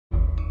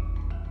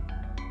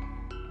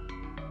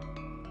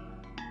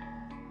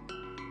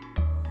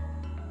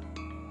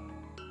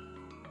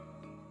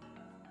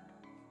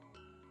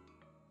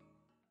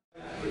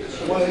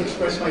to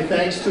express my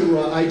thanks to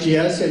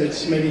IGS and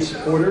its many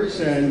supporters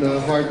and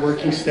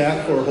hardworking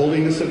staff for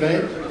holding this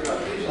event.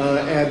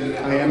 And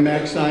I am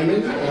Max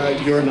Simon,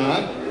 you're not.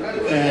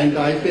 And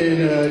I've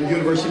been a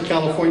University of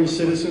California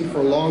citizen for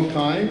a long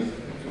time,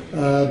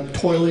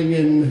 toiling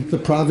in the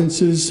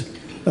provinces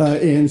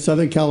in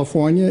Southern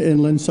California,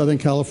 inland Southern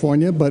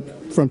California.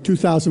 But from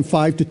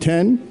 2005 to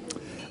 10,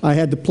 I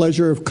had the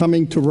pleasure of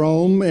coming to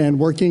Rome and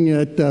working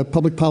at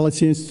Public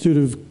Policy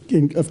Institute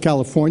of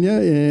California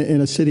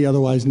in a city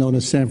otherwise known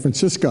as San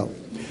Francisco.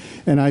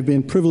 And I've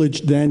been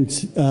privileged then,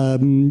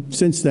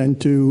 since then,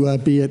 to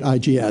be at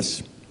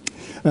IGS.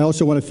 I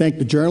also want to thank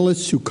the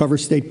journalists who cover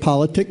state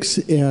politics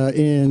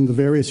in the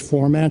various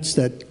formats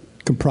that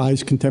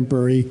comprise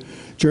contemporary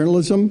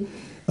journalism.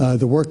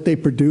 The work they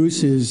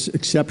produce is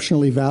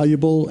exceptionally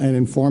valuable and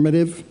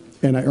informative,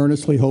 and I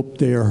earnestly hope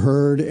they are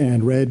heard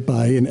and read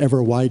by an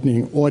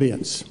ever-widening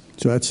audience.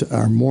 So that's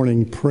our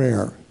morning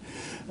prayer.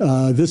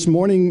 This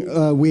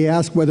morning, we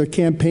ask whether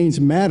campaigns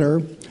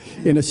matter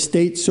in a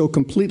state so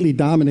completely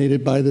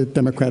dominated by the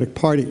Democratic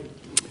Party.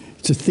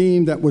 It's a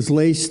theme that was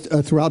laced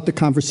throughout the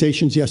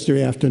conversations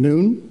yesterday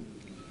afternoon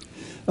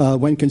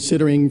when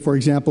considering, for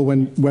example,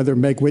 whether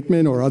Meg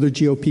Whitman or other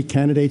GOP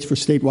candidates for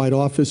statewide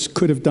office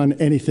could have done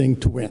anything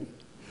to win.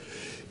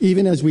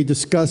 Even as we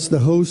discuss the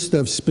host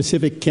of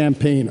specific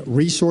campaign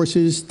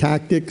resources,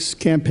 tactics,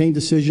 campaign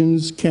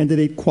decisions,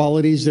 candidate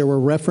qualities, there were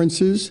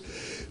references,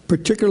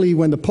 particularly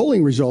when the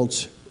polling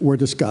results were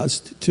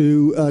discussed,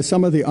 to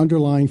some of the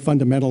underlying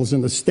fundamentals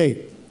in the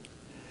state.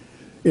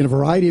 In a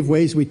variety of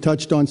ways, we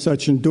touched on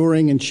such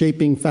enduring and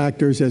shaping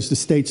factors as the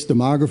state's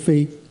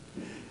demography,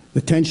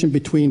 the tension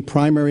between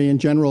primary and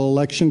general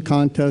election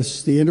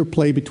contests, the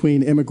interplay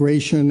between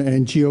immigration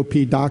and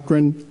GOP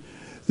doctrine,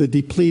 the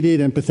depleted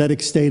and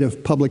pathetic state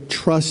of public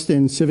trust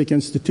in civic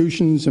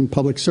institutions and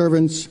public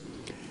servants,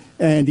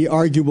 and the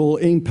arguable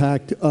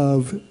impact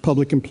of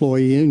public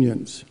employee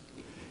unions.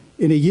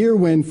 In a year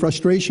when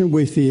frustration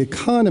with the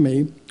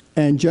economy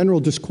and general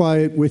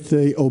disquiet with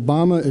the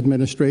Obama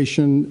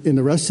administration in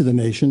the rest of the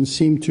nation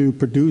seemed to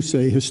produce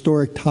a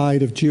historic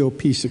tide of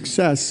GOP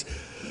success,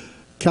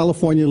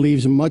 California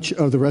leaves much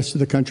of the rest of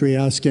the country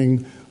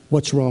asking,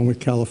 what's wrong with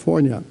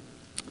California?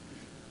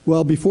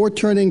 Well, before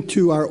turning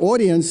to our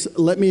audience,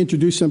 let me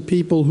introduce some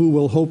people who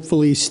will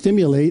hopefully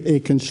stimulate a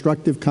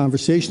constructive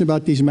conversation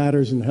about these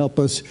matters and help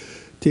us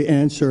to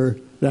answer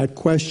that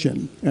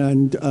question.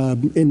 And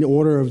in the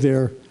order of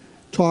their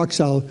talks,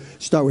 I'll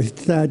start with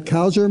Thad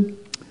Kouser,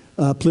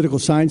 political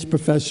science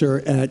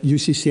professor at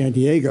UC San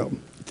Diego.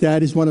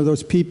 Thad is one of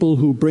those people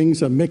who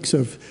brings a mix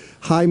of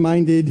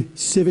high-minded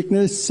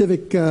civicness,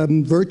 civic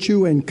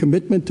virtue, and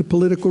commitment to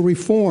political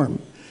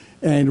reform,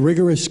 and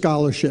rigorous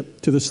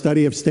scholarship to the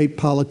study of state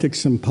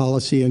politics and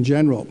policy in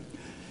general.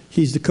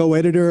 He's the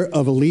co-editor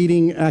of a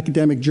leading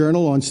academic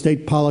journal on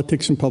state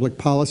politics and public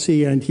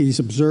policy, and he's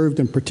observed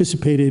and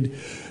participated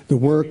the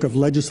work of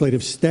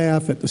legislative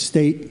staff at the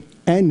state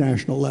and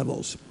national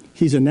levels.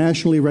 He's a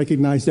nationally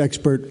recognized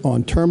expert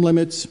on term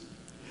limits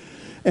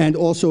and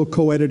also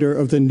co-editor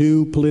of the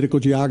New Political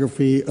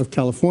Geography of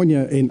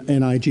California, an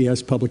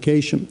IGS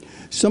publication.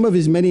 Some of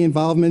his many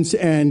involvements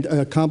and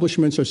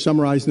accomplishments are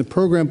summarized in the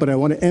program, but I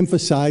want to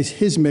emphasize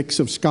his mix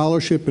of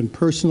scholarship and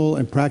personal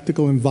and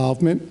practical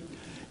involvement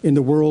in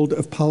the world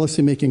of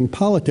policymaking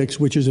politics,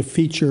 which is a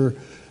feature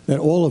that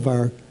all of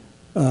our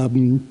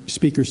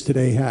speakers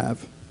today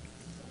have.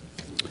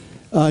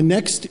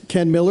 Next,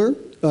 Ken Miller,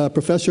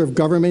 professor of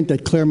government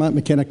at Claremont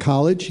McKenna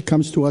College. He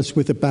comes to us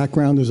with a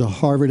background as a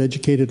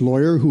Harvard-educated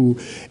lawyer who,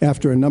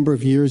 after a number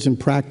of years in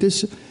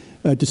practice,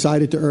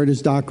 decided to earn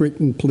his doctorate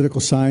in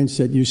political science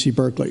at UC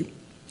Berkeley.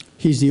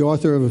 He's the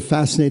author of a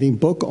fascinating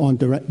book on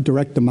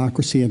direct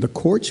democracy in the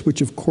courts,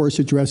 which of course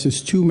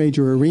addresses two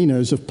major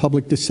arenas of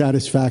public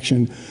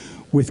dissatisfaction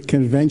with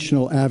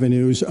conventional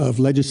avenues of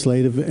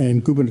legislative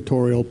and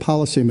gubernatorial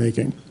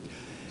policymaking.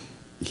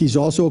 He's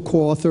also a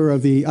co-author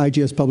of the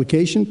IGS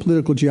publication,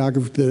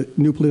 The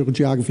New Political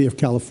Geography of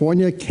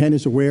California. Ken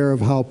is aware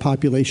of how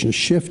population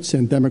shifts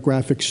and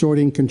demographic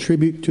sorting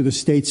contribute to the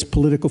state's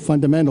political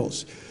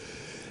fundamentals.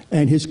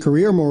 And his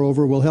career,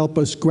 moreover, will help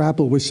us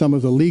grapple with some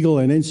of the legal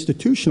and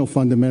institutional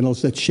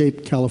fundamentals that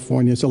shaped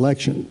California's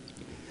election.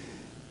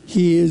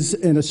 He is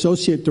an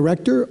associate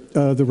director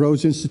of the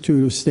Rose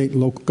Institute of State and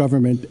Local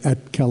Government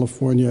at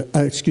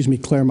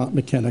Claremont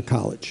McKenna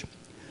College.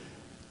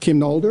 Kim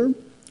Nolder,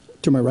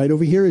 to my right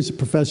over here, is a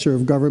professor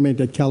of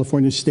government at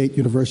California State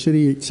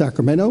University at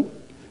Sacramento.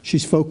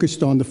 She's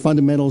focused on the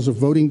fundamentals of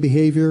voting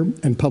behavior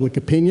and public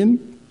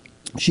opinion.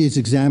 She has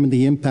examined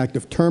the impact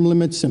of term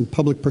limits and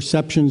public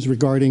perceptions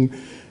regarding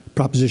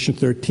Proposition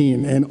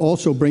 13, and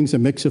also brings a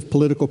mix of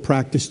political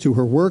practice to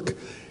her work,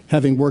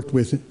 having worked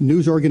with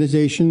news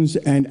organizations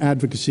and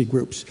advocacy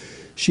groups.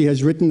 She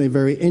has written a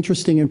very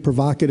interesting and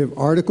provocative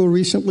article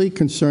recently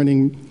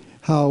concerning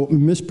how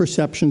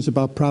misperceptions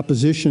about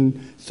Proposition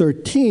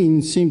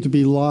 13 seem to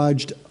be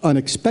lodged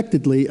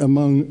unexpectedly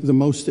among the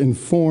most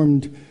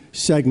informed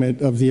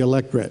segment of the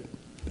electorate.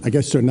 I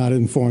guess they're not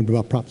informed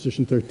about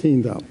Proposition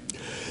 13, though.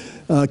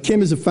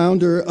 Kim is the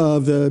founder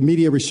of the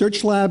Media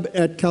Research Lab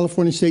at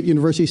California State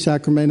University,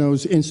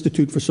 Sacramento's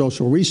Institute for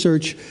Social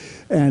Research,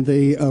 and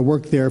the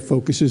work there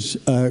focuses,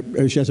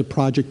 she has a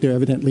project there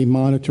evidently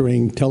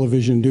monitoring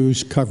television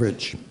news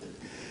coverage.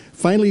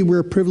 Finally,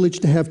 we're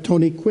privileged to have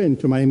Tony Quinn,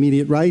 to my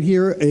immediate right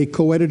here, a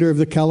co-editor of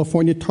the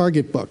California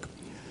Target book.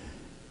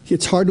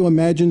 It's hard to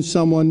imagine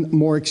someone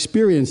more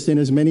experienced in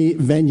as many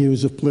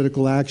venues of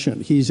political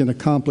action. He's an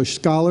accomplished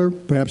scholar,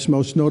 perhaps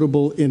most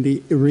notable in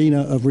the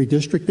arena of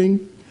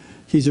redistricting.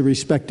 He's a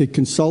respected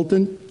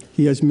consultant.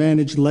 He has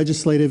managed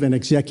legislative and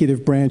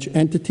executive branch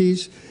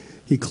entities.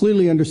 He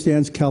clearly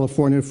understands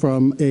California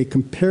from a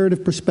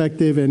comparative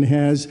perspective and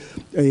has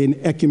an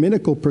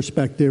ecumenical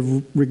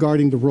perspective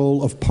regarding the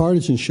role of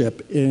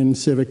partisanship in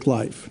civic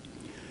life.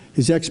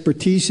 His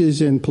expertise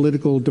is in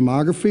political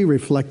demography,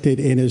 reflected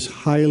in his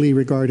highly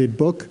regarded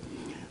book,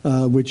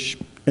 which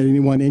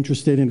anyone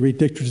interested in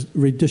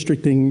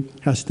redistricting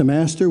has to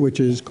master, which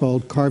is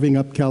called Carving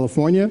Up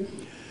California.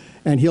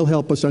 And he'll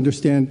help us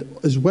understand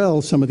as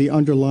well some of the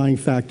underlying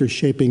factors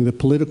shaping the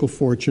political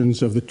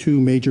fortunes of the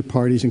two major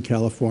parties in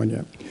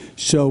California.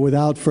 So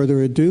without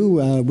further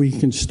ado, we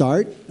can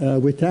start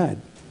with Tad.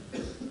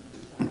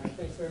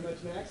 Thanks very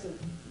much, Max. And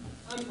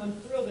I'm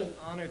thrilled and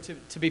honored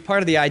to be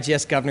part of the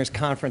IGS Governors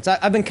Conference.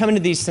 I've been coming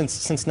to these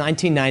since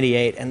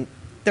 1998, and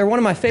they're one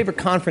of my favorite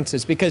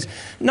conferences because,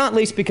 not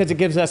least because it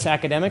gives us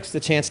academics the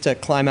chance to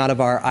climb out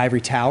of our ivory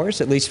towers,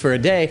 at least for a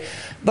day,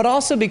 but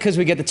also because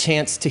we get the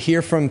chance to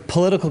hear from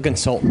political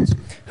consultants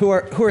who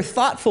are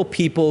thoughtful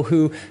people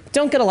who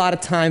don't get a lot of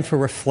time for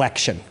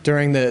reflection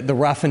during the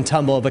rough and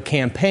tumble of a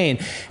campaign.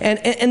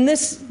 And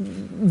this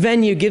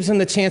venue gives them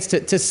the chance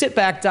to sit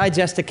back,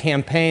 digest a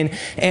campaign,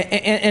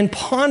 and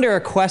ponder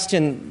a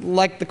question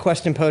like the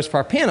question posed for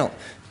our panel.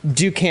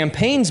 Do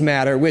campaigns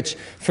matter? Which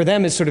for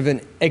them is sort of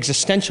an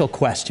existential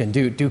question.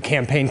 Do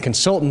campaign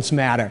consultants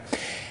matter?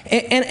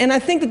 And I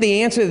think that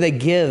the answer that they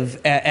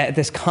give at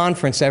this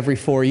conference every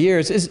 4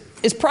 years is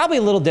probably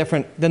a little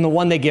different than the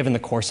one they give in the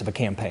course of a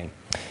campaign.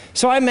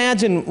 So I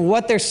imagine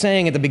what they're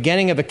saying at the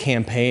beginning of a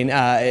campaign,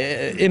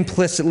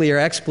 implicitly or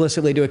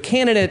explicitly to a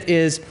candidate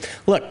is,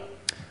 look,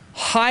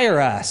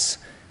 hire us,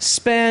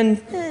 spend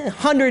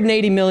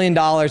 $180 million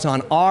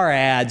on our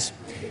ads,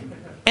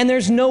 and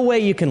there's no way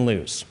you can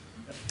lose.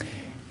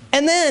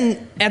 And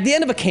then, at the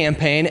end of a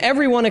campaign,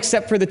 everyone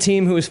except for the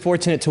team who was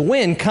fortunate to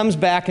win comes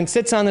back and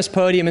sits on this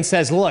podium and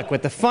says, look,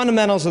 with the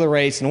fundamentals of the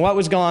race and what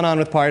was going on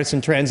with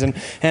partisan trends, and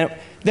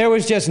there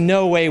was just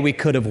no way we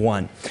could have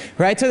won,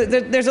 right? So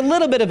there's a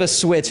little bit of a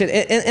switch,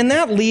 and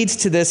that leads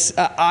to this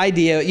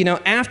idea, you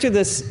know, after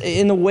this,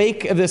 in the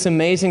wake of this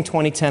amazing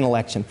 2010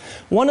 election,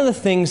 one of the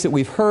things that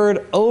we've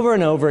heard over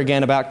and over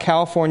again about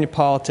California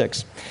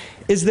politics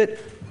is that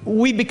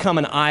we become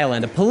an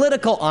island, a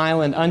political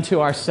island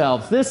unto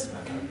ourselves.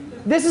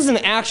 This is an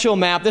actual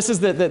map. This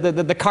is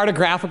the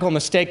cartographical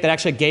mistake that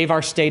actually gave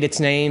our state its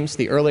names.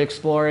 The early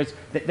explorers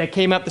that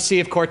came up the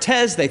Sea of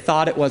Cortez, they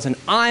thought it was an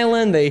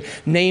island. They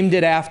named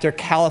it after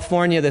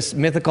California, this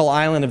mythical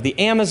island of the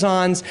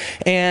Amazons.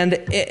 And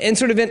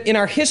sort of in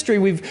our history,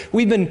 we've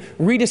been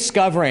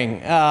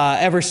rediscovering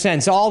ever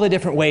since all the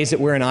different ways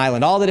that we're an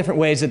island, all the different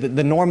ways that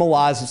the normal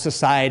laws of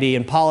society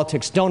and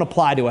politics don't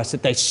apply to us,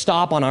 that they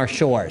stop on our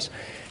shores.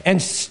 And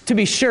to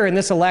be sure, in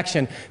this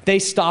election, they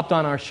stopped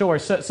on our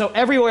shores. So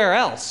everywhere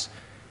else,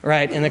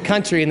 right, in the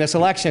country in this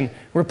election,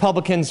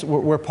 Republicans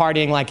were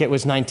partying like it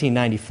was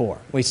 1994.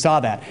 We saw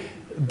that.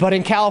 But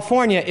in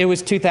California, it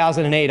was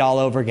 2008 all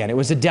over again. It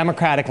was a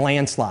Democratic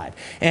landslide.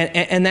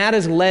 And that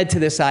has led to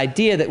this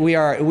idea that we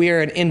are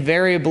an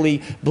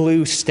invariably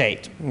blue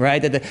state,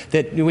 right?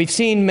 That we've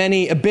seen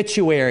many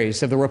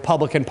obituaries of the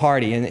Republican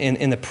Party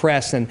in the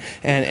press and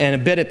a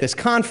bit at this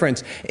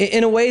conference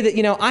in a way that,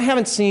 you know, I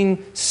haven't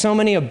seen so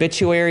many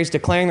obituaries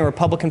declaring the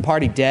Republican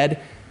Party dead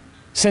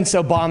since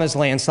Obama's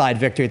landslide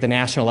victory at the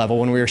national level,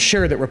 when we were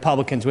sure that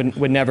Republicans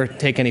would never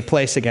take any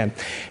place again.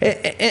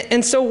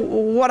 And so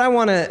what I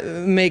want to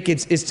make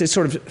is to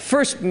sort of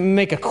first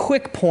make a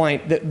quick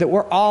point that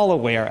we're all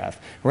aware of,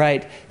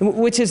 right?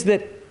 Which is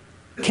that,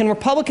 can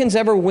Republicans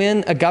ever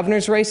win a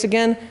governor's race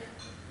again?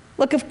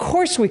 Look, of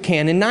course we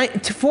can.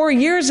 4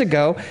 years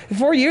ago,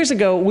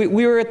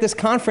 we were at this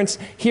conference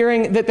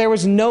hearing that there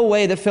was no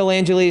way that Phil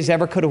Angeles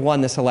ever could have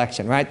won this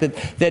election, right?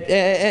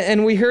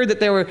 And we heard that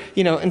there were,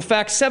 you know, in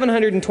fact,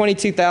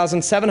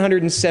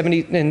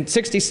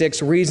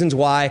 722,766 reasons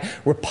why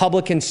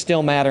Republicans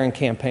still matter in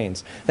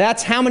campaigns.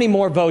 That's how many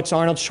more votes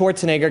Arnold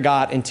Schwarzenegger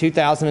got in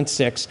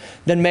 2006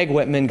 than Meg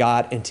Whitman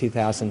got in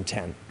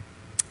 2010.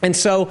 And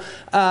so,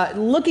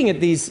 looking at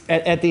these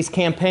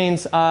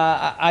campaigns,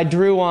 I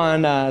drew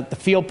on the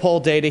field poll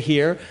data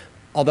here,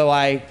 although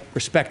I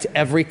respect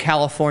every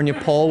California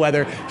poll,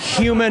 whether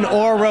human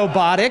or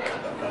robotic,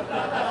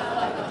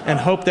 and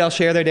hope they'll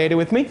share their data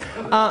with me.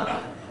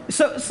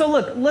 So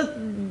look,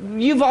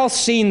 you've all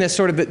seen this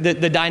sort of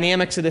the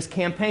dynamics of this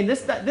campaign.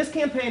 This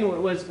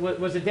campaign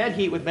was a dead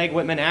heat with Meg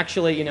Whitman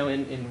actually, you know,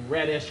 in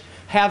reddish,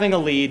 having a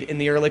lead in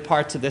the early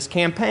parts of this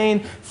campaign,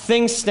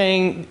 things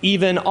staying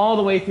even all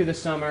the way through the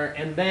summer,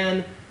 and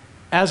then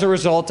As a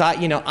result,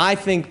 I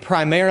think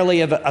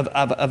primarily of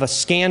a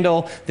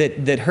scandal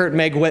that hurt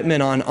Meg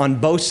Whitman on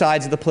both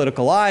sides of the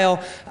political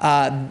aisle.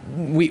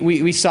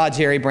 We saw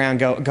Jerry Brown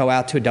go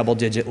out to a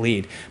double-digit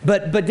lead.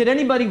 But did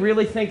anybody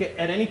really think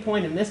at any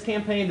point in this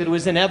campaign that it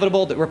was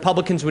inevitable that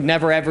Republicans would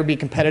never ever be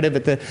competitive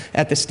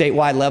at the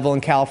statewide level in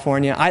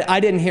California?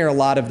 I didn't hear a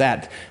lot of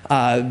that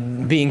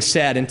being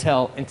said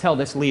until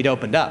this lead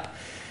opened up.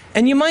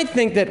 And you might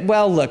think that,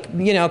 well, look,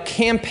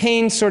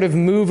 campaigns sort of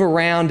move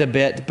around a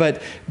bit,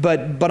 but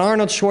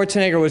Arnold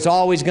Schwarzenegger was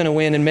always going to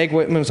win and Meg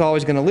Whitman was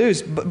always going to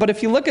lose. But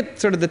if you look at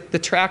sort of the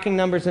tracking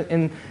numbers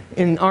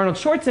in Arnold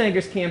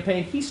Schwarzenegger's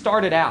campaign, he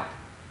started out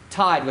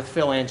tied with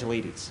Phil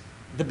Angelides.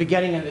 The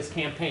beginning of this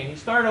campaign. He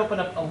started to open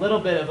up a little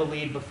bit of a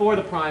lead before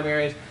the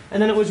primaries,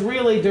 and then it was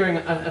really during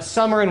a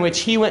summer in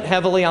which he went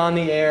heavily on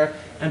the air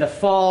and a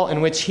fall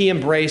in which he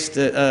embraced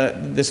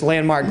this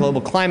landmark global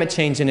climate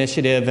change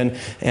initiative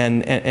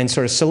and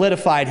sort of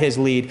solidified his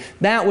lead.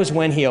 That was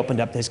when he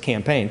opened up his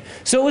campaign.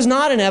 So it was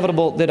not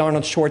inevitable that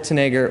Arnold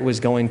Schwarzenegger was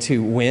going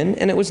to win,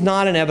 and it was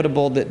not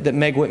inevitable that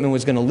Meg Whitman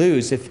was going to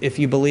lose, if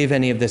you believe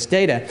any of this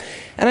data.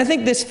 And I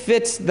think this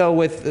fits, though,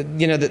 with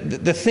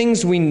the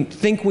things we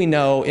think we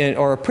know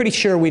or are pretty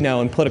sure we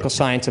know in political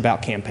science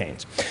about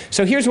campaigns.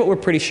 So here's what we're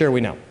pretty sure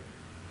we know.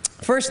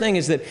 First thing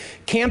is that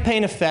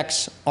campaign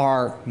effects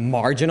are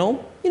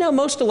marginal.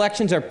 Most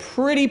elections are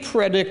pretty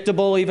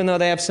predictable, even though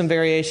they have some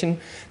variation.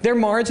 They're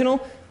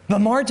marginal, but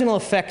marginal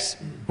effects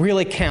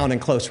really count in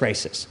close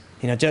races.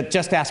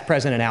 Just ask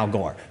President Al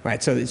Gore,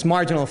 right? So it's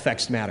marginal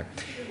effects matter.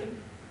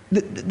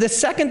 The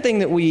second thing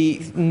that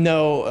we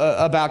know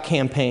about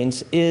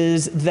campaigns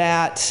is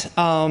that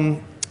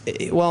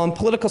well, in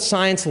political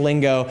science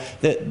lingo,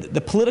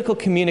 the political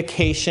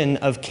communication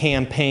of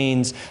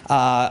campaigns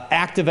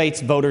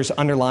activates voters'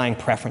 underlying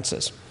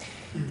preferences.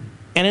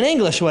 And in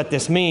English, what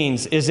this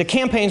means is that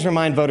campaigns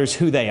remind voters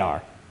who they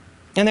are.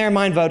 And they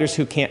remind voters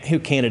who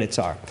candidates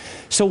are.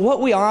 So what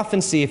we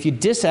often see, if you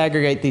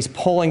disaggregate these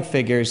polling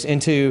figures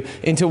into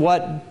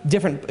what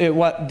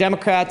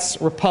Democrats,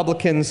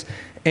 Republicans,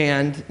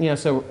 and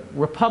so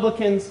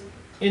Republicans,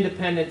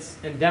 Independents,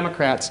 and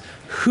Democrats,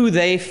 who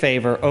they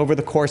favor over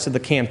the course of the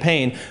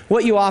campaign,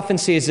 what you often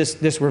see is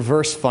this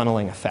reverse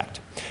funneling effect,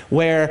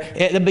 where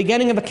at the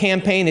beginning of a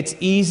campaign, it's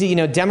easy.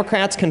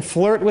 Democrats can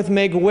flirt with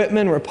Meg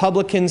Whitman.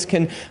 Republicans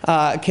can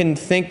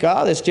think,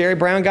 oh, this Jerry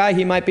Brown guy,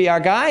 he might be our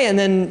guy. And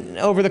then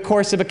over the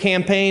course of a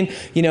campaign,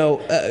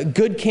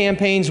 good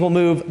campaigns will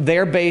move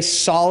their base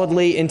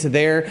solidly into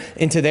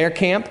their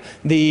camp.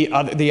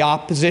 The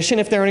opposition,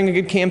 if they're running a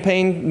good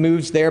campaign,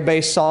 moves their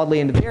base solidly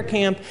into their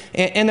camp,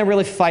 and they're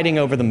really fighting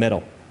over the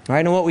middle.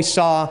 Right? And what we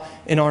saw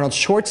in Arnold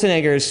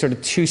Schwarzenegger's sort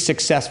of two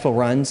successful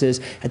runs is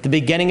at the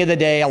beginning of the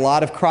day, a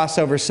lot of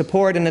crossover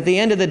support, and at the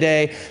end of the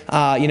day,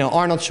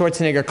 Arnold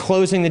Schwarzenegger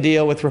closing the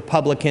deal with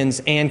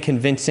Republicans and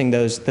convincing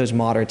those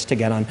moderates to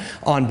get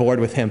on board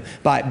with him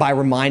by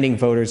reminding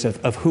voters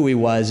of who he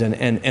was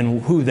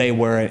and who they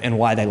were and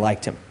why they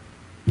liked him.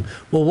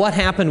 Well, what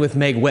happened with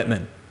Meg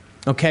Whitman?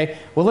 Okay,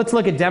 well, let's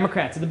look at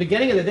Democrats. At the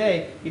beginning of the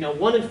day,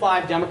 1 in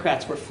 5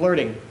 Democrats were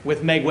flirting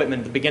with Meg Whitman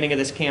at the beginning of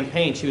this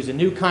campaign. She was a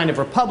new kind of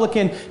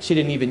Republican. She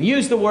didn't even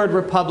use the word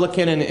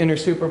Republican in her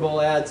Super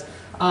Bowl ads.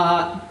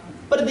 But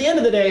at the end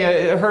of the day,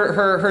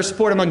 her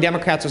support among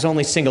Democrats was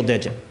only single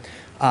digit.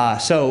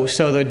 So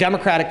the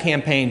Democratic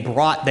campaign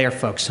brought their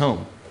folks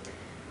home.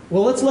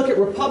 Well, let's look at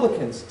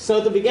Republicans. So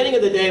at the beginning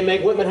of the day,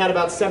 Meg Whitman had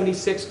about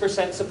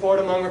 76% support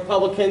among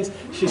Republicans.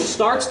 She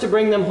starts to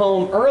bring them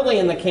home early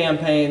in the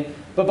campaign.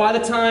 But by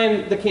the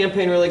time the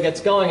campaign really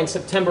gets going in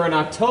September and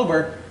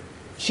October,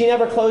 she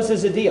never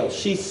closes a deal.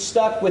 She's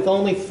stuck with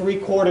only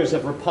 3/4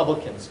 of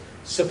Republicans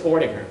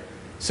supporting her.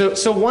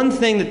 So one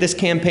thing that this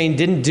campaign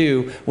didn't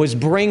do was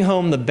bring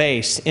home the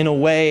base in a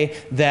way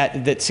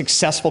that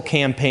successful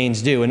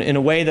campaigns do, in a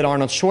way that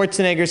Arnold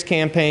Schwarzenegger's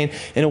campaign,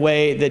 in a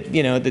way that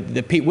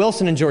that Pete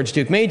Wilson and George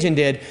Deukmejian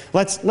did.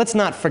 Let's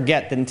not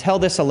forget that until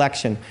this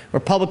election,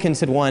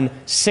 Republicans had won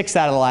 6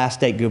 out of the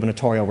last 8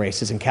 gubernatorial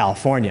races in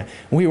California.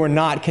 We were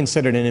not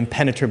considered an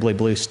impenetrably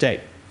blue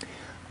state.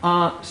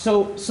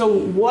 So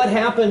what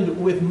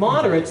happened with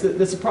moderates?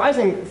 The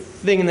surprising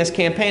thing in this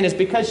campaign is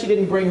because she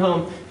didn't bring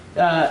home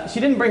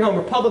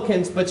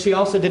Republicans, but she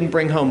also didn't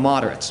bring home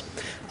moderates.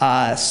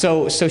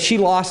 So she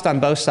lost on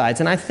both sides,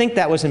 and I think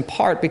that was in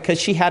part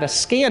because she had a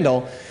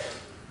scandal,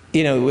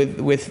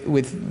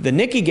 with the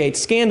Nikki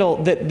Gates scandal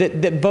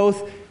that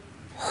both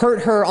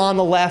hurt her on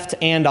the left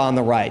and on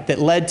the right, that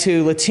led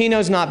to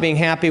Latinos not being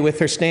happy with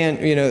her stand,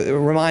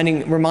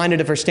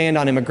 reminded of her stand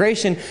on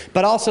immigration,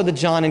 but also the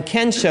John and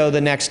Ken show the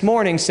next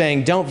morning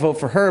saying don't vote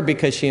for her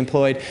because she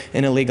employed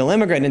an illegal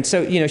immigrant. And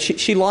so,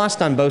 she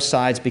lost on both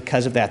sides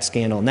because of that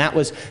scandal. And that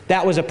was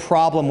a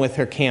problem with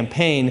her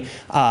campaign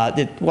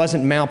that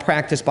wasn't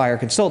malpractice by her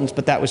consultants,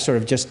 but that was sort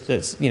of just,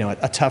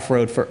 a tough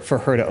road for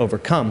her to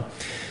overcome.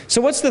 So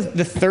what's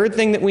the third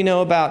thing that we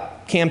know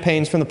about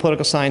campaigns from the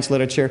political science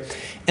literature?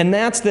 And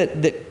that's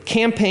that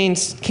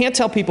campaigns can't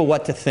tell people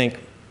what to think,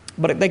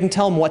 but they can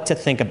tell them what to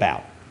think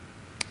about.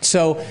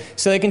 So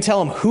they can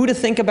tell them who to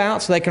think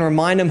about, so they can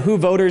remind them who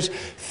voters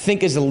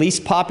think is the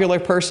least popular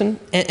person.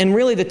 And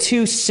really the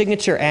two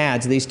signature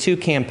ads, these two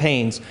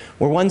campaigns,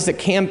 were ones that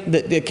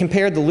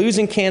compared the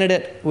losing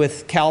candidate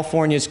with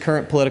California's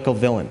current political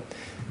villain.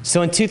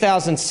 So in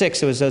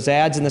 2006, it was those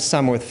ads in the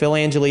summer with Phil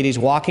Angelides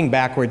walking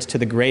backwards to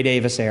the Gray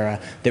Davis era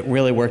that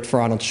really worked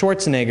for Arnold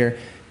Schwarzenegger.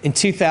 In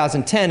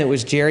 2010, it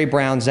was Jerry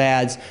Brown's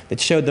ads that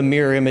showed the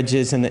mirror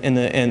images and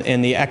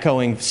the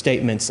echoing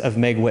statements of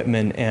Meg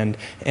Whitman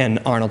and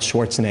Arnold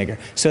Schwarzenegger.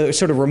 So it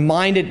sort of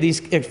reminded, these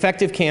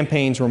effective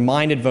campaigns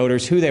reminded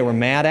voters who they were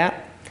mad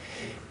at.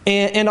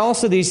 And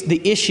also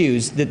the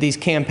issues that these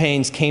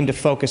campaigns came to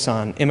focus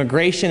on.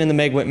 Immigration in the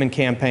Meg Whitman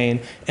campaign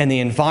and the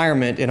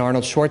environment in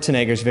Arnold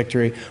Schwarzenegger's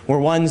victory were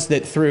ones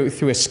that through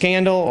a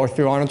scandal or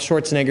through Arnold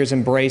Schwarzenegger's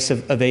embrace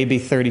of AB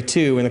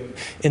 32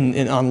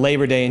 on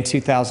Labor Day in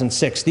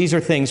 2006, these are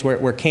things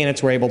where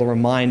candidates were able to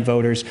remind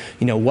voters,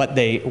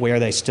 where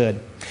they stood.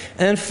 And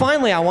then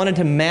finally, I wanted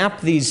to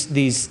map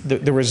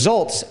the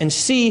results and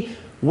see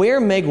where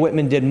Meg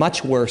Whitman did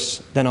much worse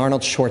than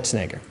Arnold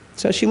Schwarzenegger.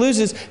 So she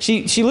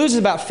loses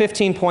about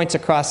 15 points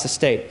across the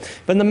state.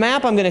 But in the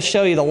map I'm going to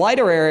show you, the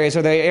lighter areas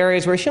are the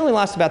areas where she only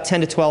lost about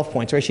 10 to 12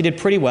 points, where she did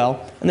pretty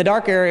well. And the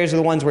dark areas are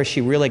the ones where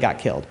she really got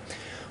killed.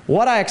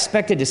 What I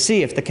expected to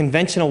see, if the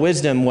conventional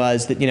wisdom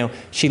was that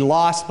she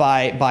lost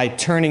by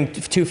turning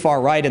too far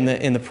right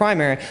in the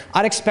primary,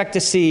 I'd expect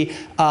to see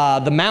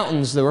the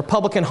mountains, the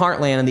Republican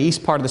heartland in the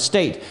east part of the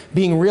state,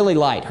 being really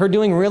light, her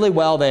doing really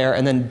well there,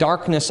 and then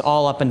darkness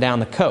all up and down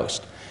the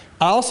coast.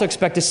 I also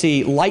expect to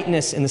see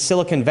lightness in the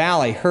Silicon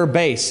Valley, her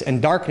base,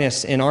 and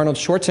darkness in Arnold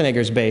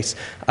Schwarzenegger's base,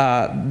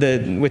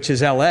 which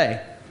is LA.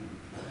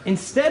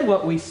 Instead,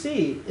 what we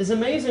see is,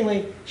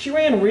 amazingly, she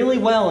ran really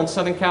well in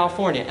Southern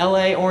California,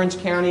 LA, Orange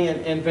County,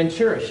 and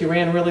Ventura. She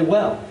ran really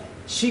well.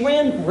 She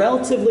ran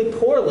relatively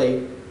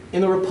poorly in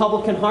the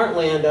Republican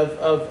heartland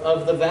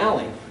of the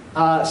Valley.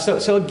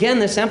 So again,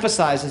 this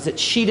emphasizes that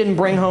she didn't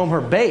bring home her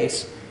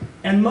base.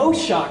 And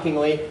most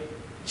shockingly,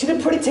 she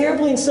did pretty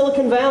terribly in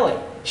Silicon Valley.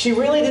 She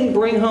really didn't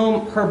bring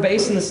home her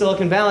base in the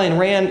Silicon Valley and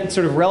ran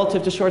sort of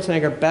relative to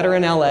Schwarzenegger better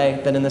in LA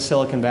than in the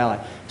Silicon Valley.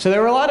 So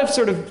there were a lot of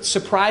sort of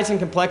surprising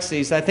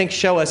complexities that I think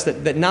show us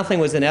that nothing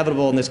was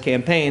inevitable in this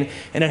campaign,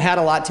 and it had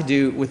a lot to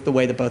do with the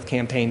way that both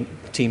campaign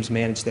teams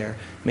managed their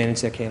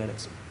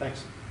candidates.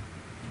 Thanks.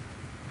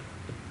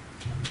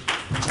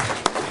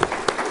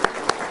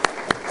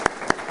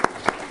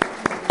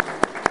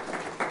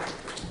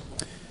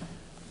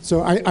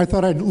 So I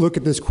thought I'd look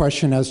at this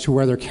question as to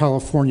whether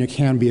California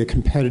can be a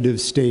competitive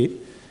state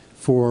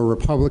for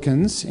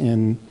Republicans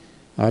in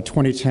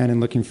 2010 and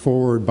looking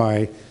forward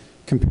by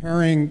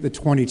comparing the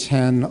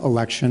 2010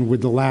 election with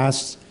the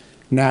last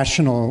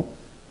national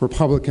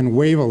Republican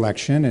wave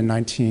election in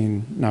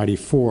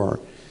 1994.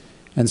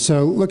 And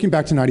so looking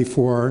back to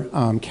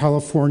 94,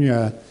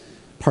 California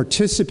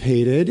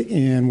participated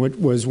in what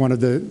was one of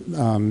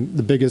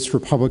the biggest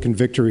Republican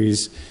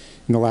victories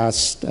in the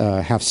last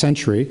half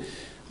century.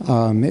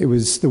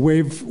 The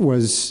wave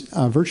was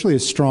virtually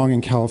as strong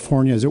in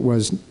California as it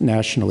was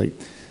nationally.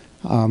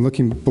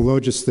 Looking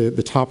below just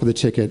the top of the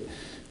ticket,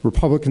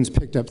 Republicans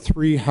picked up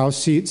 3 House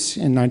seats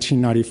in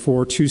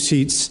 1994, 2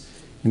 seats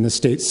in the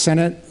state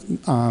Senate.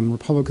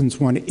 Republicans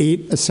won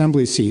 8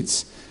 Assembly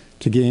seats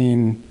to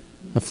gain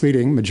a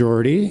fleeting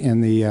majority in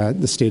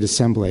the state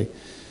Assembly.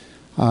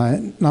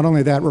 Not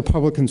only that,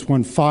 Republicans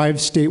won 5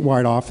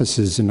 statewide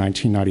offices in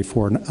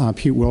 1994.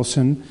 Pete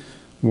Wilson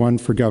won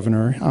for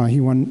governor. He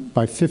won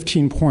by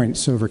 15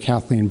 points over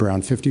Kathleen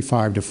Brown,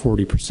 55 to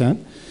 40%.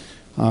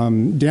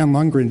 Dan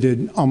Lundgren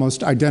did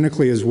almost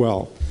identically as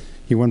well.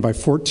 He won by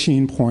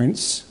 14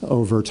 points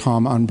over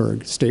Tom Unberg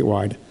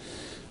statewide.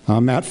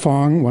 Matt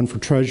Fong won for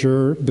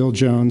treasurer, Bill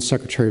Jones,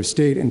 Secretary of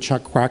State, and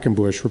Chuck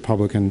Quackenbush,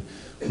 Republican,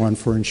 won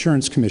for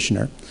insurance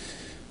commissioner.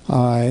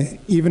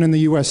 Even in the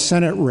U.S.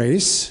 Senate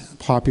race,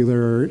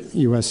 popular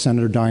U.S.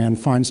 Senator Dianne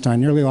Feinstein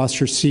nearly lost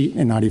her seat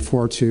in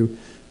 94 to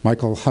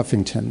Michael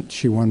Huffington.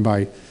 She won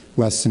by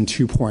less than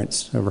 2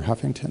 points over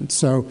Huffington.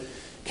 So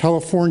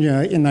California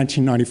in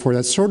 1994,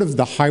 that's sort of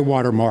the high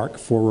water mark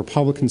for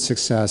Republican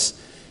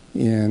success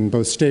in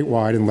both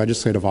statewide and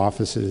legislative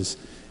offices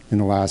in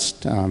the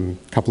last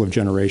couple of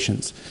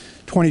generations.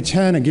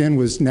 2010, again,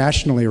 was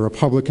nationally a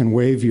Republican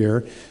wave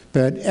year,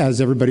 but as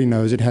everybody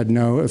knows, it had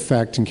no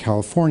effect in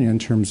California in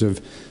terms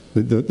of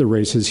the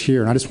races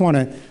here. And I just want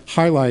to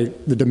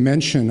highlight the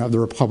dimension of the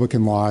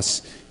Republican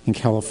loss in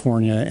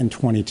California in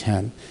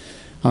 2010.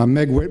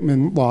 Meg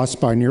Whitman lost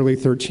by nearly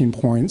 13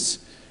 points.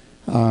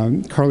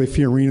 Carly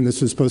Fiorina,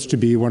 this was supposed to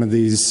be one of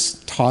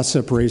these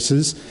toss-up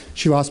races.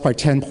 She lost by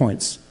 10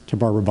 points to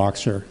Barbara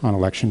Boxer on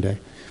Election Day.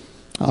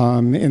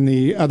 In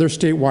the other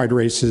statewide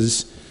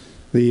races,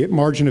 the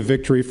margin of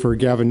victory for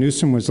Gavin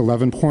Newsom was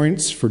 11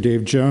 points. For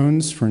Dave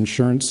Jones, for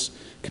insurance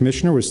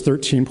commissioner, was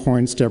 13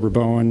 points. Deborah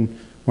Bowen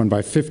won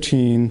by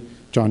 15,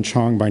 John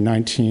Chong by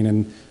 19,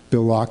 and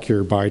Bill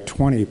Lockyer by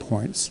 20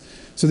 points.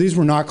 So these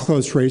were not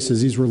close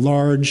races. These were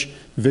large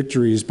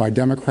victories by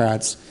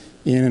Democrats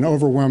in an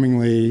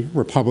overwhelmingly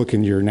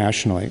Republican year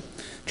nationally.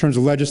 In terms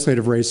of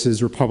legislative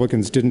races,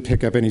 Republicans didn't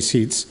pick up any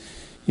seats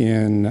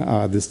in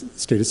the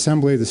state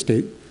assembly, the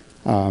state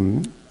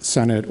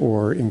Senate,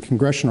 or in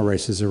congressional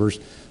races. There were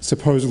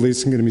supposedly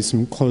going to be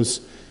some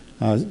close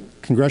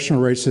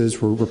congressional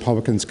races where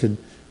Republicans could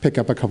pick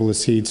up a couple of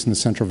seats in the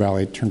Central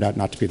Valley. It turned out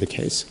not to be the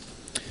case.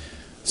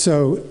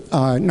 So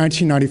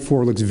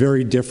 1994 looks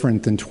very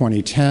different than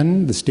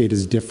 2010. The state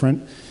is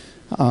different.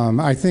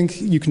 I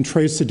think you can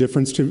trace the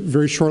difference to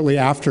very shortly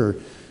after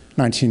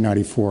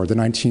 1994. The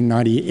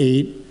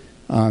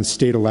 1998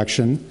 state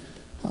election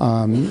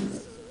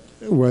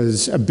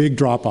was a big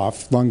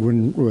drop-off.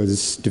 Lundgren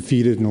was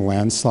defeated in a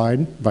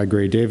landslide by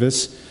Gray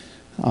Davis.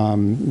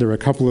 There were a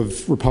couple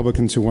of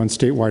Republicans who won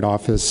statewide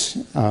office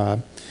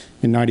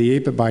in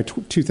 98, but by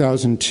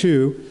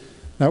 2002,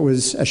 that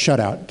was a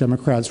shutout.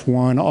 Democrats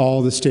won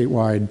all the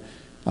statewide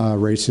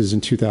races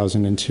in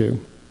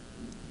 2002.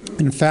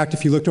 And in fact,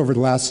 if you looked over the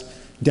last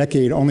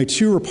decade, only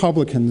 2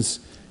 Republicans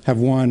have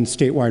won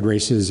statewide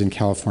races in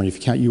California. If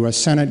you count U.S.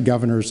 Senate,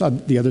 governors,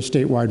 the other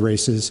statewide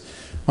races,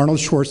 Arnold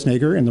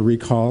Schwarzenegger in the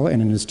recall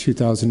and in his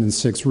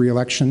 2006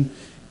 reelection,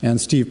 and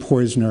Steve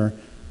Poizner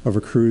over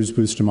Cruz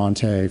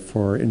Bustamante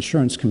for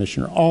insurance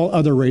commissioner. All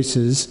other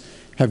races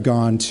have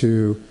gone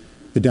to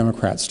the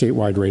Democrats,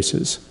 statewide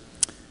races.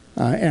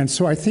 And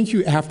so I think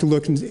you have to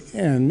look at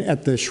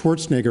the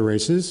Schwarzenegger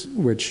races,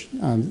 which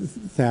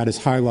Thad has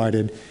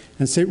highlighted,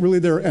 and say really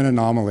they're an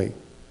anomaly.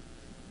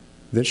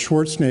 That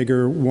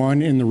Schwarzenegger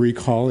won in the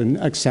recall in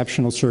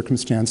exceptional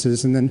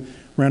circumstances and then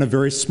ran a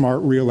very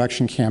smart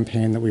re-election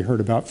campaign that we heard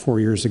about 4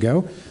 years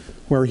ago,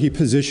 where he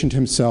positioned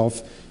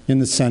himself in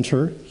the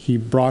center. He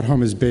brought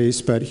home his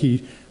base, but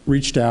he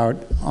reached out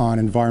on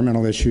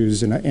environmental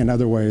issues and in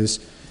other ways,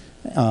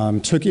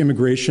 took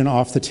immigration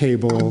off the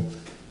table,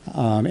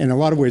 in a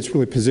lot of ways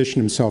really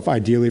positioned himself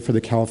ideally for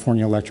the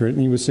California electorate,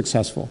 and he was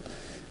successful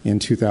in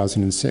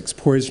 2006.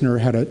 Poizner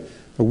had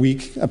a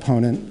weak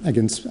opponent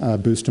against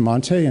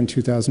Bustamante in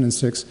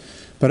 2006,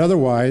 but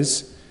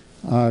otherwise,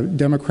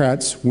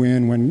 Democrats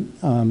win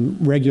when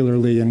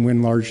regularly and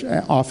win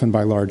often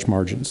by large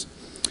margins.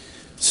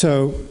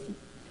 So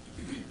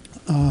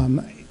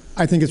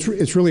I think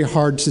it's really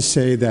hard to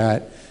say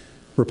that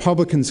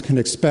Republicans can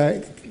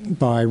expect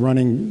by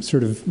running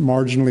sort of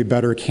marginally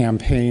better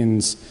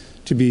campaigns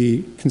to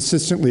be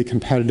consistently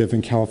competitive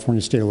in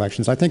California state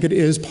elections. I think it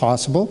is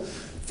possible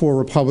for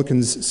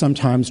Republicans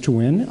sometimes to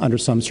win under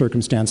some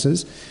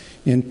circumstances.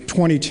 In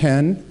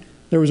 2010,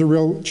 there was a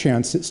real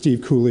chance that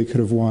Steve Cooley could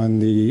have won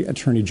the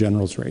Attorney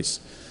General's race.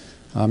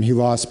 He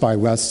lost by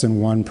less than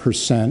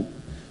 1%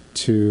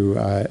 to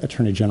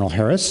Attorney General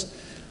Harris.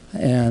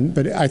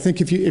 But I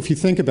think if you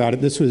think about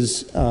it, this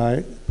was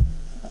a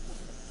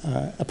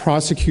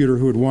prosecutor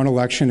who had won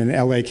election in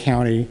LA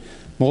County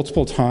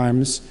multiple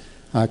times.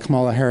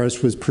 Kamala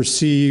Harris was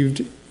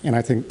perceived, and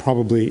I think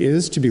probably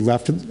is, to be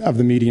left of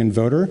the median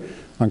voter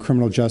on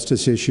criminal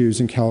justice issues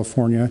in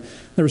California.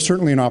 There was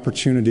certainly an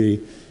opportunity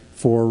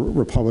for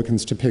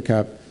Republicans to pick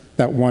up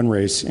that one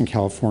race in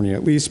California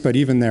at least, but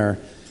even there,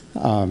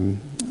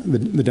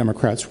 the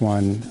Democrats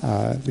won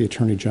the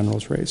Attorney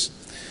General's race.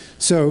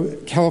 So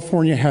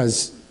California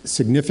has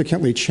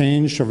significantly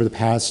changed over the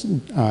past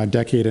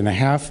decade and a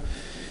half.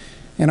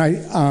 And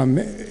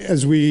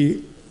if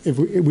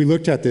we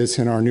looked at this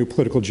in our new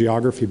political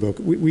geography book,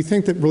 we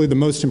think that really the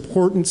most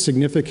important,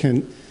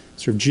 significant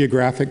sort of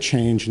geographic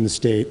change in the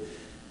state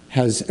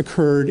has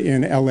occurred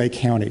in LA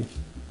County.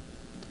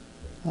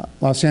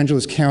 Los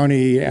Angeles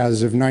County,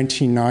 as of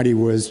 1990,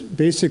 was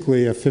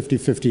basically a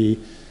 50-50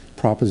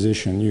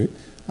 proposition.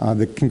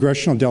 The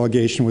congressional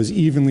delegation was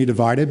evenly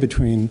divided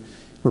between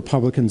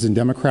Republicans and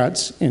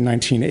Democrats in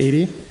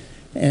 1980,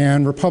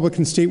 and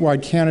Republican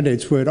statewide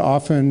candidates would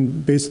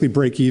often basically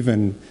break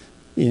even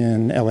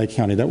in LA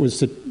County. That was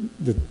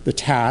the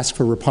task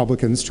for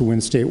Republicans to win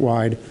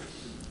statewide,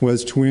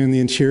 was to win the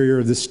interior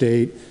of the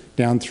state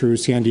down through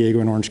San Diego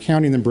and Orange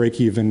County and then break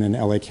even in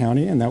LA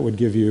County, and that would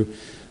give you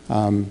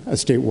a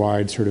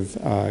statewide sort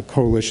of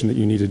coalition that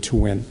you needed to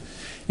win.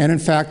 And in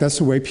fact, that's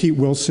the way Pete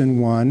Wilson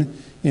won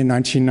in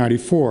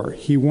 1994.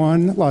 He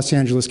won Los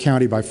Angeles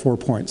County by 4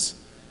 points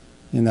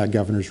in that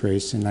governor's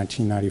race in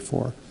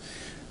 1994.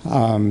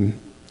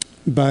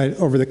 But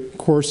over the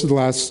course of the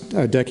last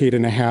decade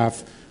and a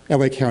half,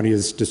 LA County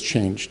has just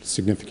changed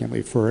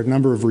significantly for a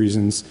number of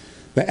reasons.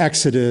 The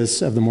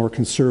exodus of the more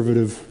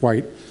conservative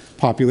white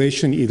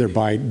population, either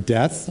by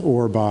death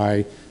or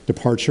by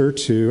departure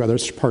to other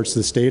parts of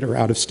the state or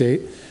out of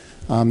state.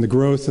 The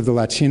growth of the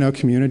Latino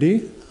community,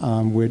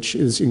 which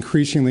is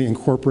increasingly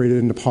incorporated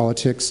into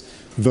politics,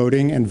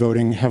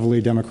 voting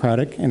heavily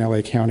Democratic in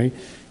LA County,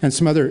 and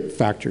some other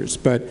factors.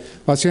 But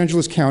Los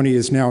Angeles County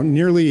is now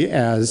nearly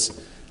as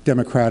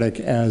Democratic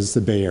as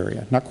the Bay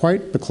Area. Not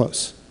quite, but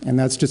close. And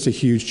that's just a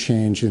huge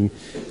change in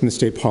the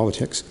state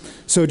politics.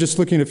 So just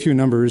looking at a few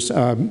numbers,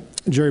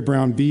 Jerry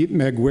Brown beat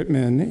Meg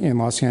Whitman in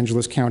Los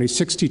Angeles County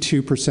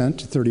 62%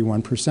 to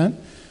 31%,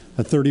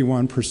 a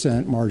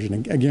 31% margin.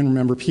 Again,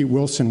 remember, Pete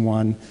Wilson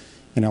won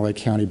in LA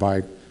County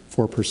by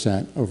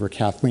 4% over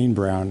Kathleen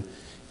Brown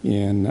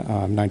in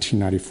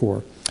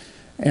 1994.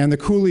 And the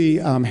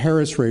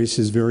Cooley-Harris race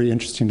is very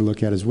interesting to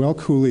look at as well.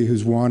 Cooley,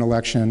 who's won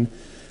election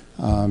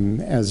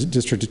as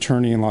district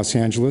attorney in Los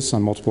Angeles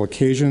on multiple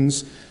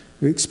occasions,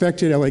 we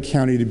expected LA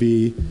County to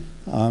be,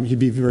 he'd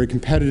be very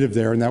competitive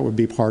there, and that would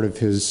be part of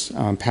his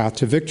path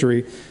to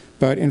victory.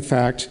 But in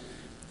fact,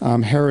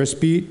 Harris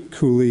beat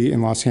Cooley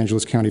in Los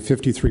Angeles County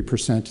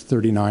 53% to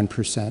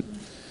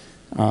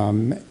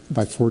 39%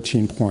 by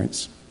 14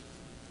 points.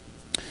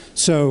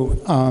 So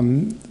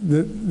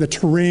the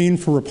terrain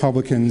for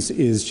Republicans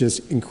is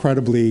just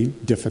incredibly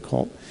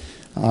difficult.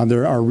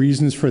 There are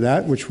reasons for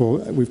that, which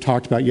we've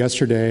talked about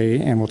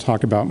yesterday, and we'll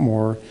talk about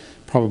more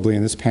probably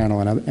in this panel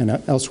and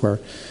elsewhere.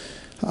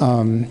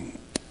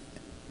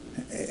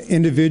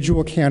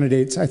 Individual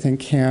candidates, I think,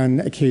 can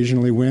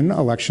occasionally win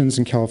elections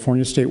in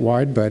California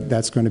statewide, but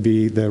that's going to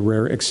be the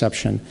rare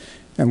exception,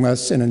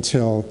 unless and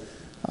until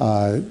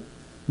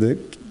the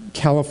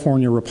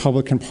California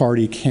Republican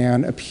Party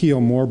can appeal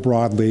more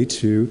broadly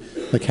to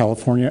the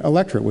California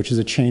electorate, which is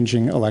a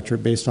changing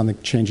electorate based on the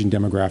changing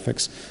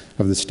demographics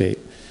of the state.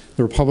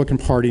 The Republican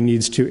Party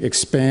needs to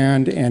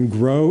expand and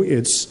grow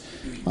its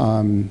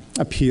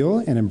appeal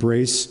and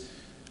embrace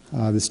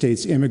the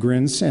state's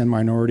immigrants and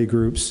minority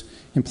groups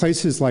in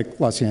places like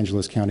Los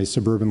Angeles County,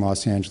 suburban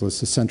Los Angeles,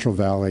 the Central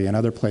Valley, and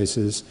other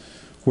places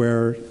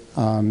where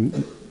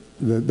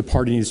the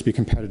party needs to be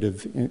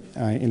competitive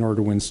in order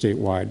to win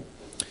statewide.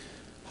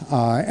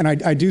 And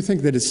I do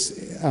think that it's,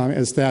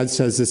 as Thad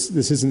says,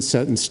 this isn't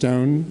set in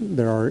stone.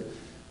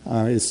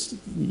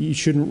 You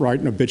shouldn't write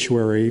an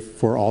obituary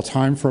for all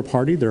time for a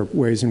party. There are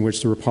ways in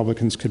which the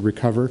Republicans could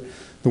recover.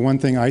 The one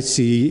thing I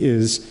see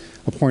is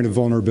a point of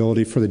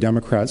vulnerability for the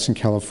Democrats in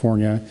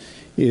California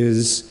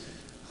is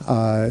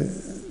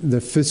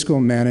the fiscal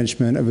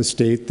management of a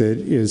state that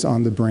is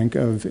on the brink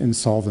of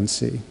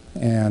insolvency.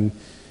 And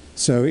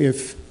so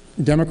if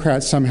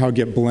Democrats somehow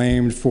get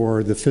blamed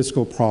for the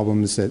fiscal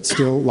problems that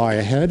still lie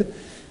ahead,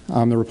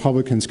 the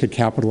Republicans could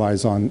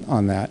capitalize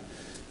on that.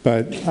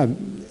 But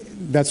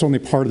that's only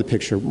part of the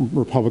picture.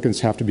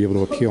 Republicans have to be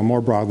able to appeal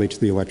more broadly to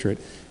the electorate,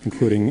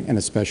 including and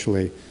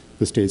especially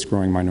the state's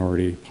growing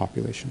minority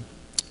population.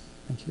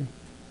 Thank you.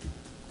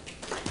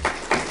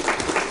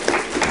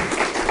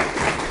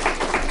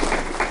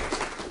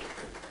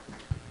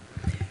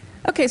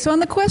 Okay, so on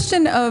the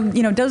question of,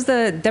 does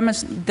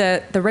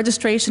the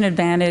registration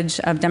advantage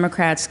of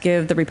Democrats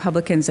give the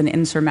Republicans an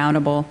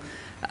insurmountable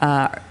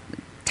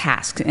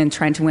task in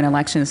trying to win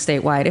elections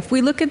statewide? If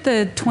we look at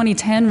the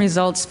 2010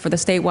 results for the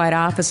statewide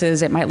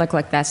offices, it might look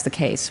like that's the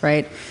case,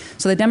 right?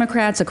 So the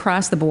Democrats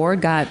across the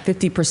board got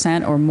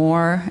 50% or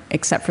more,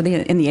 except for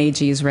in the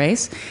AG's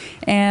race,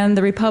 and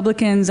the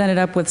Republicans ended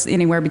up with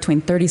anywhere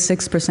between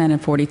 36%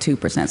 and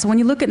 42%. So when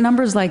you look at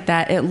numbers like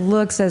that, it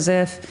looks as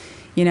if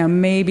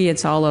maybe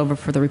it's all over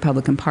for the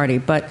Republican Party,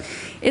 but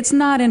it's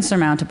not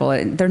insurmountable.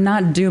 They're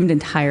not doomed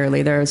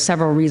entirely. There are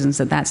several reasons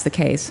that that's the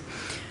case.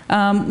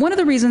 One of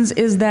the reasons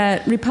is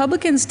that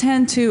Republicans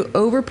tend to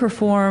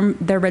overperform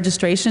their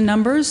registration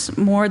numbers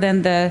more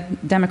than the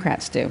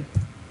Democrats do.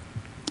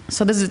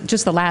 So this is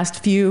just the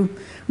last few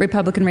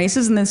Republican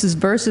races, and this is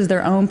versus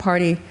their own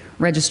party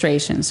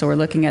registration. So we're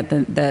looking at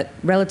the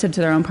relative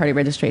to their own party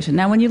registration.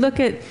 Now, when you look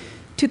at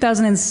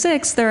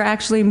 2006, there are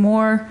actually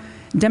more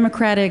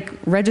Democratic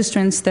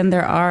registrants than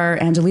there are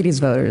Angelides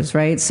voters,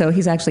 right? So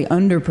he's actually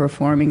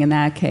underperforming in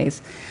that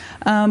case.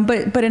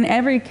 But in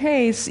every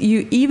case,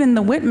 even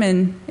the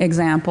Whitman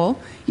example,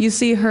 you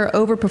see her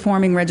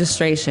overperforming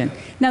registration.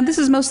 Now, this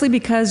is mostly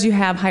because you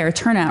have higher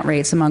turnout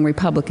rates among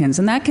Republicans,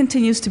 and that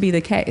continues to be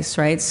the case,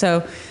 right?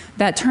 So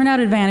that turnout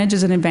advantage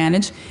is an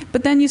advantage.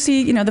 But then you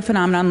see, the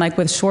phenomenon like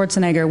with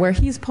Schwarzenegger, where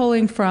he's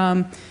polling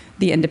from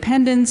the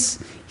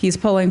independents, he's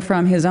polling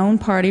from his own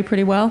party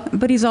pretty well,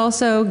 but he's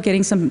also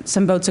getting some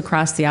votes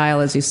across the aisle,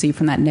 as you see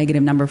from that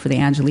negative number for the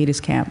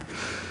Angelides camp.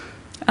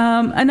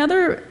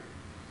 Another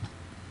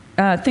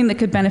thing that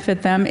could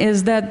benefit them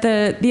is that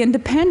the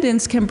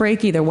independents can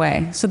break either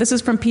way. So this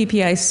is from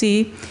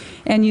PPIC,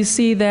 and you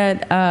see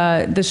that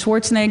the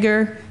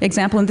Schwarzenegger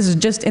example, and this is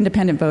just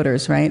independent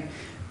voters, right?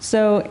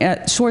 So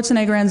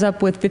Schwarzenegger ends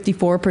up with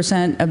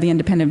 54% of the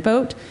independent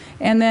vote,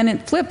 and then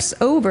it flips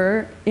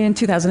over in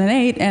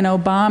 2008, and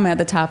Obama at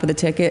the top of the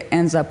ticket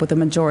ends up with a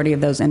majority of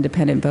those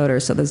independent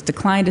voters. So those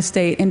decline to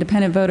state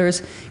independent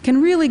voters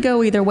can really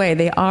go either way.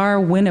 They are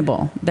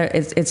winnable.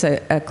 It's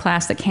a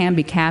class that can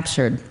be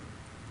captured.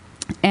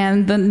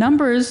 And the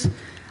numbers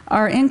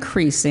are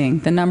increasing.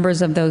 The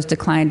numbers of those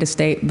decline to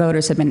state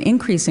voters have been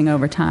increasing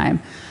over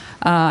time.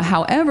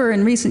 However,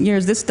 in recent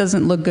years, this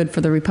doesn't look good for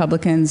the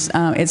Republicans.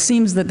 It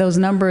seems that those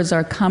numbers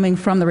are coming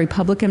from the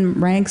Republican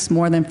ranks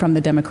more than from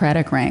the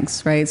Democratic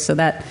ranks, right? So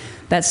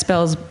that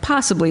spells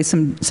possibly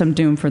some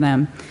doom for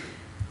them.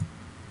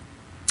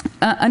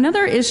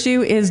 Another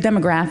issue is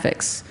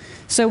demographics.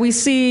 So we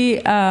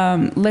see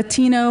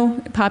Latino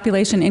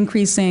population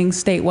increasing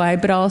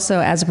statewide, but also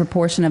as a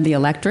proportion of the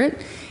electorate.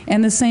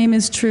 And the same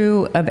is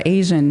true of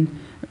Asian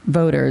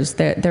voters.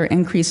 They're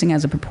increasing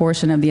as a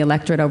proportion of the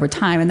electorate over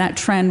time, and that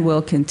trend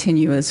will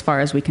continue as far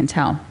as we can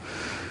tell.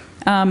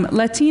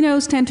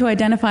 Latinos tend to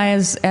identify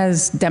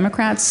as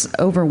Democrats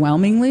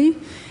overwhelmingly.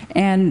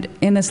 And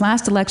in this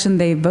last election,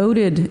 they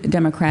voted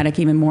Democratic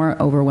even more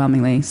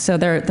overwhelmingly. So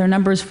there are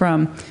numbers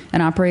from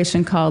an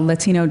operation called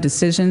Latino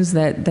Decisions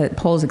that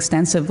polls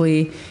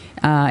extensively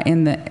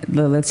in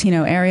the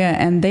Latino area.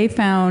 And they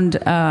found,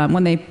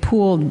 when they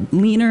pooled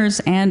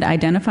leaners and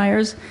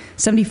identifiers,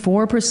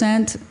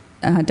 74%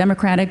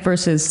 Democratic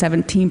versus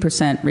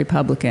 17%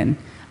 Republican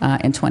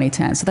in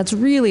 2010. So that's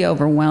really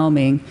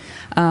overwhelming.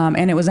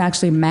 And it was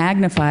actually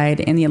magnified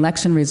in the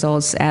election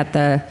results at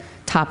the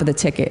top of the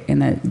ticket. In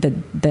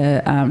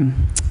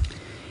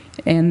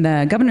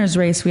the governor's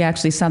race, we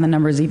actually saw the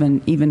numbers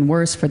even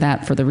worse for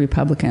the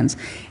Republicans.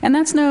 And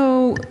that's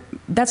no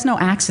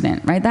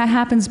accident, right? That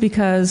happens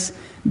because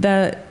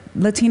the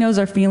Latinos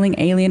are feeling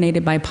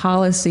alienated by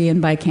policy and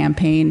by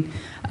campaign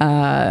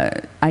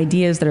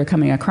ideas that are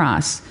coming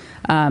across.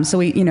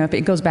 So if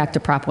it goes back to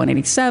Prop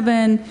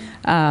 187,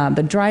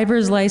 the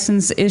driver's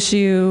license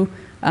issue,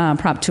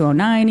 Prop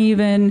 209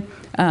 even,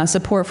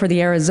 support for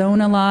the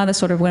Arizona law that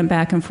sort of went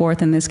back and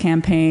forth in this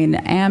campaign,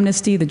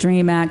 amnesty, the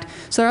DREAM Act.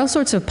 So there are all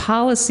sorts of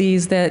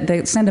policies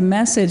that send a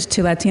message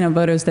to Latino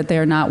voters that they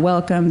are not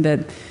welcome,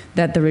 that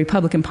the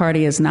Republican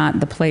Party is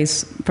not the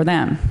place for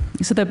them.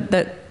 So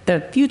the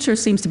future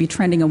seems to be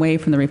trending away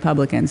from the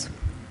Republicans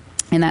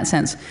in that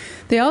sense.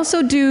 They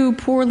also do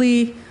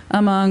poorly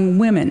among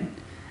women.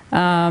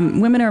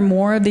 Women are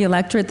more of the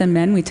electorate than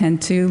men. We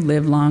tend to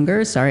live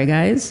longer. Sorry,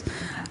 guys.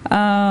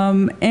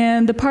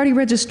 And the party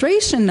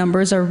registration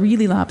numbers are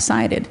really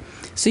lopsided.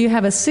 So you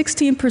have a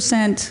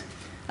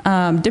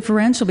 16%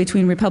 differential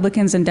between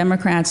Republicans and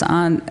Democrats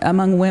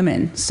among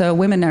women. So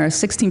women are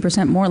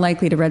 16% more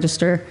likely to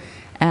register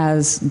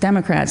as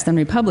Democrats than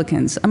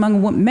Republicans.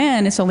 Among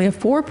men, it's only a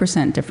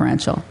 4%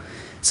 differential.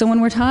 So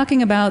when we're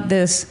talking about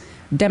this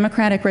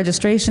Democratic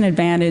registration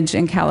advantage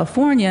in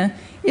California,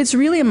 it's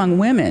really among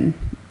women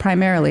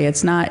primarily.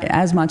 It's not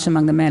as much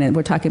among the men.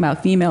 We're talking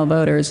about female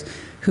voters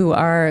who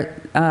are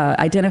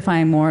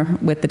identifying more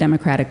with the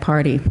Democratic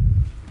Party.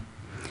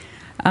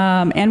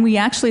 And we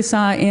actually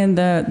saw in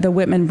the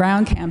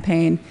Whitman-Brown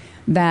campaign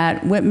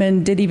that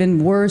Whitman did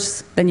even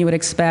worse than you would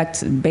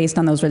expect based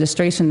on those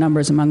registration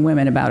numbers among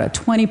women, about a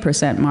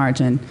 20%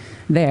 margin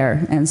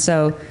there. And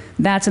so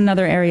that's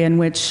another area in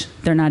which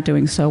they're not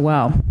doing so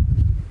well.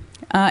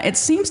 It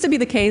seems to be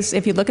the case,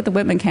 if you look at the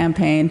Whitman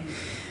campaign,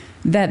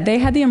 that they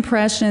had the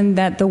impression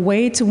that the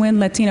way to win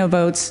Latino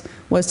votes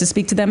was to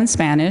speak to them in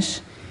Spanish,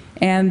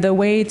 and the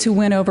way to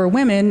win over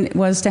women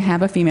was to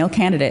have a female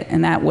candidate,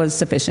 and that was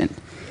sufficient.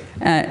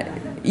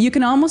 You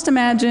can almost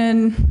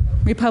imagine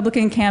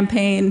Republican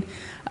campaign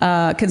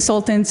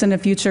consultants in a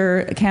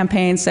future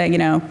campaign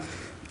saying,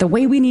 the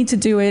way we need to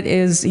do it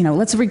is,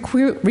 let's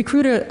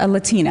recruit a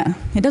Latina.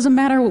 It doesn't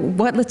matter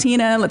what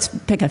Latina, let's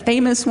pick a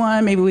famous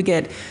one. Maybe we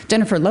get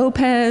Jennifer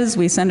Lopez.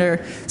 We spend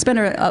her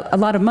a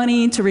lot of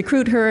money to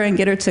recruit her and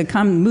get her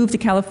to move to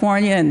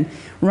California and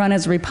run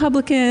as a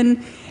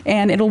Republican.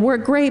 And it'll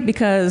work great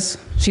because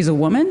she's a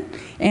woman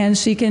and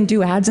she can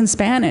do ads in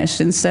Spanish.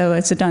 And so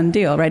it's a done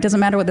deal, right? It doesn't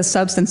matter what the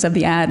substance of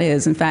the ad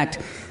is. In fact,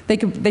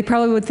 they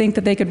probably would think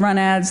that they could run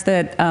ads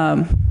that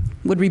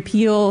would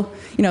repeal,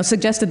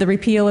 suggested the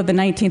repeal of the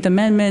 19th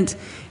Amendment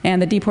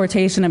and the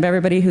deportation of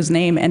everybody whose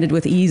name ended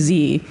with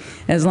EZ,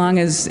 as long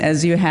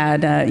as you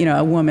had,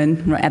 a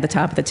woman at the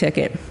top of the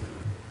ticket.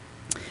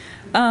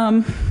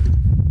 Sorry.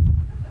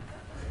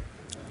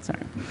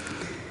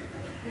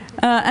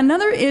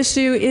 Another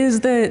issue is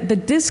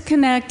the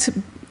disconnect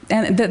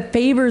and that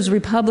favors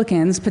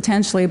Republicans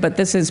potentially, but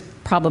this is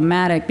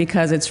problematic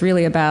because it's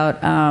really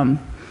about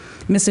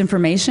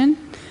misinformation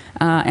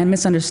and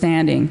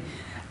misunderstanding,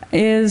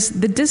 is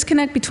the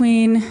disconnect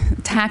between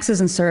taxes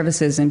and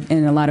services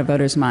in a lot of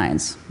voters'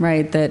 minds,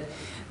 right? That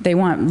they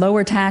want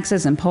lower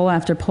taxes, and poll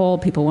after poll,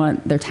 people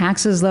want their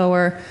taxes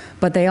lower,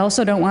 but they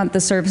also don't want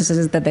the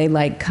services that they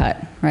like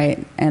cut,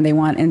 right? And they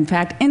want, in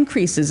fact,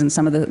 increases in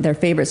some of their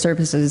favorite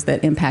services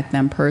that impact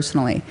them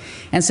personally.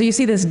 And so you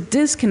see this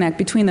disconnect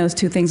between those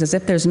two things as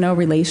if there's no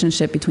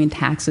relationship between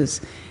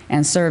taxes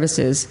and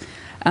services.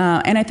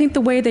 And I think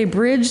the way they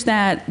bridge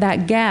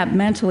that gap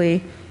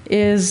mentally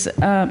is,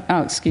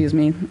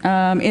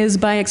 is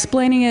by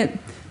explaining it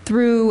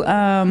through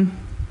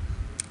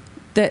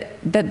that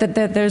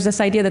there's this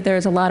idea that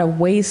there's a lot of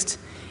waste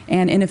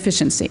and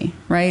inefficiency,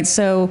 right?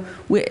 So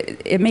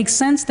it makes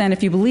sense then,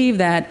 if you believe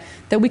that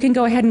we can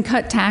go ahead and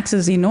cut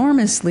taxes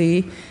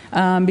enormously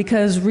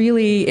because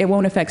really it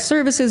won't affect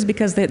services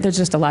because there's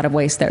just a lot of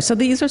waste there. So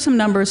these are some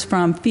numbers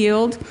from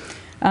Field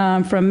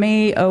from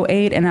May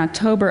 08 and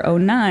October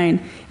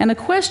 09. And the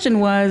question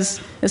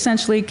was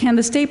essentially, can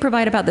the state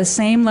provide about the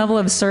same level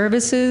of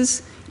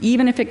services,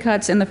 even if it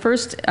cuts? In the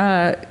first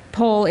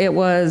poll, it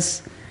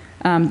was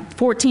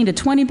 14 to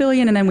 20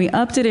 billion, and then we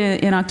upped it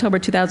in October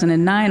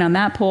 2009 on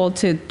that poll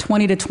to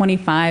 20 to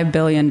 25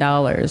 billion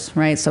dollars,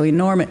 right? So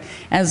enormous.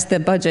 As the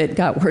budget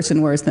got worse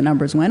and worse, the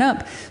numbers went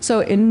up.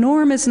 So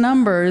enormous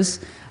numbers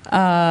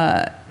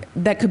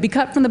that could be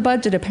cut from the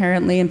budget,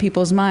 apparently, in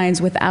people's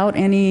minds without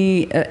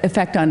any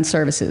effect on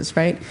services,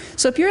 right?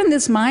 So if you're in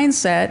this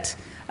mindset,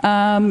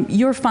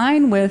 you're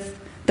fine with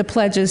the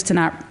pledges to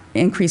not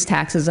increase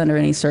taxes under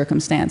any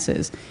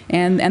circumstances.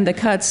 And the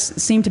cuts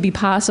seem to be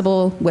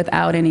possible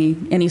without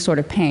any sort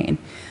of pain.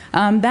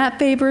 That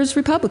favors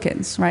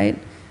Republicans, right?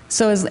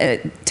 So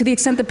to the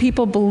extent that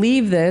people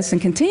believe this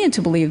and continue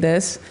to believe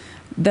this,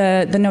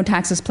 the no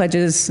taxes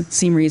pledges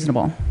seem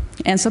reasonable.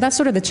 And so that's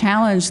sort of the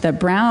challenge that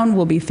Brown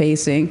will be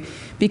facing,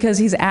 because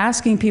he's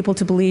asking people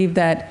to believe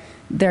that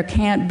there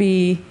can't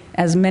be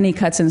as many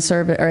cuts in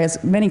service or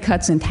as many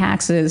cuts in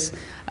taxes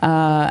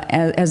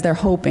as they're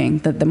hoping,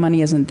 that the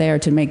money isn't there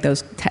to make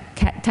those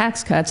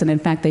tax cuts, and in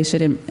fact they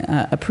should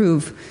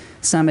approve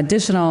some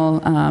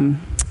additional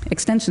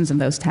extensions of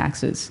those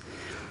taxes.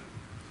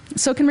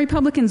 So can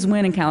Republicans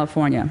win in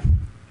California?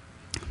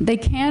 They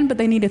can, but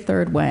they need a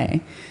third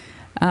way.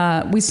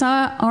 We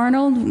saw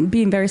Arnold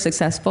being very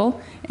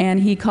successful, and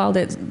he called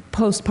it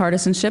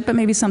post-partisanship, but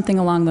maybe something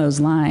along those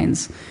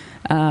lines.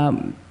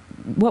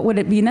 What would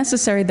it be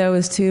necessary, though,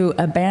 is to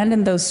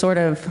abandon those sort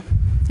of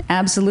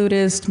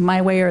absolutist,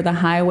 my way or the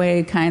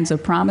highway kinds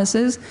of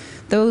promises.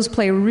 Those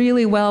play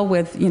really well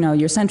with,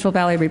 your Central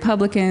Valley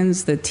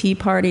Republicans, the Tea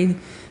Party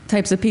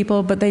types of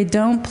people, but they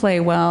don't play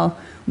well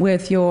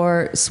with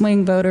your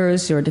swing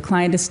voters, your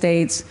declined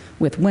estates,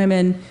 with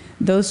women.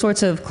 Those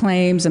sorts of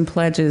claims and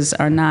pledges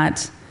are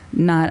not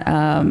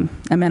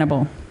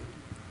amenable.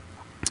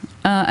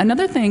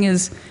 Another thing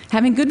is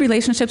having good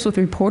relationships with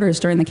reporters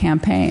during the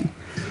campaign,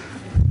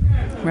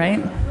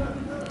 right?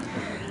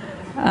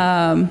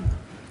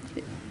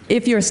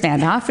 If you're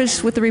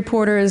standoffish with the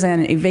reporters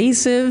and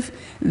evasive,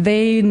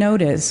 they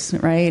notice,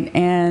 right?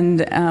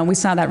 And we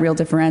saw that real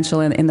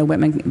differential in the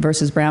Whitman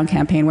versus Brown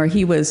campaign, where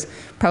he was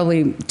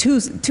probably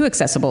too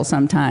accessible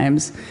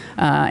sometimes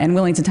and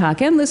willing to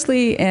talk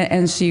endlessly,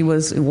 and she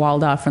was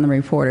walled off from the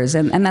reporters.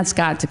 And that's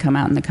got to come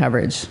out in the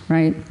coverage,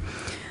 right?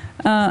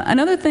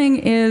 Another thing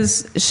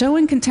is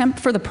showing contempt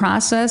for the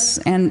process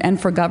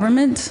and for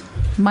government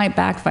might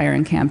backfire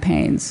in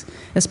campaigns,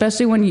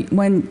 especially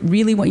when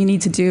really what you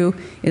need to do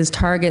is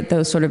target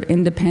those sort of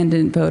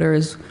independent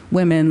voters,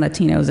 women,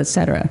 Latinos, et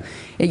cetera.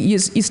 You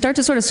start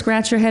to sort of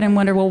scratch your head and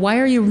wonder, well, why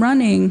are you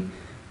running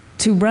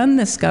to run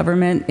this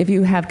government if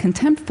you have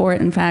contempt for it,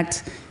 in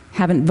fact,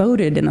 haven't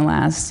voted in the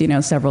last,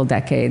 several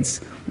decades?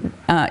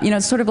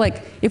 It's sort of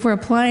like if we're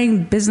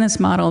applying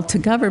business model to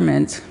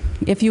government,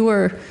 if you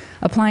were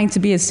applying to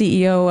be a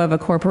CEO of a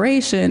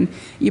corporation,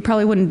 you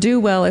probably wouldn't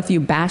do well if you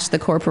bashed the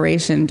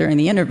corporation during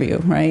the interview,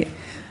 right?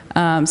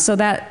 So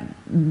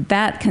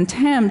that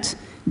contempt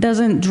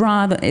doesn't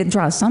draw, it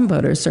draws some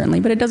voters certainly,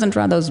 but it doesn't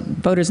draw those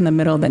voters in the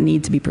middle that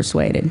need to be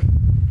persuaded.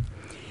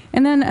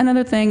 And then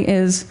another thing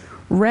is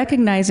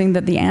recognizing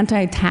that the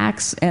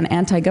anti-tax and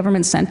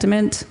anti-government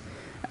sentiment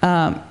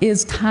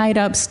is tied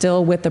up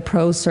still with the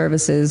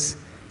pro-services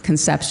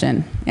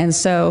conception. And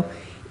so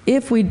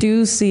if we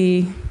do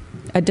see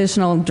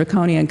additional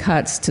draconian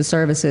cuts to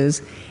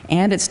services,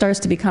 and it starts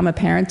to become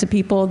apparent to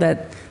people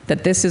that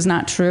this is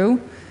not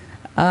true,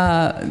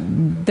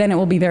 then it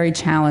will be very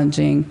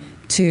challenging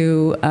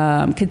to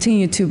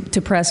continue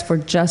to press for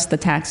just the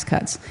tax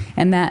cuts.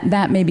 And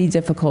that may be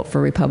difficult for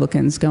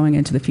Republicans going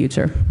into the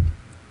future.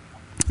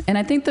 And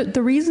I think that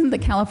the reason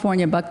that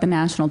California bucked the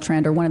national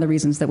trend, or one of the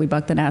reasons that we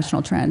bucked the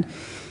national trend,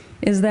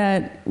 is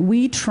that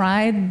we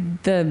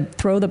tried the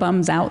throw the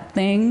bums out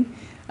thing.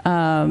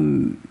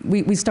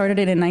 We started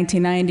it in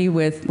 1990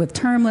 with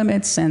term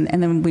limits, and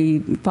then we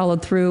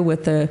followed through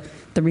with the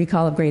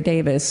recall of Gray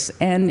Davis,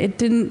 and it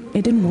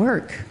didn't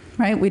work,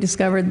 right? We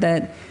discovered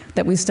that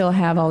we still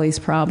have all these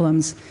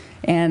problems,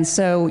 and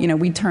so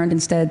we turned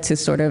instead to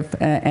sort of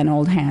an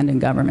old hand in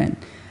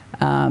government,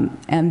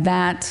 and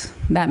that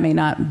may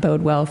not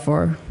bode well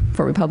for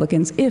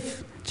Republicans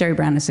if Jerry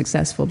Brown is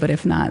successful, but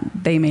if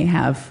not, they may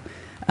have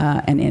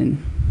an in.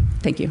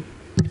 Thank you.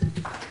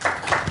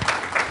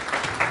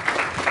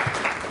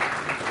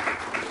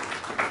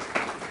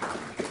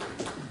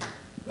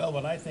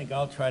 What I think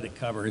I'll try to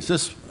cover, is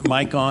this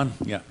mic on?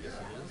 Yeah.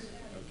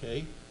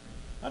 Okay.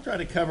 I'll try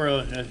to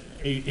cover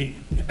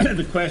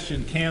the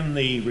question, can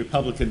the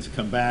Republicans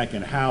come back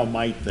and how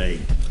might they?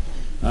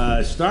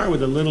 Start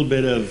with a little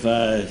bit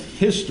of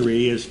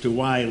history as to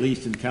why, at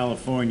least in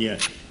California,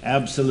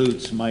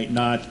 absolutes might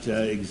not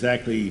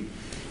exactly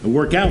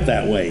work out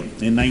that way.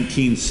 In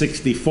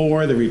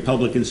 1964, the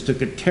Republicans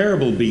took a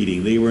terrible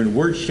beating. They were in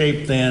worse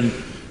shape then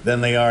than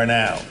they are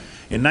now.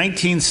 In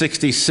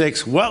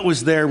 1966, what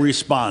was their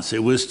response?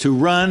 It was to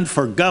run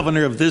for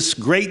governor of this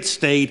great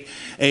state,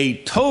 a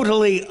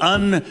totally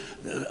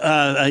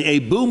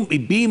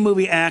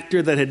B-movie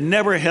actor that had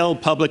never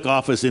held public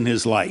office in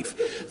his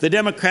life. The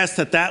Democrats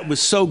thought that was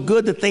so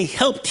good that they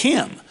helped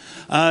him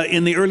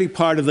in the early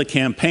part of the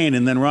campaign,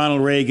 and then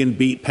Ronald Reagan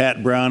beat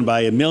Pat Brown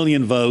by 1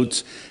 million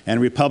votes,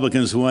 and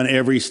Republicans won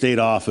every state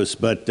office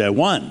but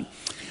one.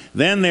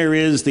 Then there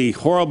is the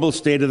horrible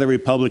state of the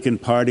Republican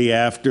Party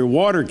after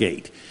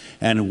Watergate.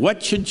 And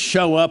what should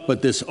show up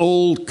but this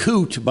old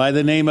coot by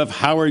the name of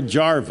Howard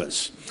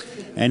Jarvis?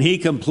 And he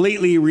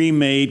completely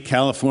remade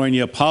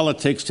California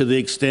politics to the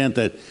extent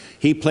that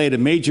he played a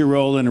major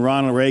role in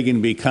Ronald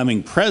Reagan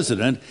becoming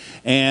president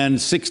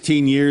and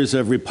 16 years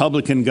of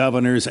Republican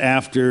governors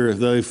after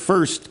the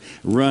first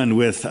run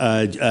with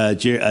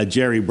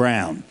Jerry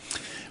Brown.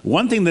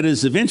 One thing that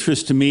is of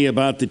interest to me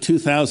about the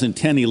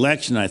 2010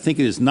 election, I think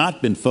it has not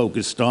been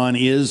focused on,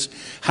 is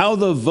how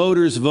the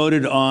voters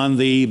voted on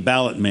the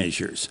ballot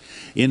measures.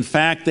 In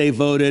fact, they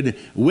voted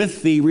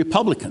with the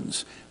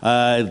Republicans.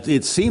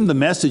 It seemed the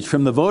message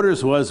from the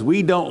voters was,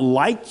 we don't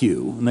like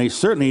you, and they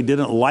certainly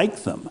didn't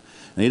like them.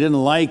 They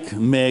didn't like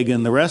Meg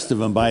and the rest of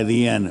them by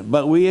the end,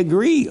 but we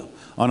agree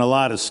on a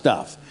lot of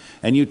stuff.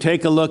 And you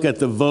take a look at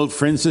the vote,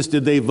 for instance,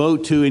 did they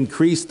vote to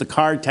increase the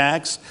car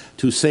tax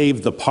to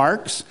save the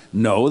parks?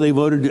 No, they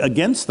voted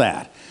against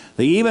that.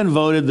 They even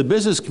voted, the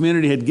business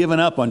community had given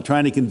up on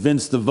trying to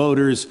convince the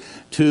voters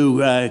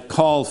to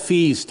call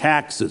fees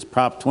taxes,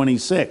 Prop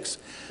 26.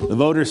 The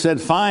voters said,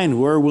 fine,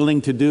 we're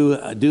willing to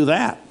do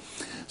that.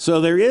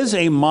 So there is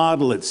a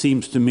model, it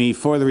seems to me,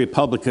 for the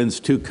Republicans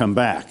to come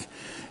back.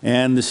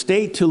 And the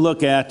state to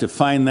look at to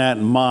find that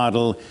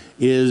model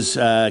is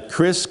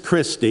Chris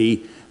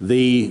Christie,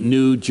 the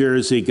New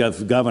Jersey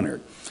governor.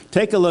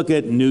 Take a look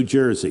at New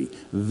Jersey.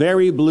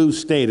 Very blue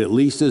state, at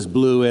least as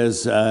blue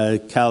as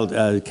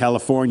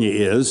California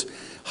is.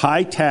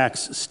 High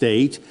tax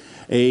state.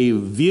 A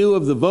view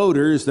of the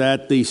voters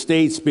that the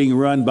state's being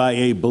run by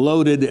a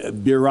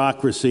bloated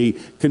bureaucracy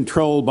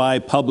controlled by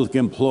public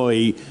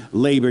employee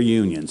labor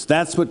unions.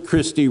 That's what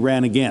Christie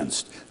ran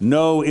against.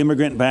 No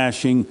immigrant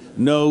bashing,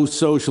 no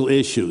social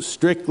issues,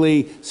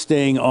 strictly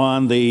staying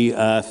on the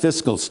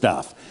fiscal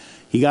stuff.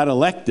 He got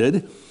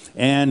elected,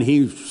 and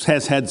he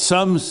has had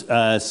some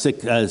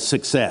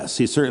success.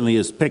 He certainly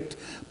has picked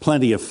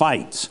plenty of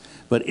fights.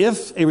 But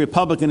if a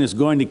Republican is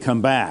going to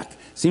come back,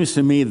 seems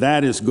to me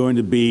that is going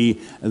to be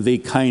the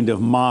kind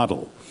of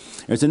model.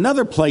 There's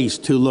another place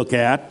to look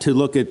at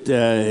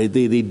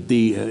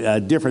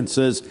the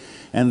differences,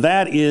 and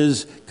that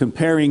is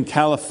comparing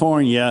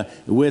California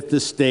with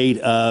the state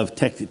of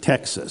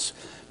Texas.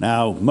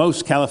 Now,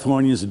 most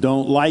Californians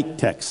don't like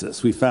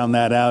Texas. We found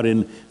that out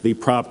in the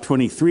Prop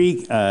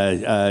 23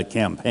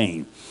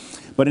 campaign.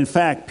 But in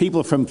fact,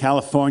 people from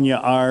California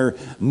are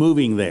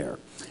moving there.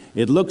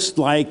 It looks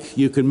like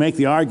you can make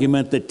the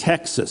argument that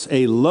Texas,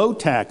 a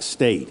low-tax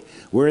state,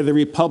 where the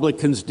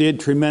Republicans did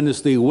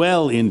tremendously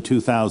well in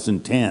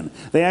 2010.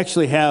 They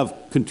actually have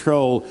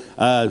control,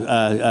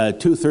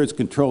 two-thirds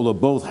control of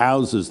both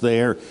houses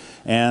there,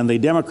 and the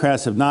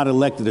Democrats have not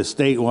elected a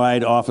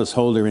statewide office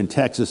holder in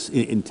Texas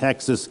in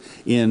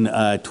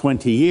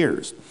 20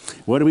 years.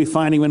 What are we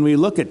finding when we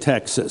look at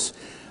Texas?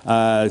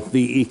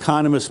 The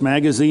Economist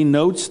magazine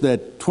notes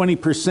that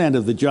 20%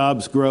 of the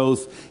jobs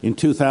growth in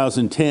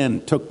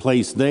 2010 took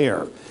place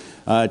there.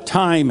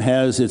 Time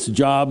has its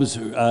jobs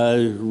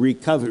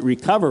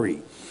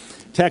recovery.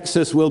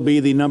 Texas will be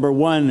the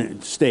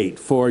 #1 state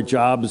for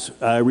jobs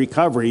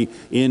recovery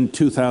in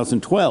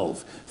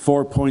 2012,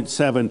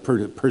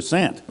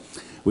 4.7%.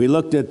 We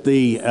looked at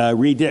the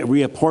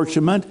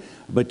reapportionment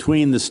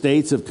between the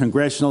states of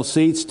congressional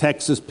seats.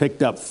 Texas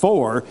picked up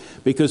 4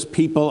 because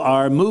people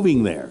are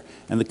moving there.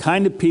 And the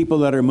kind of people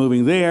that are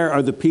moving there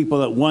are the people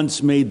that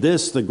once made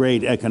this the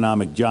great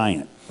economic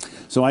giant.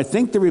 So I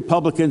think the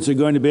Republicans are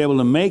going to be able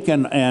to make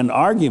an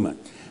argument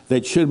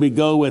that should we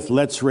go with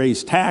let's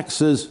raise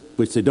taxes,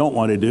 which they don't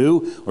want to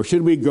do, or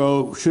should we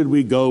go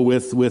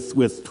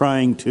with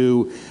trying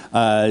to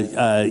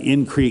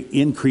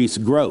increase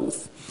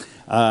growth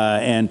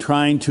and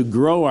trying to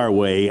grow our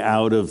way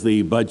out of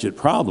the budget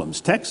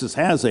problems. Texas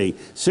has a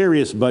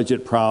serious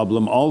budget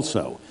problem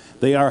also.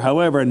 They are,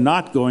 however,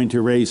 not going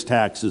to raise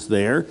taxes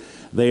there.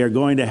 They are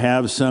going to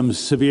have some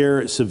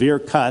severe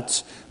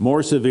cuts,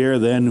 more severe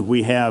than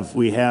we have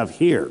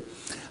here.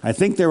 I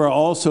think there are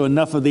also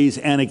enough of these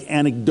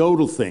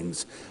anecdotal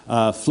things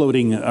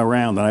floating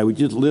around, and I would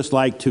just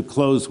like to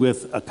close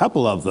with a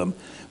couple of them,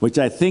 which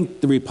I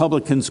think the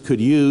Republicans could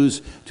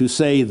use to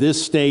say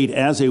this state,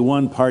 as a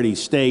one-party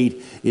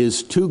state,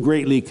 is too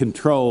greatly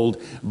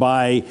controlled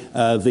by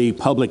the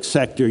public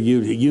sector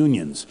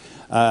unions.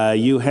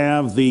 You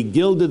have the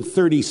Gilded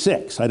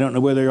 36. I don't know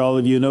whether all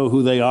of you know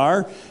who they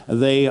are.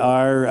 They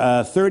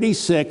are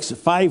 36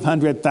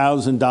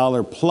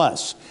 $500,000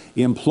 plus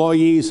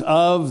employees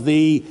of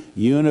the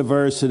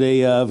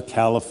University of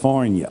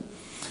California.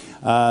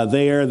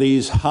 They are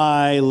these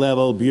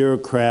high-level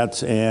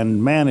bureaucrats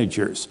and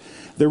managers.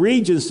 The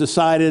Regents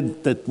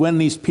decided that when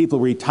these people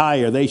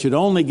retire, they should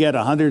only get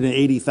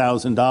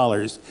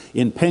 $180,000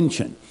 in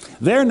pension.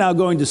 They're now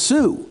going to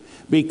sue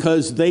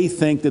because they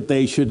think that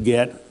they should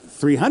get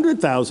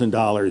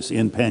 $300,000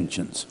 in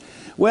pensions.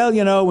 Well,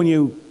 you know, when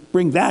you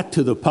bring that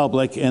to the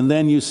public and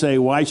then you say,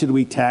 why should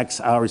we tax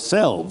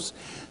ourselves?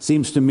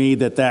 Seems to me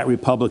that that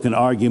Republican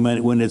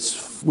argument, when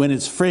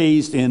it's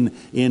phrased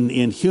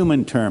in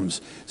human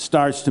terms,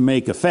 starts to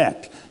make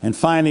effect. And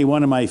finally,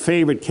 one of my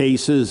favorite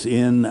cases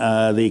in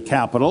the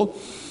Capitol,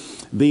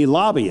 the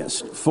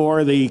lobbyist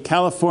for the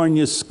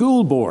California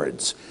School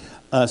Boards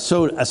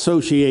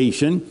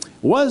Association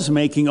was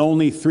making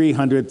only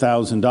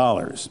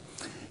 $300,000.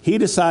 He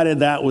decided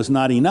that was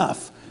not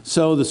enough.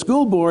 So the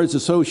School Boards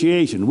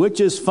Association, which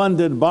is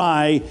funded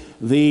by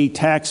the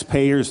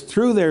taxpayers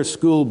through their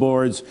school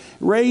boards,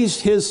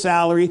 raised his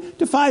salary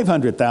to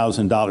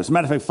 $500,000. As a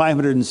matter of fact,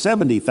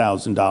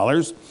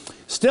 $570,000.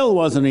 Still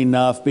wasn't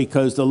enough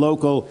because the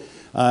local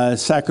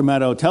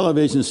Sacramento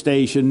television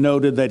station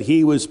noted that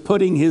he was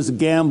putting his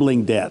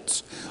gambling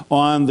debts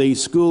on the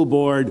school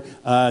board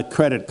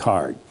credit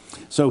card.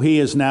 So he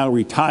is now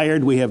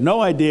retired. We have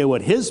no idea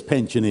what his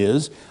pension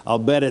is. I'll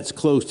bet it's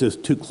close to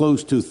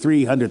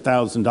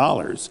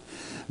 $300,000.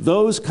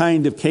 Those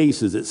kind of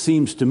cases, it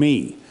seems to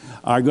me,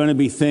 are going to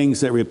be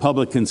things that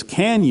Republicans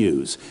can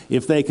use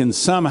if they can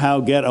somehow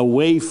get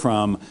away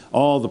from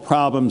all the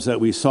problems that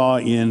we saw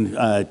in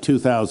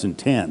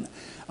 2010.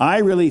 I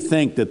really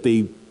think that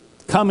the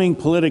coming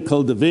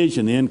political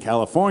division in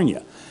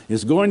California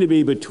is going to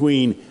be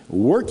between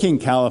working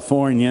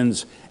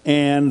Californians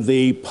and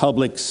the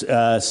public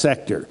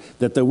sector,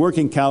 that the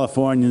working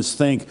Californians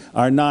think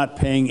are not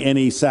paying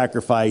any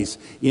sacrifice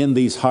in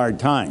these hard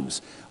times.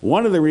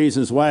 One of the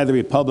reasons why the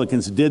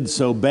Republicans did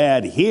so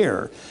bad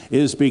here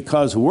is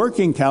because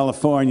working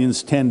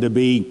Californians tend to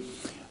be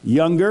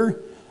younger,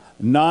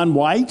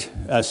 non-white,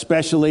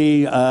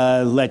 especially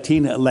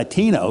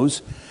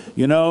Latinos.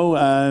 You know,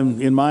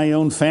 in my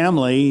own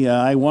family,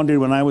 I wondered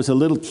when I was a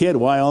little kid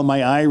why all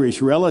my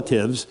Irish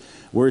relatives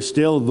were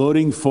still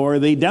voting for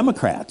the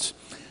Democrats,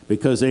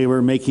 because they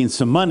were making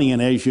some money.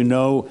 And as you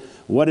know,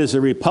 what is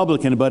a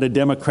Republican but a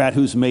Democrat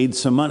who's made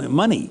some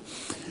money?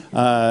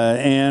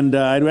 And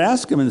I'd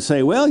ask them and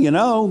say, well, you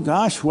know,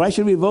 gosh, why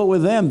should we vote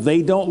with them?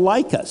 They don't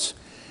like us.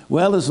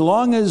 Well, as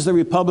long as the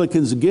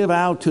Republicans give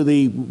out to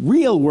the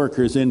real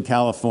workers in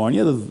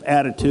California the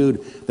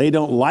attitude they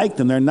don't like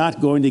them, they're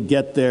not going to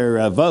get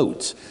their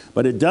votes.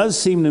 But it does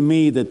seem to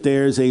me that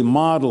there's a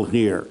model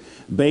here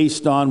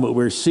based on what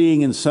we're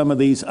seeing in some of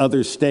these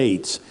other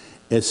states,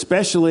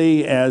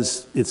 especially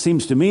as it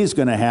seems to me is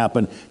going to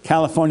happen.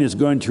 California is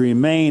going to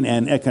remain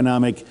an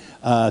economic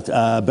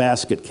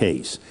basket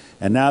case.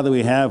 And now that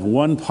we have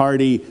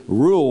one-party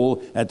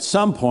rule, at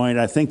some point,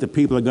 I think that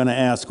people are going to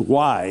ask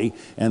why,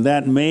 and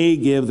that may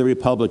give the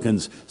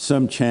Republicans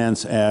some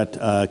chance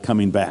at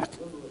coming back.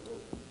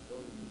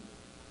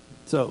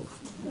 So.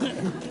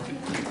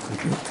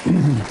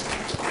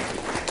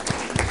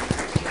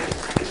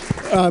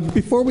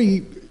 Before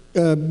we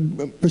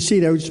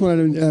proceed, I just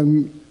wanted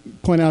to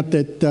point out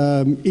that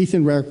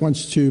Ethan Rarick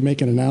wants to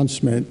make an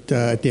announcement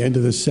at the end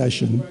of this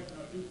session.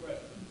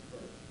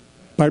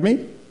 Pardon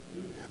me?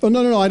 Oh,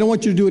 no, I don't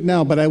want you to do it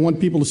now, but I want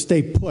people to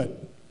stay put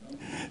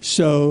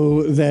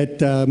so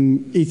that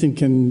Ethan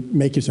can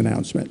make his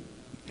announcement.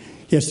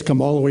 He has to come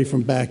all the way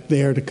from back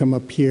there to come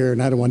up here,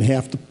 and I don't want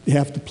half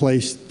the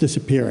place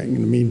disappearing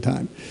in the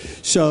meantime.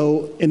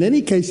 So in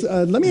any case,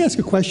 let me ask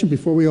a question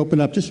before we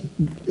open up, just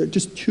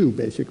two,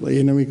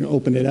 basically, and then we can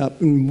open it up.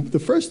 And the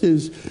first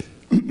is,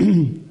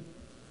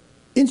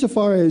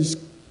 insofar as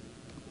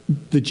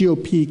the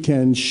GOP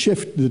can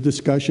shift the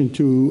discussion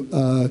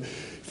to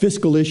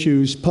fiscal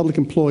issues, public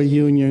employee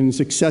unions,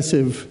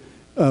 excessive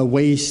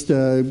waste,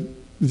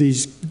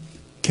 these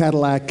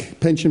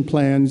Cadillac pension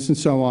plans, and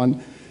so on,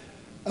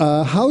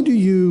 how do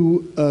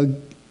you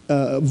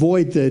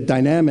avoid the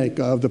dynamic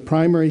of the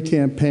primary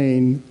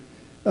campaign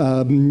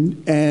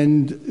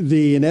and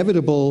the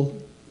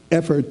inevitable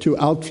effort to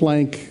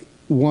outflank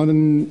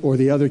one or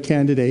the other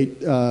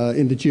candidate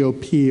in the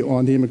GOP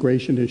on the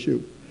immigration issue?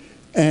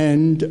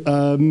 And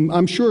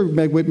I'm sure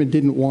Meg Whitman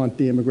didn't want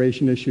the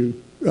immigration issue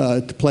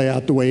to play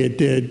out the way it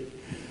did,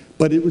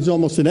 but it was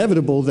almost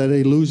inevitable that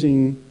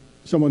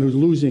someone who's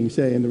losing,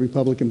 say, in the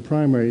Republican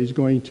primary is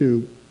going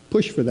to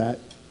push for that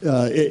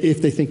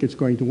if they think it's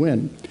going to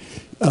win,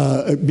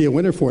 be a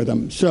winner for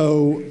them.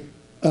 So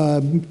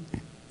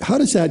how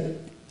does that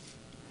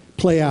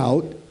play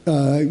out?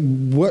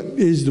 What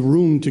is the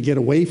room to get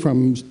away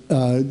from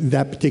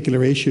that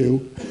particular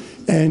issue?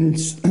 And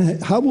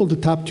how will the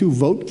top two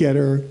vote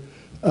getter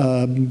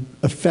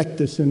affect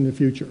this in the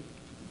future?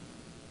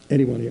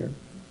 Anyone here?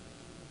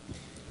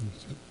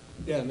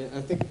 Yeah, I mean,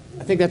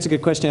 I think that's a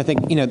good question. I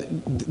think, you know,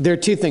 there are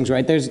two things,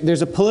 right?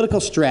 There's a political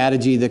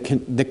strategy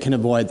that can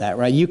avoid that,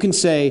 right? You can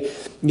say,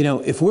 you know,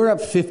 if we're up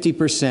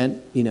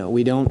 50%, you know,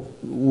 we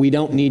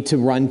don't need to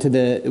run to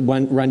the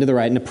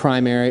right in the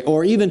primary,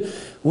 or even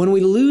when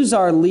we lose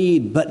our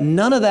lead, but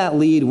none of that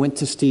lead went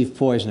to Steve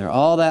Poizner.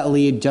 All that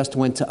lead just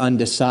went to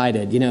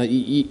undecided. You know,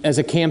 as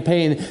a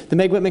campaign, the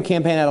Meg Whitman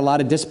campaign had a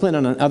lot of discipline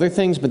on other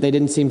things, but they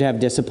didn't seem to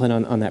have discipline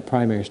on that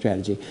primary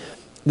strategy.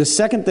 The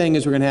second thing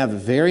is we're going to have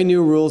very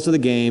new rules of the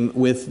game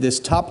with this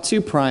top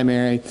two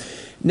primary.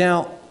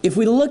 Now, if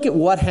we look at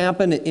what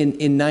happened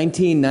in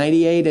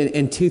 1998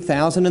 and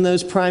 2000 in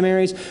those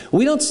primaries,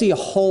 we don't see a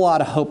whole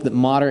lot of hope that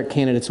moderate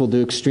candidates will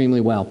do extremely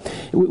well.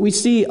 We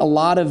see a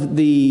lot of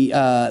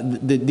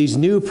these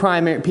new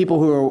primary people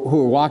who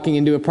are walking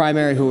into a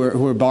primary who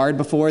were barred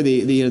before,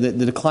 the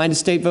decline of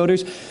state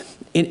voters.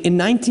 In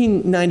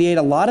 1998,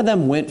 a lot of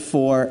them went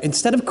for,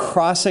 instead of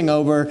crossing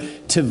over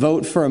to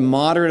vote for a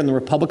moderate in the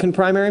Republican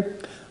primary,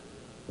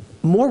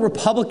 more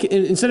Republican,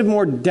 instead of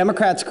more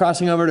Democrats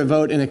crossing over to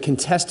vote in a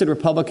contested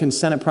Republican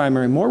Senate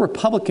primary, more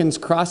Republicans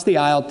crossed the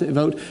aisle to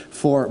vote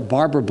for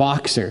Barbara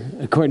Boxer,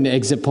 according to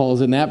exit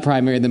polls in that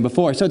primary, than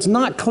before. So it's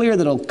not clear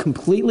that it'll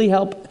completely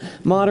help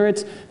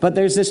moderates, but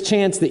there's this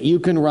chance that you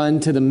can run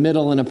to the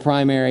middle in a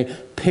primary,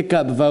 pick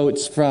up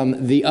votes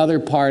from the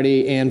other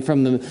party and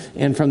from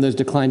those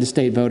declined to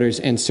state voters,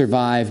 and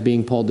survive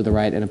being pulled to the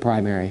right in a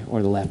primary,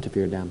 or the left if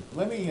you're down.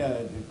 Let me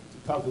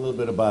talk a little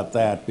bit about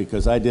that,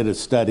 because I did a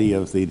study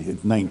of the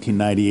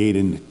 1998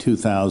 and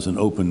 2000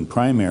 open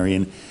primary,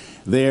 and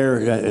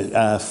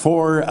there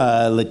 4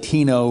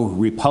 Latino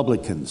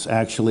Republicans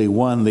actually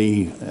won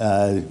the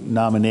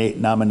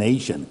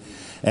nomination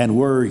and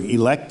were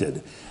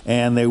elected,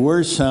 and there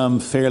were some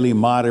fairly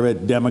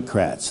moderate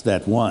Democrats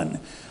that won.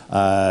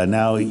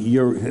 Now,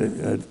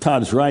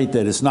 Todd's right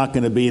that it's not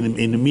going to be an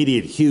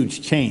immediate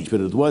huge change, but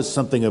it was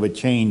something of a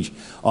change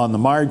on the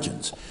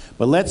margins.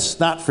 But let's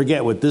not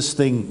forget what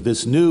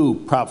this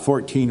new Prop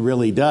 14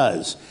 really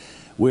does.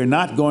 We're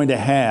not going to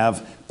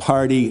have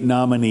party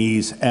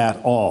nominees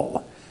at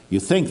all. You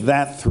think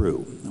that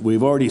through.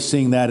 We've already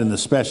seen that in the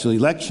special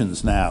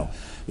elections now.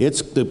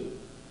 The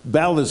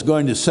ballot is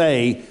going to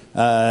say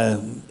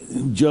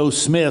Joe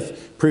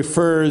Smith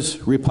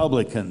prefers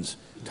Republicans.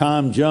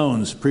 Tom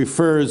Jones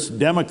prefers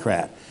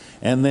Democrat.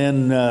 And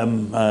then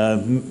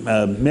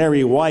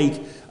Mary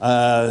White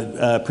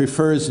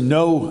prefers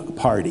no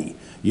party.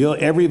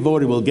 Every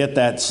voter will get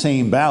that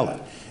same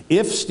ballot.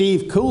 If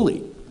Steve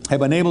Cooley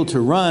had been able to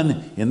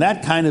run in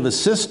that kind of a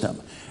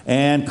system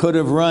and could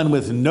have run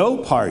with no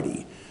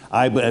party,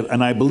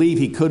 and I believe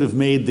he could have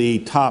made the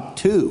top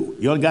 2.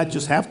 You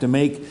just have to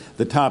make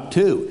the top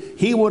 2.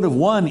 He would have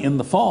won in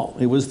the fall.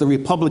 It was the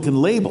Republican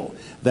label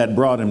that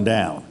brought him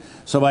down.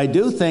 So I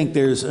do think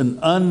there's an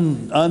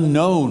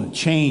unknown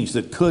change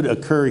that could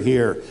occur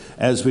here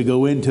as we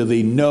go into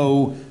the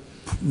no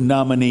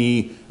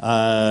nominee,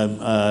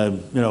 top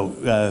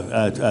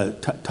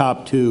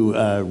 2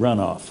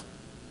 runoff.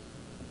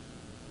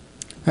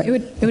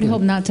 It would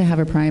help not to have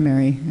a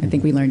primary. I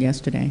think we learned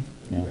yesterday.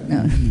 Yeah.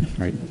 No.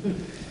 Right.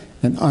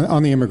 And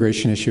on the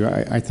immigration issue,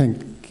 I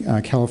think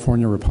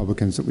California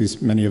Republicans, at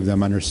least many of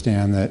them,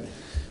 understand that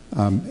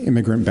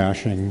immigrant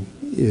bashing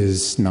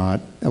is not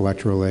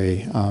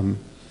electorally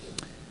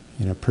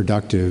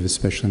productive,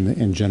 especially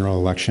in general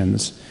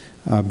elections.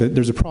 But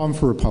there's a problem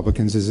for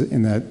Republicans is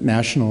in the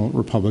National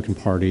Republican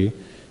Party,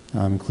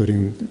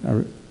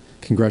 including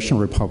congressional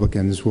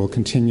Republicans, will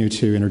continue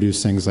to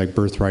introduce things like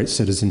birthright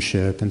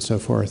citizenship and so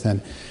forth. And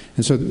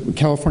so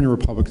California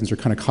Republicans are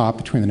kind of caught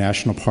between the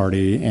National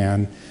Party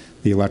and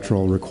the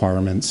electoral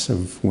requirements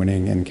of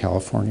winning in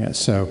California.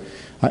 So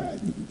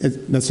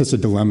that's just a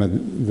dilemma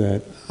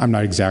that I'm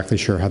not exactly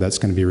sure how that's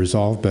going to be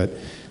resolved, but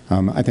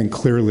I think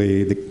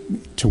clearly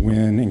to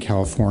win in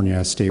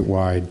California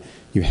statewide,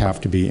 you have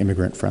to be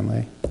immigrant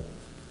friendly.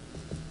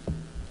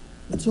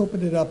 Let's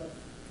open it up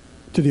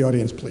to the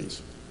audience,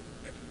 please.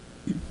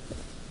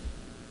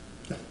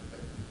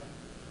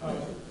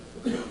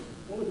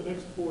 Over the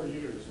next 4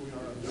 years, we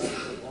are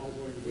undoubtedly all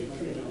going to be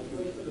treated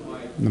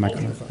The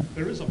microphone.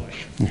 There is a mic.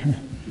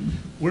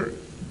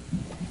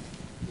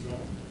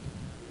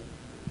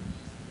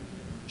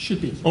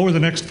 Should be. Over the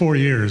next 4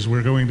 years,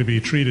 we're going to be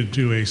treated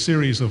to a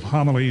series of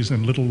homilies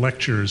and little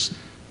lectures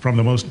from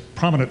the most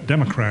prominent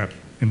Democrat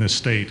in this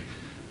state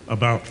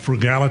about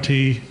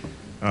frugality,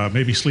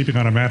 maybe sleeping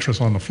on a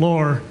mattress on the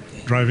floor,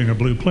 driving a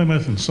blue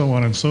Plymouth, and so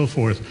on and so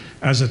forth.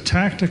 As a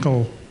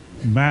tactical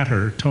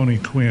matter, Tony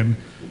Quinn,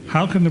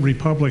 how can the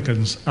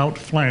Republicans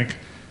outflank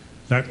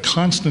that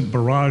constant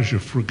barrage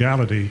of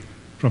frugality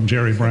from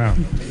Jerry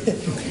Brown?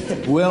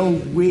 Well,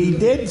 we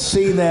did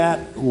see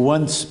that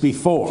once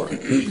before.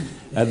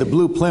 The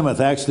blue Plymouth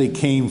actually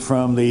came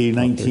from the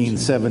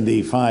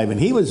 1975,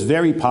 and he was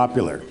very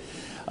popular.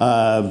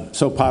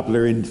 So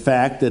popular, in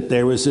fact, that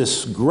there was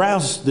this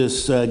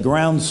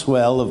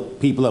groundswell of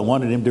people that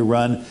wanted him to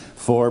run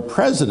for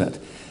president.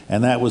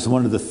 And that was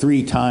one of the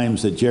 3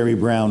 times that Jerry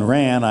Brown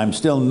ran. I'm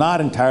still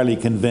not entirely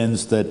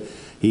convinced that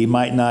he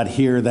might not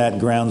hear that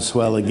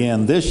groundswell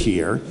again this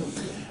year.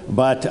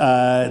 But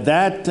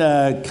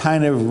that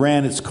kind of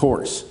ran its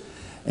course.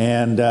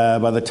 And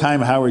by the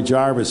time Howard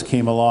Jarvis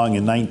came along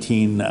in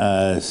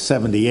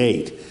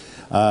 1978,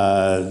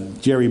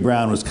 Jerry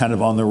Brown was kind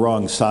of on the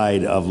wrong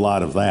side of a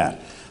lot of that.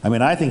 I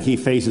mean, I think he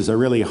faces a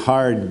really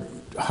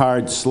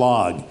hard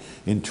slog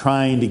in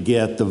trying to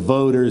get the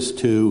voters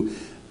to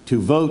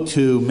vote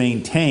to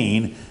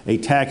maintain a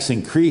tax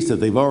increase that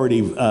they've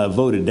already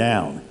voted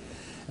down.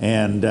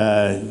 And,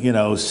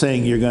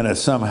 saying you're going to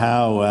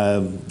somehow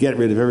get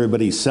rid of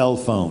everybody's cell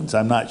phones.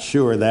 I'm not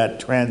sure that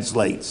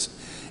translates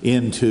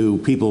into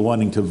people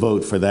wanting to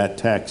vote for that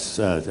tax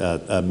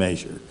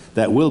measure.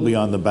 That will be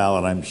on the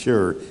ballot, I'm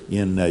sure,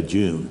 in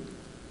June.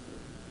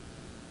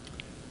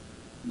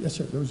 Yes,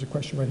 sir. There was a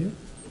question right here.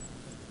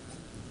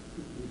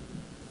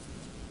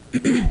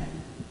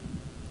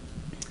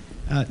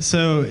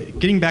 So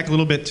getting back a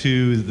little bit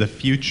to the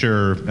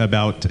future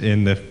about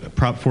in the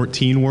Prop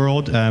 14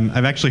 world,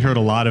 I've actually heard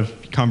a lot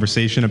of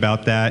conversation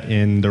about that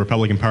in the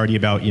Republican Party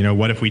about,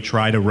 what if we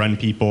try to run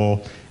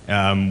people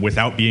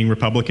without being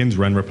Republicans,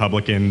 run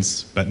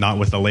Republicans, but not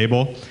with a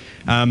label?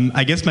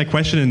 I guess my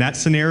question in that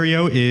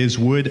scenario is,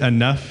 would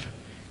enough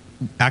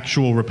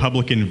actual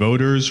Republican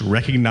voters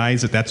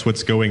recognize that that's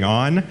what's going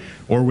on?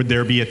 Or would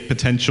there be a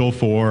potential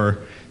for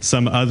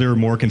some other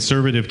more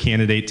conservative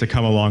candidate to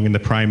come along in the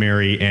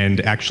primary and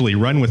actually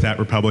run with that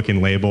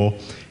Republican label,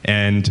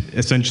 and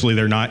essentially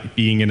there not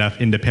being enough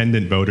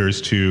independent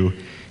voters to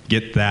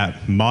get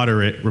that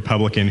moderate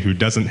Republican who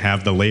doesn't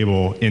have the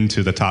label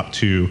into the top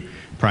 2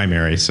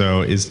 primary?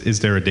 So is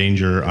there a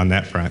danger on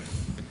that front?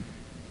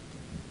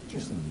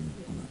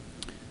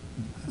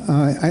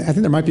 I think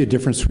there might be a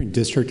difference between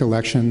district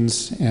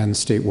elections and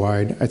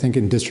statewide. I think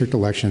in district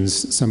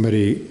elections,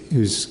 somebody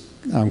who's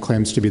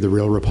claims to be the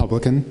real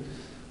Republican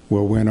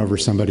will win over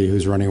somebody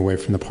who's running away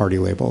from the party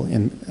label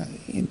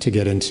to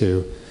get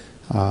into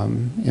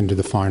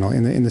the final.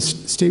 In the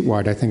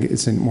statewide, I think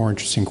it's a more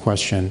interesting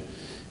question,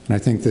 and I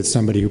think that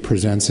somebody who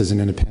presents as an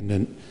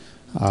independent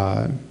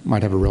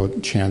might have a real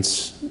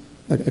chance.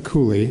 A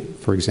Cooley,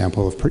 for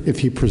example, if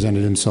he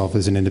presented himself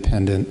as an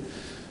independent,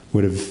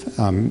 would have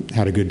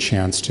had a good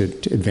chance to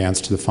advance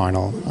to the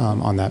final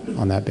on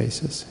that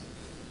basis.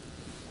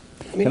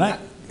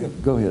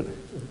 Go ahead.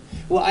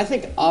 Well, I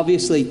think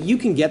obviously you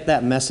can get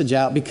that message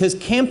out because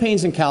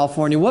campaigns in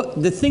California,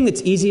 the thing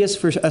that's easiest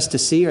for us to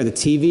see are the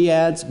TV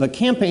ads, but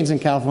campaigns in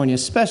California,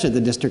 especially at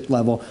the district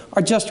level,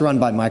 are just run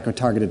by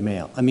micro-targeted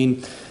mail. I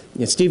mean,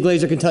 Steve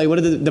Glazer can tell you,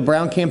 what did the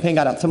Brown campaign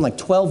got out? Something like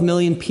 12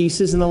 million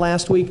pieces in the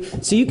last week.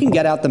 So you can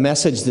get out the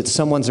message that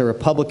someone's a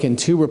Republican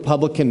to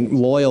Republican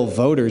loyal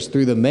voters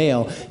through the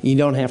mail. You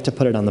don't have to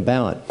put it on the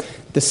ballot.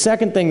 The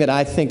second thing that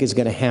I think is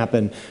going to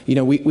happen,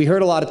 we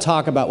heard a lot of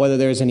talk about whether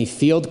there's any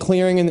field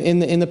clearing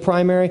in the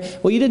primary.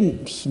 Well, you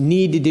didn't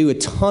need to do a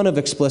ton of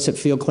explicit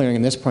field clearing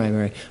in this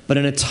primary, but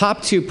in a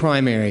top 2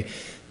 primary,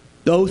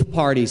 both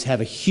parties have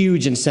a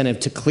huge incentive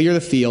to clear the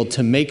field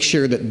to make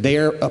sure that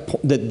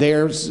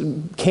their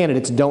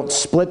candidates don't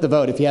split the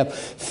vote. If you have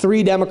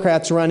 3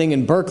 Democrats running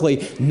in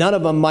Berkeley, none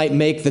of them might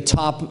make the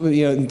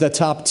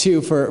top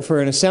 2 for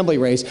an assembly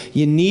race.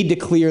 You need to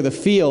clear the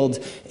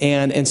field,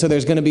 and so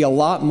there's going to be a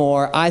lot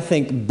more, I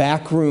think,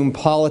 backroom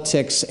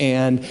politics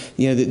and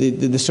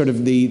the sort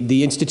of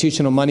the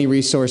institutional money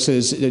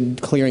resources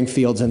clearing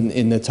fields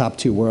in the top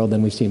 2 world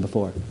than we've seen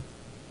before.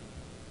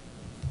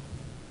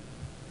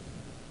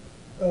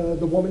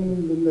 The woman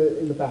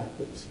in the back,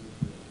 please.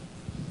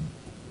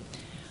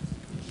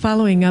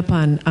 Following up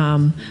on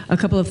a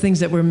couple of things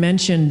that were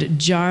mentioned,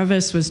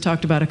 Jarvis was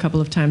talked about a couple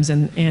of times,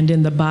 and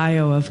in the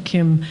bio of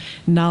Kim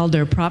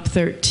Nalder, Prop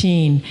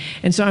 13.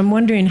 And so I'm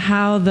wondering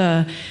how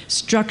the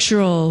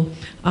structural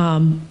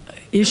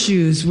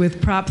issues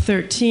with Prop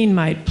 13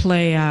 might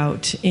play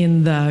out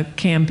in the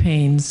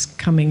campaigns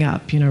coming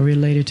up,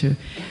 related to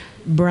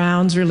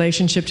Brown's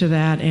relationship to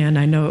that. And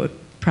I know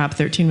Prop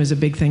 13 was a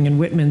big thing in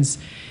Whitman's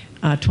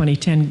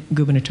 2010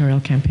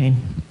 gubernatorial campaign.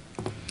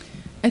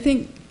 I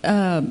think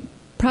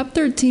Prop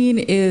 13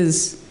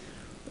 is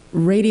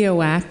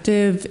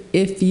radioactive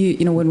if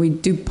when we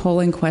do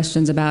polling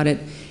questions about it,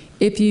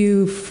 if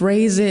you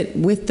phrase it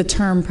with the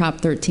term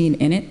Prop 13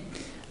 in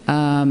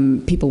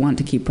it, people want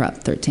to keep Prop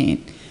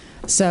 13.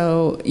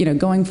 So,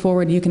 going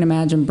forward, you can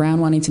imagine Brown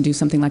wanting to do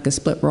something like a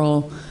split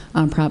roll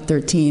on Prop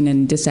 13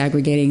 and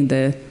disaggregating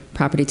the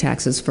property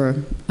taxes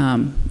for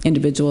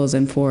individuals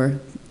and for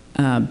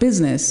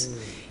business.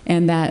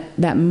 And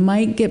that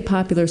might get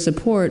popular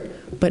support,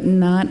 but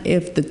not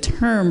if the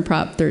term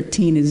Prop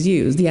 13 is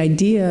used. The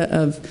idea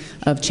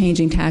of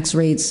changing tax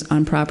rates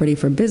on property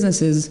for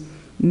businesses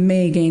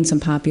may gain some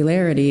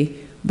popularity,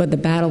 but the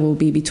battle will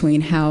be between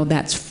how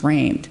that's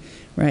framed,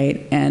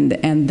 right? And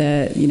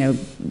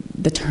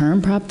the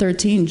term Prop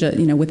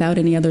 13, without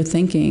any other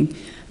thinking,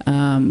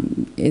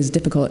 is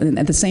difficult. And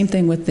the same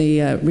thing with the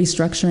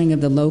restructuring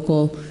of the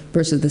local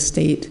versus the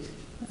state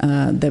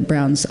that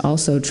Brown's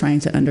also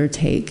trying to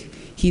undertake.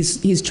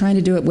 He's trying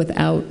to do it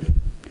without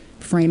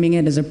framing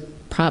it as a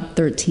Prop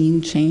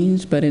 13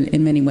 change, but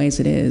in many ways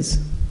it is.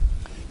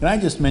 Can I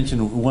just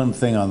mention one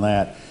thing on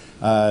that?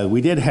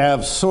 We did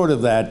have sort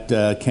of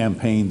that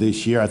campaign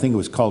this year. I think it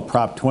was called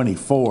Prop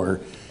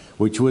 24,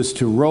 which was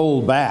to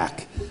roll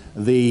back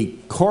the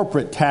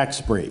corporate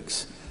tax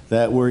breaks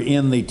that were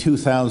in the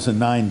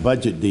 2009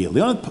 budget deal.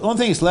 The only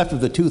thing that's left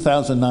of the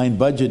 2009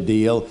 budget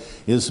deal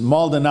is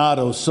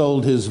Maldonado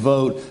sold his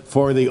vote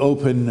for the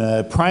open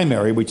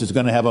primary, which is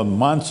going to have a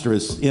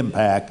monstrous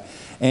impact.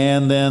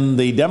 And then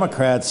the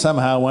Democrats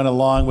somehow went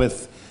along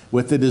with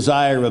the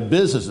desire of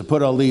business to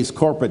put all these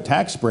corporate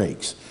tax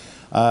breaks.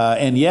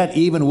 And yet,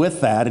 even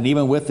with that, and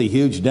even with the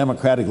huge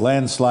Democratic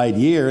landslide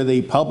year,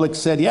 the public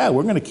said, yeah,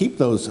 we're going to keep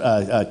those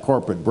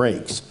corporate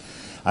breaks.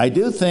 I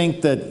do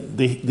think that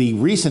the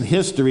recent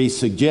history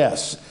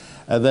suggests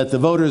that the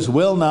voters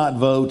will not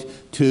vote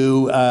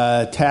to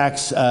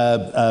tax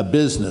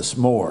business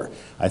more.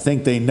 I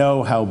think they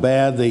know how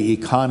bad the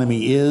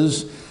economy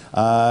is,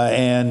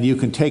 and you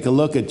can take a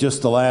look at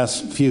just the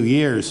last few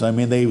years. I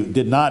mean, they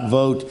did not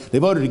vote. They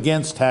voted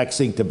against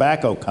taxing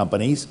tobacco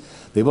companies.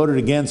 They voted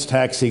against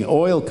taxing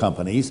oil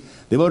companies.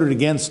 They voted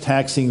against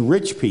taxing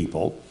rich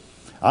people.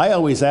 I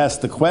always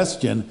ask the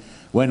question,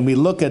 when we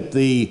look at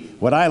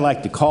what I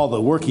like to call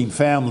the working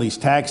families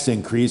tax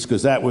increase,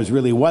 because that was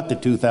really what the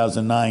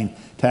 2009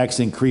 tax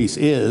increase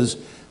is,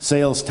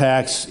 sales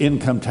tax,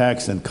 income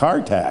tax, and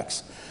car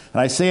tax. And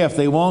I say, if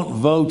they won't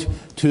vote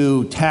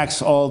to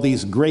tax all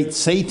these great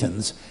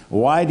Satans,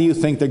 why do you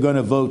think they're going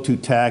to vote to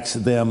tax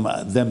them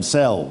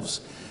themselves?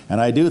 And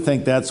I do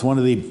think that's one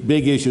of the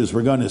big issues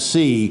we're going to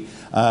see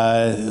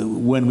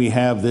when we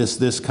have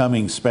this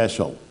coming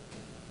special.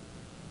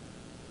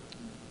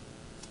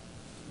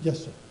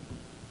 Yes, sir.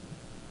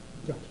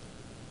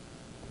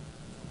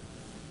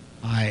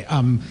 Hi.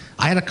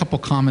 I had a couple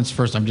comments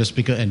first.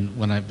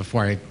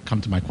 Before I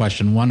come to my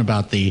question, one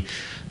about the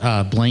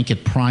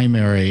blanket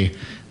primary.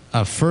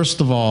 First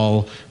of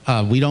all,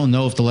 we don't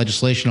know if the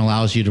legislation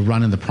allows you to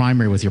run in the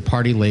primary with your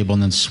party label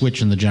and then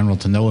switch in the general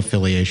to no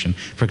affiliation.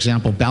 For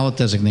example, ballot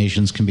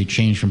designations can be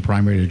changed from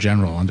primary to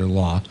general under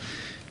law.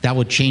 That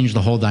would change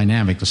the whole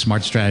dynamic. The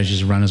smart strategy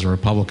is to run as a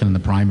Republican in the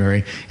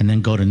primary and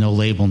then go to no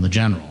label in the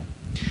general.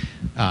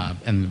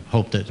 And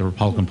hope that the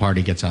Republican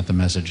Party gets out the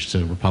message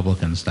to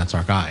Republicans, that's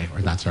our guy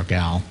or that's our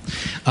gal.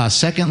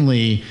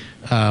 Secondly,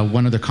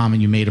 one other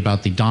comment you made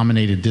about the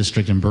dominated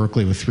district in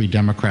Berkeley with 3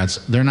 Democrats,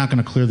 they're not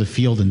going to clear the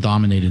field in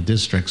dominated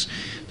districts.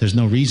 There's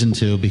no reason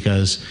to,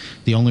 because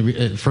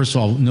first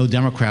of all, no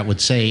Democrat would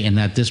say in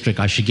that district,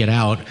 I should get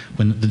out,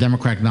 when the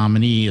Democratic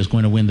nominee is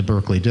going to win the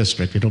Berkeley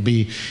district. It'll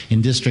be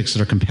in districts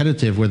that are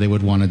competitive where they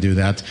would want to do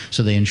that,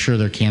 so they ensure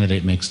their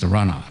candidate makes the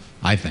runoff,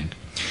 I think.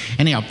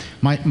 Anyhow,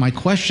 my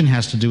question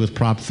has to do with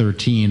Prop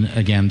 13,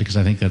 again, because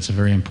I think that's a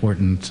very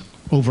important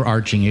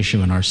overarching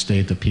issue in our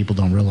state that people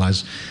don't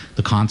realize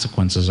the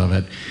consequences of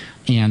it.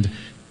 And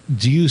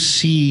do you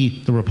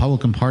see the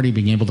Republican Party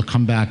being able to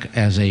come back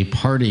as a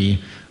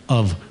party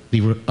of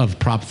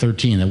Prop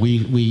 13, that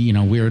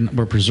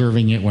we're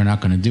preserving it, we're not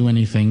going to do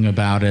anything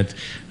about it,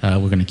 we're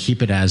going to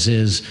keep it as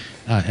is,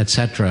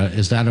 etc.?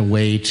 Is that a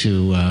way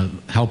to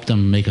help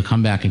them make a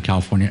comeback in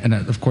California? And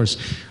of course,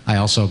 I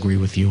also agree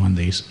with you on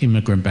these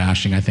immigrant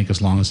bashing. I think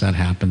as long as that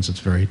happens, it's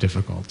very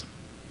difficult.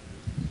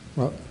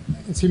 Well,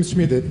 it seems to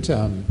me that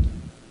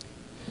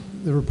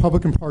the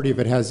Republican Party, if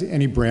it has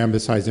any brand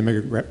besides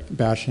immigrant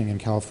bashing in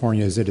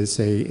California, is that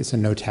it's a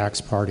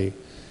no-tax party.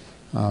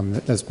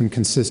 That's been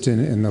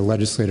consistent in the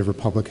legislative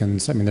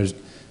Republicans. I mean, there's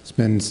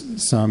been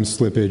some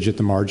slippage at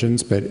the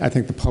margins, but I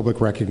think the public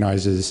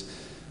recognizes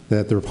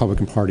that the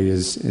Republican Party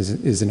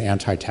is an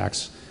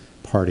anti-tax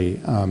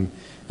party.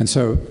 And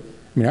so,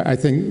 I mean, I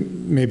think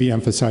maybe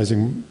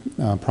emphasizing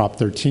Prop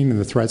 13 and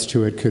the threats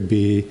to it could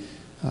be,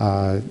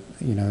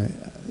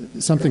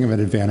 something of an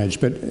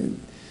advantage. But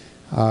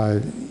I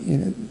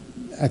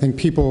think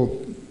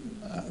people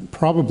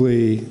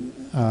probably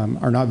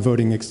are not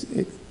voting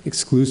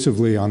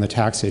exclusively on the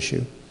tax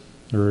issue.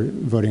 They're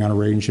voting on a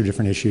range of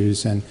different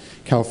issues, and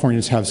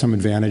Californians have some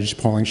advantage,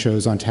 polling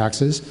shows, on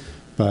taxes,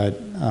 but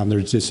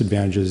there's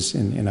disadvantages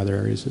in other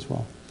areas as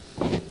well.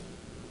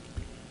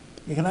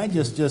 Can I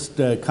just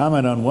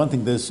comment on one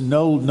thing? There's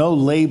no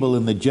label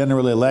in the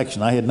general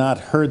election. I had not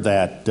heard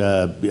that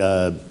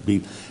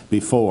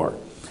before.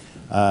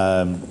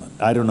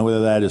 I don't know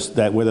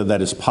whether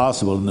that is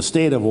possible. In the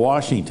state of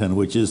Washington,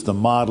 which is the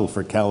model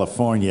for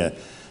California,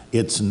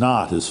 it's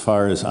not, as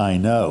far as I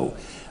know.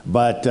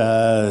 But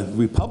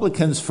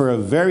Republicans for a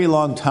very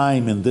long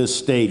time in this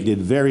state did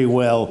very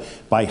well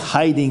by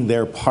hiding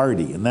their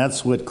party, and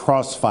that's what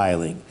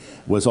cross-filing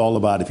was all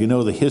about, if you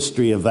know the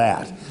history of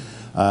that.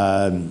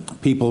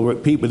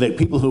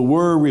 People who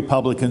were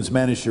Republicans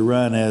managed to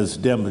run as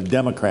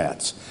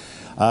Democrats.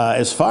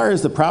 As far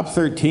as the Prop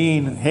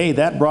 13, hey,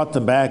 that brought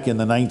them back in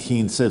the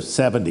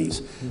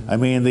 1970s. I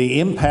mean, the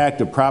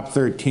impact of Prop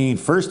 13,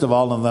 first of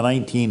all, in the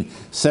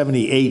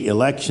 1978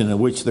 election, in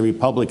which the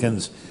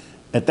Republicans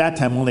at that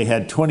time only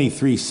had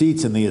 23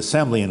 seats in the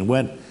Assembly and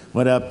went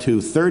up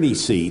to 30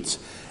 seats.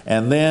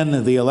 And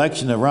then the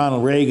election of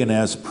Ronald Reagan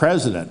as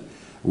president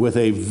with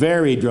a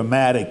very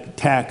dramatic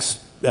tax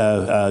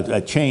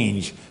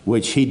change,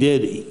 which he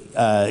did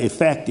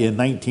effect in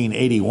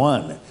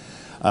 1981.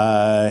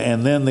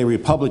 And then the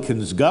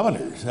Republicans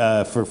governors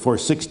for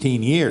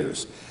 16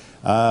 years.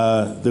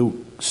 The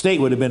state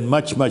would have been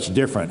much, much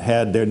different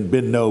had there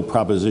been no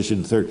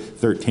Proposition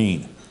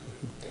 13.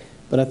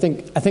 But I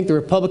think the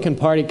Republican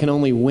Party can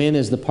only win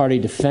as the party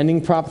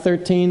defending Prop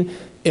 13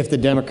 if the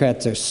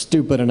Democrats are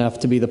stupid enough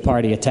to be the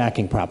party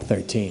attacking Prop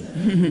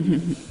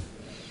 13.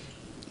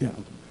 Yeah.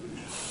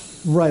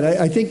 Right.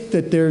 I think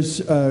that there's,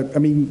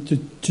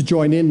 to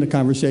join in the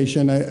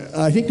conversation,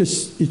 I think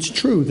it's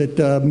true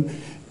that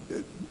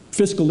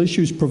fiscal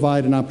issues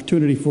provide an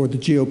opportunity for the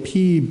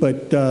GOP,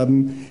 but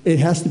it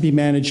has to be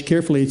managed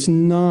carefully. It's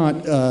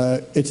not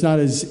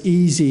as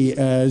easy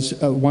as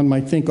one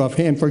might think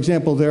offhand. For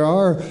example,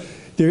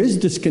 there is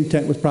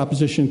discontent with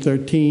Proposition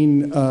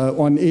 13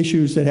 on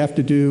issues that have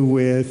to do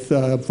with,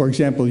 for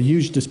example,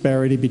 huge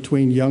disparity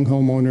between young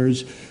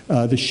homeowners,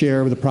 the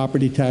share of the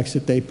property tax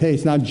that they pay.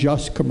 It's not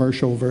just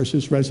commercial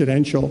versus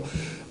residential.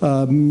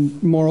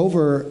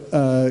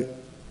 Moreover,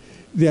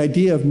 the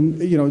idea of,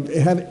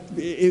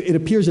 it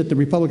appears that the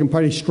Republican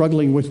Party is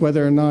struggling with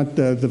whether or not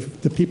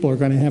the people are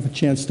going to have a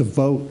chance to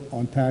vote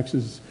on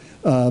taxes.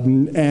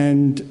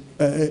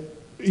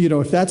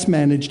 If that's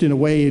managed in a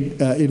way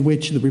in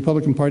which the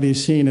Republican Party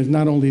is seen as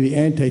not only the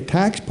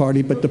anti-tax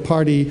party, but the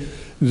party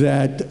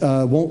that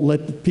won't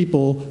let the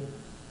people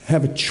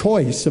have a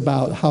choice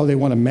about how they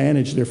want to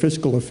manage their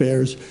fiscal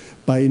affairs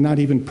by not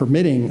even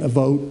permitting a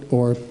vote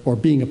or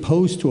being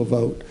opposed to a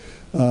vote,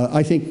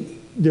 I think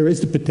there is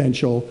the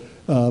potential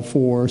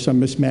for some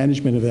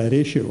mismanagement of that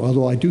issue,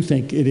 although I do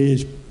think it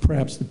is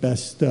perhaps the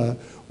best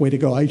way to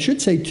go. I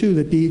should say, too,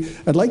 that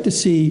I'd like to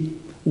see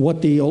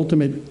what the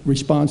ultimate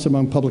response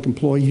among public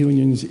employee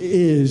unions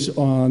is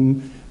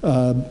on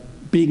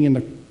being in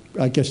the,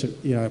 I guess,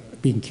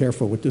 being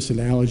careful with this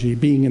analogy,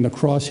 being in the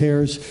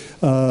crosshairs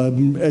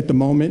at the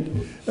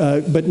moment.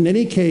 But in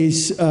any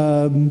case,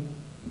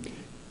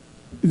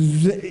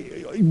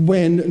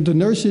 when the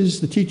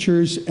nurses, the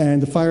teachers,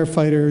 and the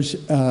firefighters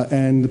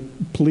and the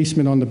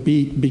policemen on the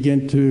beat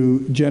begin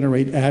to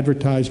generate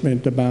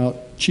advertisement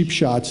about cheap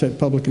shots at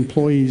public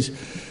employees,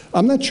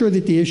 I'm not sure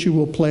that the issue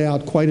will play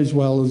out quite as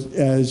well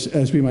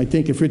as we might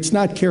think if it's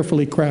not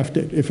carefully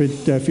crafted.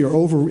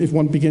 If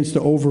one begins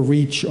to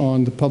overreach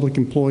on the public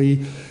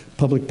employee,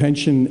 public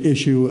pension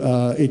issue,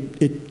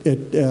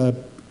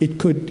 it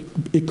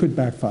could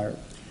backfire.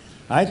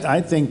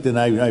 I think that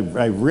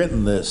I've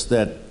written this,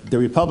 that the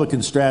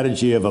Republican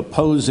strategy of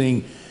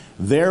opposing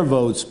their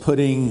votes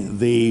putting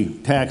the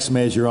tax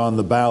measure on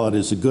the ballot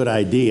is a good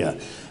idea.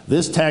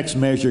 This tax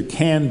measure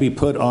can be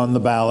put on the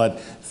ballot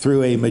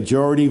through a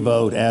majority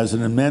vote as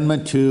an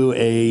amendment to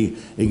a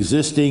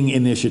existing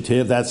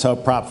initiative. That's how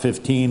Prop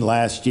 15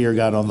 last year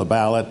got on the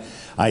ballot.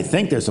 I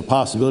think there's a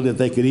possibility that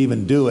they could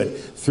even do it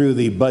through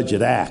the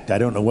Budget Act. I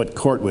don't know what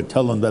court would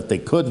tell them that they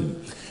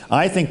couldn't.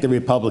 I think the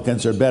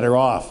Republicans are better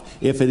off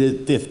if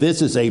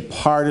this is a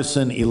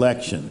partisan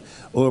election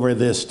over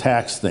this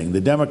tax thing.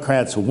 The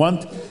Democrats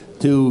want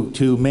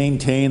to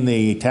maintain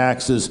the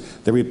taxes.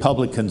 The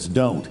Republicans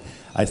don't.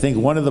 I think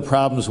one of the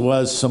problems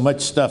was so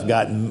much stuff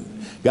got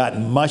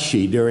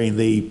mushy during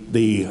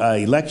the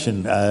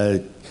election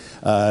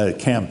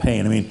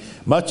campaign. I mean,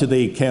 much of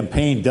the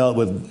campaign dealt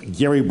with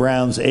Gary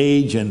Brown's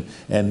age and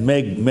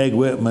Meg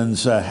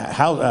Whitman's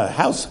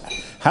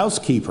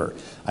housekeeper.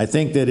 I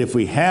think that if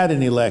we had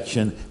an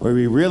election where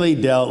we really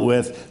dealt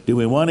with, do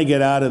we want to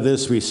get out of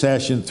this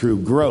recession through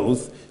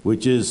growth,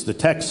 which is the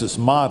Texas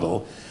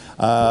model,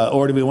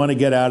 or do we want to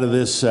get out of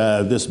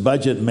this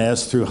budget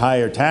mess through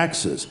higher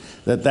taxes?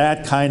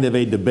 That kind of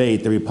a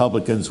debate, the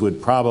Republicans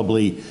would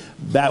probably,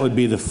 that would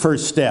be the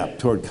first step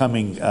toward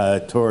coming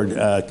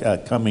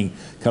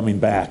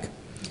back.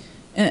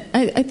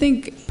 I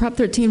think Prop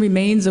 13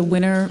 remains a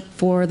winner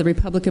for the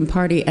Republican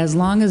Party as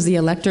long as the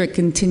electorate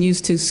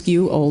continues to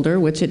skew older,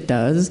 which it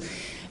does,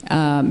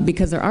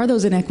 because there are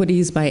those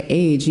inequities by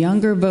age.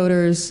 Younger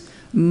voters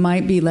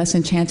might be less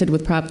enchanted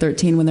with Prop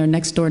 13 when their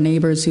next door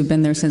neighbors who've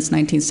been there since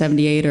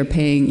 1978 are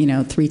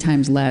paying, 3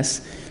 times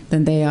less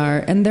than they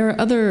are. And there are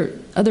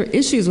other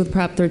issues with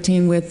Prop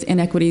 13 with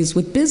inequities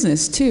with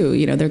business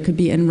too. There could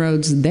be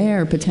inroads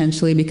there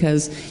potentially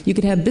because you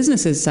could have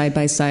businesses side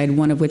by side,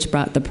 one of which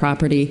bought the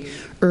property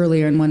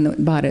earlier and one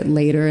that bought it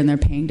later, and they're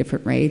paying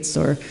different rates,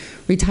 or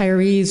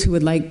retirees who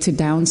would like to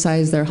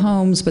downsize their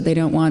homes but they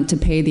don't want to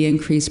pay the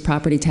increased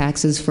property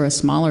taxes for a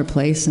smaller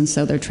place, and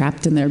so they're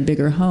trapped in their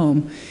bigger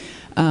home.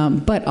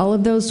 But all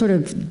of those sort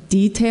of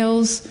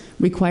details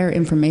require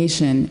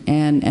information,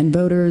 and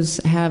voters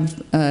have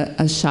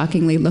a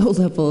shockingly low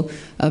level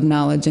of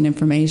knowledge and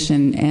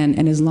information,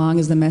 and as long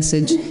as the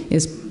message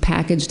is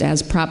packaged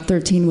as Prop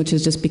 13, which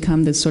has just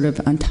become this sort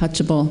of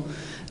untouchable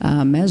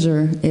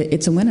measure,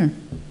 it's a winner.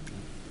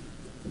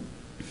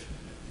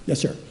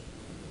 Yes, sir.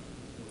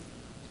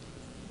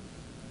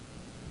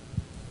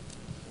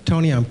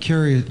 Tony, I'm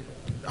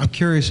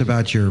curious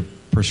about your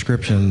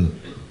prescription.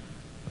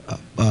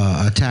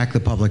 Attack the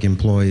public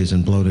employees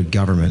and bloated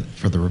government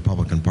for the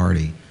Republican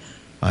Party.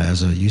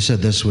 You said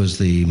this was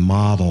the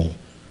model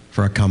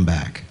for a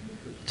comeback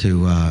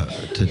to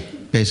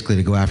basically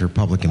to go after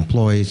public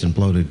employees and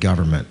bloated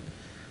government.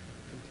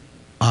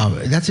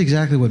 That's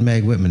exactly what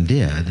Meg Whitman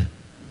did.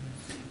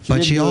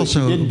 But she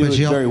also didn't do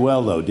it very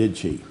well, though, did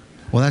she?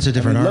 Well, that's a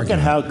different argument. Look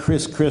at how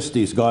Chris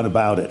Christie's gone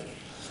about it.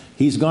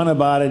 He's gone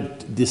about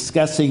it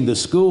discussing the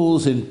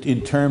schools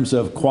in terms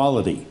of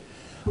quality.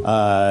 There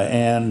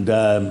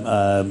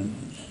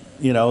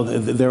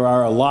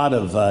are a lot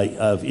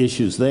of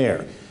issues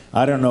there.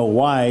 I don't know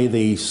why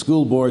the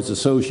School Boards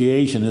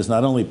Association is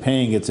not only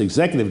paying its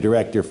executive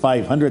director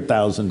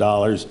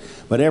 $500,000,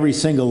 but every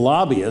single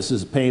lobbyist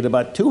is paid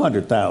about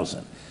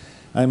 $200,000.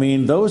 I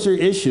mean, those are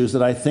issues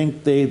that I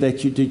think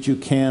that you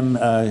can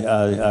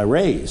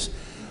raise.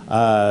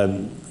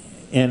 And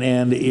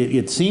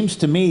it seems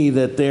to me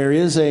that there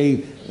is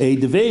a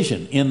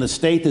division in the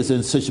state that's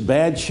in such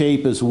bad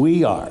shape as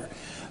we are,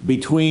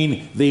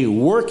 between the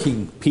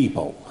working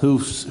people who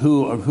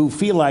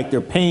feel like they're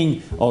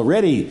paying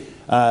already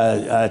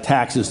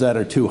taxes that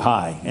are too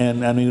high.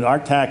 And I mean, our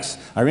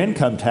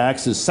income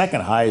tax is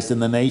second highest in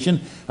the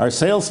nation. Our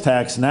sales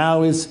tax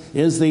now is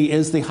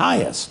the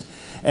highest.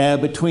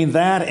 Between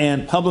that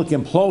and public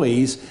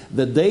employees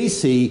that they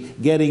see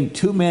getting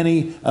too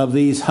many of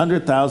these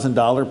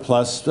 $100,000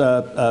 plus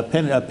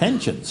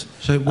pensions.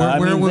 So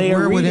they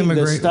are would reading this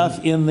immigrate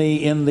stuff in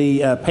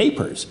the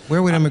papers.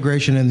 Where would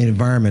immigration and the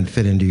environment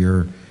fit into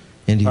your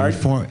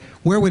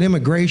Where would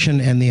immigration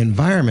and the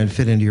environment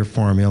fit into your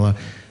formula?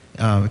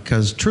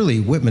 Because truly,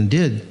 Whitman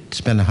did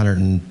spend $100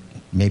 and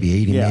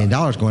maybe $80 million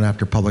going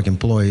after public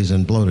employees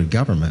and bloated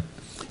government.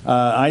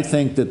 I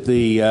think that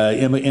the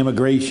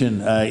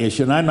immigration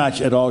issue, and I'm not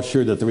at all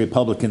sure that the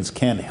Republicans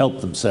can help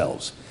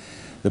themselves.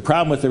 The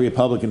problem with the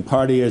Republican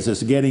Party is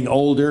it's getting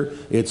older.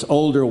 It's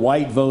older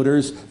white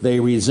voters. They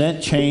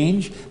resent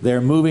change.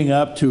 They're moving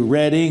up to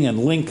Reading and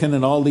Lincoln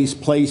and all these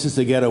places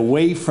to get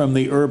away from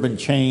the urban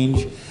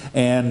change.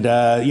 And,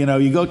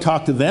 you go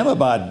talk to them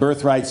about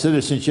birthright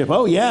citizenship.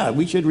 Oh, yeah,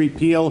 we should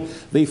repeal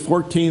the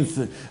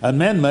 14th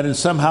Amendment and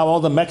somehow all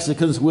the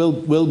Mexicans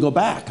will go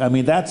back. I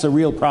mean, that's a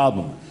real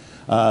problem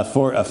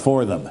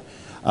for them.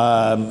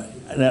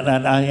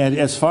 And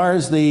as far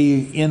as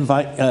the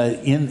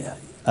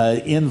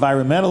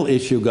environmental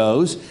issue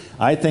goes,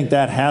 I think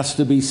that has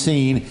to be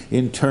seen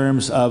in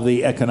terms of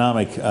the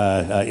economic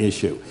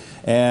issue.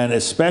 And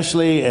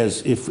especially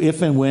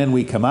if and when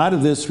we come out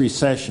of this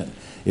recession,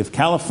 if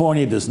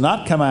California does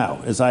not come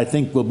out, as I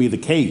think will be the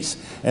case,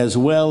 as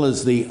well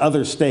as the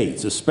other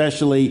states,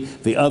 especially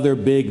the other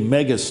big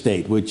mega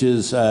state, which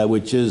is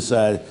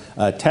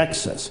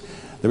Texas,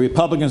 the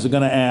Republicans are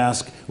going to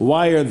ask,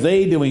 why are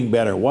they doing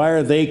better? Why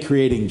are they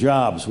creating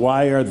jobs?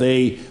 Why are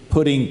they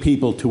putting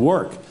people to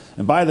work?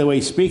 And by the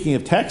way, speaking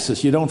of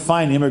Texas, you don't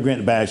find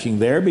immigrant bashing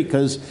there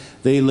because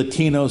the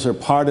Latinos are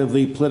part of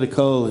the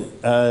political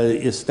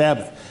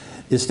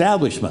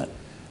establishment.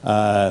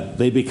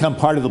 They become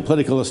part of the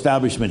political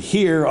establishment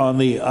here on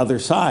the other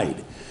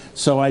side.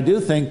 So I do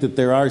think that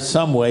there are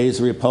some ways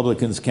the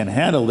Republicans can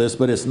handle this,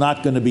 but it's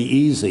not going to be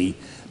easy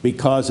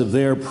because of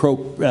their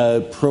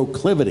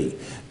proclivity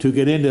to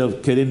get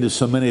into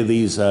so many of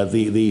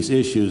these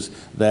issues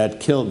that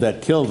kill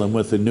them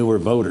with the newer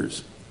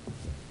voters.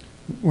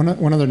 One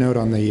other note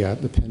on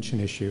the pension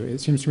issue. It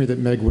seems to me that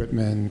Meg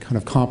Whitman kind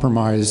of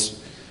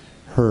compromised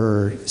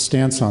her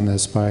stance on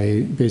this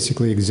by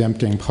basically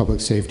exempting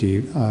public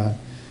safety,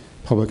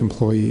 public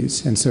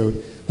employees. And so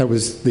that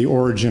was the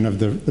origin of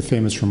the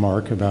famous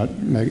remark about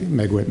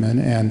Meg Whitman.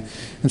 And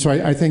so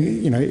I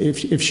think,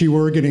 if she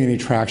were getting any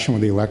traction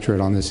with the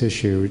electorate on this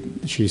issue,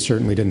 she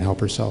certainly didn't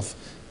help herself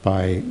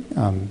by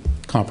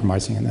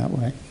compromising in that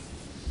way.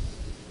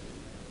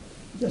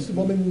 Yes, the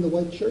woman in the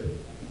white shirt.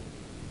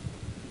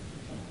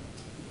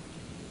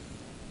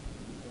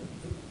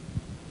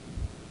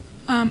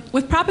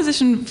 With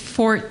Proposition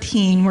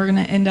 14, we're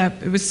going to end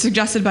up, it was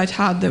suggested by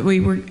Todd that we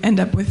would end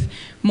up with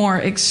more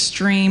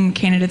extreme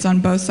candidates on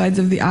both sides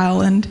of the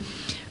aisle. And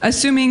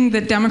assuming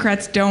that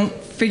Democrats don't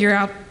figure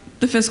out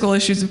the fiscal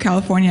issues of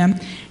California,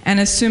 and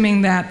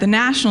assuming that the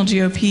national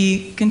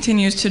GOP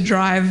continues to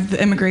drive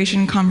the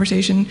immigration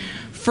conversation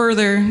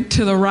further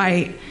to the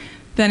right,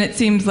 then it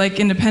seems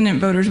like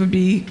independent voters would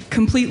be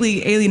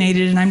completely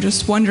alienated. And I'm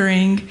just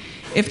wondering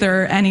if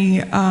there are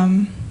any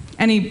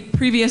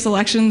previous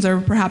elections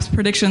or perhaps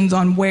predictions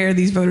on where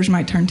these voters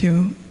might turn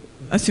to,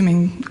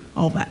 assuming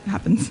all that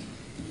happens.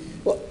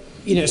 Well,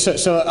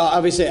 so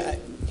obviously,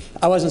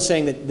 I wasn't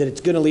saying that it's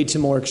going to lead to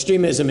more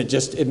extremism.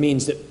 It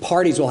means that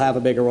parties will have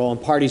a bigger role,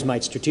 and parties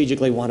might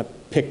strategically want to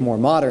pick more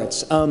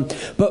moderates.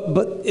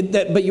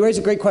 But you raise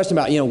a great question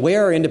about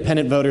where are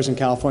independent voters in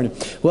California?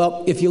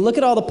 Well, if you look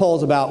at all the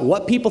polls about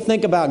what people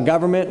think about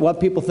government, what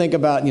people think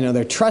about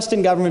their trust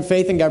in government,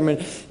 faith in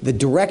government, the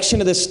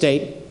direction of the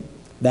state,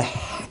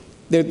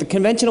 the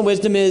conventional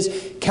wisdom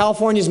is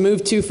California's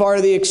moved too far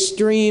to the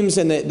extremes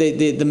and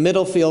the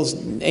middle feels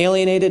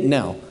alienated.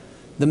 No.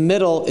 The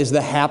middle is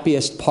the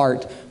happiest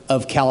part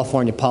of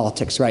California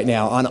politics right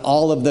now on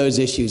all of those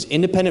issues.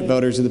 Independent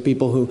voters are the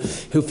people who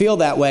feel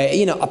that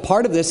way. A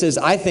part of this is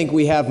I think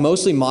we have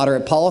mostly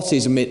moderate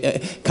policies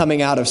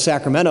coming out of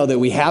Sacramento that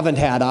we haven't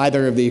had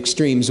either of the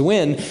extremes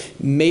win.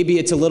 Maybe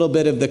it's a little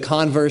bit of the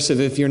converse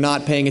of if you're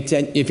not paying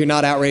attention, if you're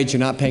not outraged,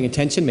 you're not paying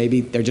attention. Maybe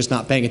they're just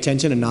not paying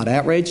attention and not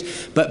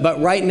outraged. But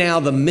right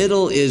now the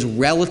middle is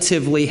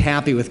relatively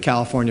happy with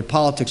California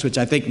politics, which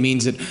I think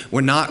means that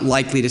we're not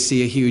likely to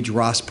see a huge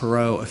Ross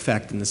Perot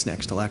effect in this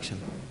next election.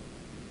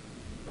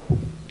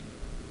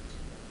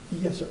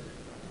 Yes, sir.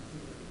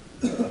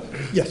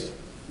 Yes.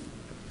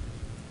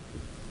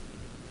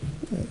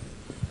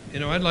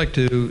 I'd like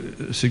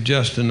to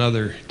suggest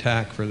another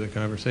tack for the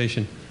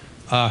conversation.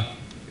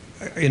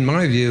 In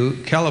my view,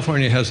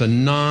 California has a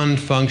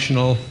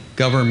non-functional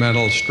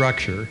governmental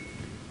structure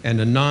and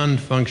a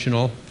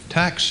non-functional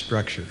tax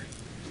structure.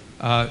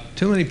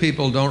 Too many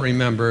people don't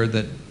remember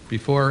that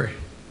before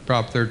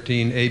Prop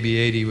 13, AB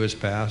 80 was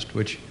passed,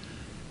 which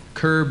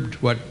curbed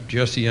what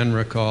Jesse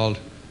Unruh called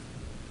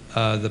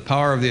the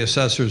power of the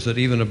assessors that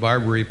even a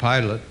Barbary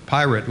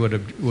pirate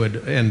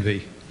would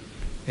envy.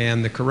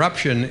 And the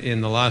corruption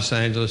in the Los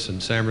Angeles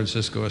and San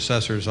Francisco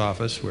assessor's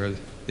office, where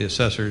the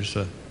assessors,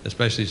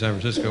 especially San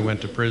Francisco,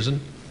 went to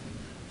prison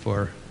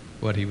for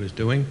what he was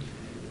doing.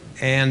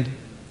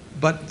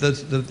 But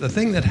the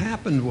thing that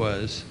happened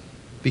was,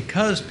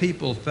 because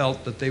people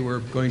felt that they were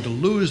going to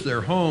lose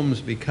their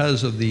homes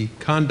because of the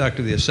conduct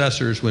of the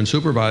assessors when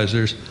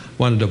supervisors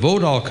wanted to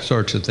vote all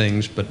sorts of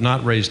things but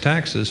not raise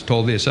taxes,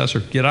 told the assessor,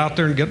 get out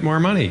there and get more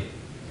money.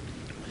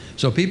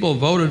 So people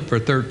voted for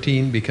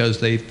 13 because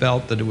they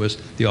felt that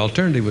the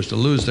alternative was to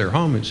lose their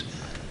homes.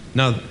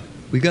 Now,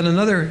 we got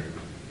another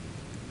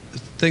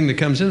thing that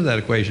comes into that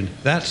equation.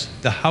 That's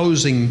the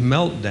housing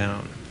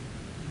meltdown.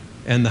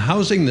 And the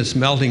housing that's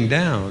melting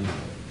down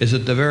is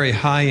at the very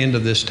high end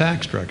of this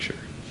tax structure.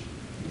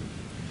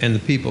 And the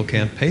people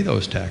can't pay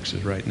those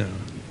taxes right now.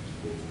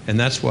 And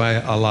that's why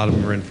a lot of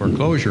them are in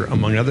foreclosure,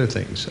 among other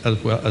things,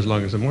 as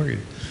long as the mortgage.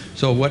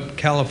 So what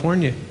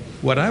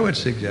I would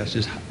suggest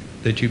is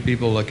that you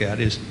people look at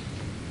is,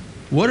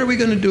 what are we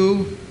going to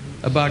do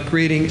about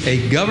creating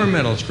a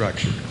governmental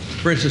structure?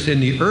 For instance, in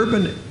the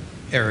urban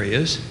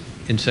areas,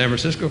 in San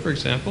Francisco, for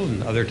example,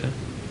 and other towns,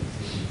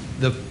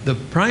 the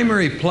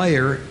primary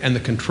player and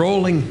the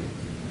controlling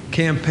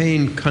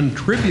campaign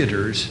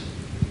contributors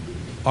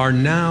are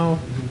now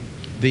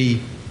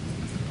the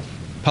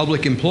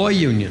public employee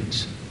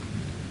unions.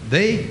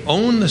 They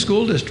own the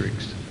school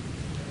districts,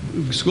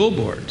 school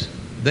boards.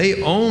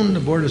 They own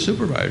the board of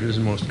supervisors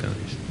in most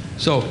counties.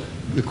 So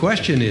the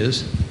question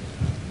is,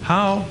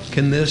 how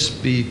can this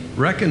be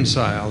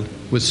reconciled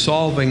with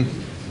solving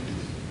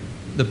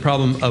the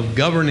problem of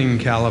governing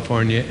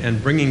California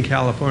and bringing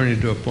California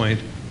to a point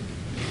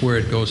where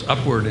it goes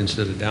upward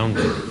instead of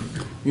downward?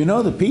 You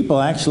know, the people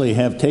actually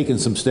have taken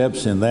some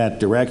steps in that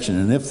direction,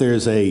 and if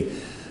there's a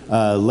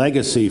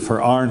legacy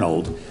for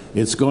Arnold,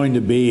 it's going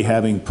to be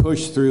having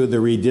pushed through the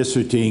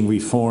redistricting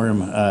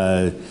reform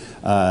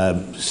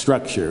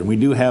structure. And we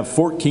do have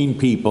 14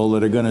 people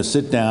that are going to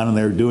sit down, and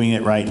they're doing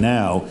it right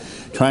now,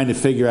 trying to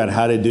figure out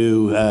how to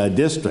do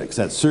districts.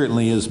 That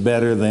certainly is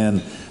better than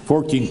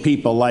 14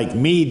 people like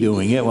me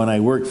doing it when I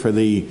worked for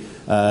the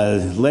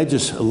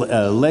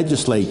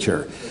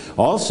legislature.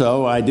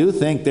 Also, I do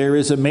think there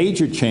is a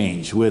major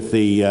change with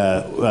the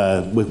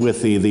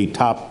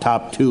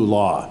top two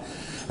law.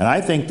 And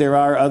I think there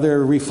are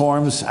other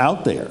reforms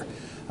out there.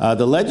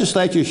 The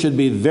legislature should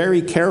be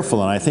very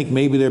careful, and I think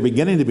maybe they're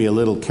beginning to be a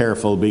little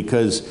careful,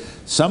 because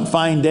some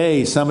fine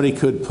day somebody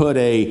could put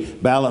a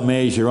ballot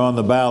measure on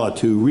the ballot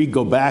to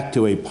go back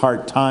to a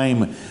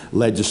part-time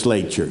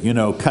legislature, you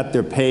know, cut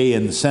their pay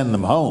and send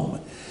them home.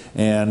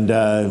 And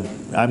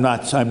I'm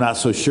not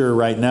so sure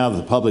right now that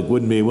the public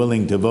wouldn't be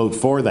willing to vote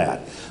for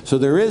that. So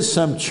there is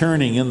some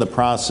churning in the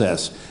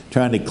process,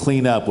 trying to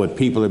clean up what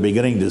people are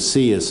beginning to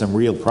see as some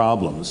real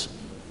problems.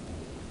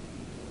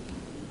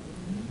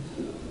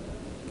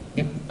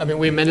 I mean,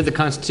 we amended the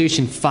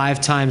Constitution 5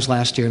 times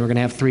last year, and we're going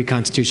to have 3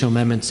 constitutional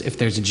amendments if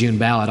there's a June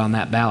ballot on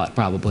that ballot,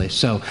 probably.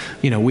 So,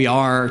 you know, we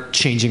are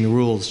changing the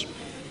rules.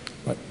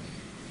 Right.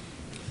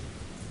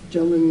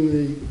 Gentleman in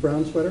the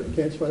brown sweater,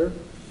 tan sweater.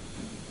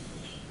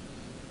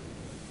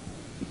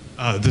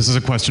 This is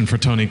a question for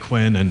Tony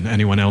Quinn and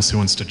anyone else who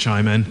wants to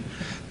chime in.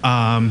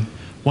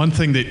 One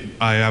thing that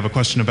I have a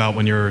question about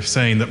when you're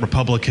saying that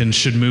Republicans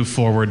should move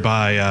forward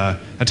by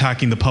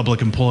attacking the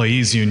Public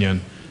Employees Union,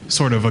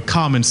 sort of a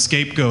common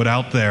scapegoat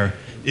out there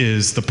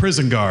is the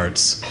prison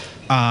guards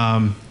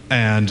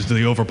and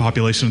the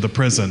overpopulation of the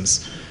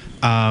prisons.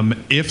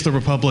 If the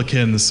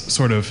Republicans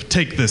sort of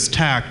take this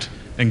tact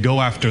and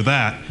go after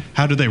that,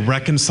 how do they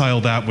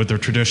reconcile that with their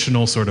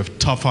traditional sort of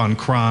tough on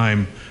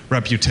crime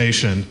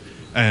reputation?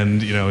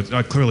 And, you know,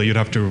 clearly you'd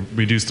have to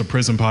reduce the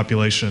prison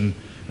population,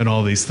 and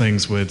all these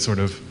things would sort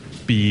of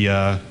be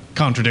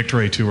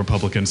contradictory to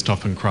Republicans'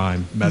 tough on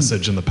crime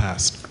message in the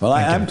past. Well,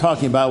 I'm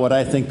talking about what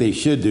I think they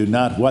should do,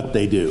 not what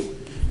they do.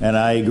 And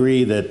I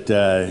agree that,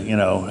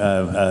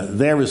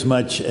 they're as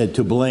much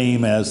to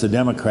blame as the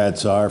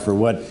Democrats are for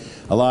what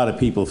a lot of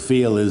people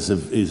feel is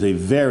a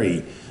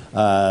very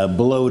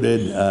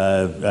bloated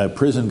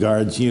prison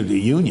guards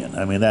union.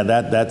 I mean,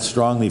 that's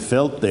strongly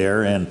felt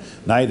there, and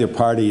neither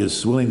party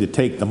is willing to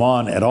take them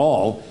on at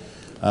all.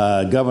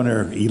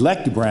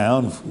 Governor-elect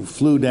Brown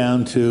flew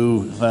down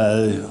to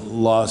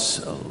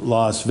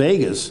Las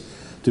Vegas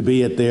to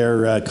be at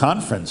their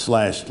conference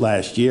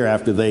last year,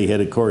 after they had,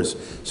 of course,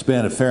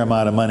 spent a fair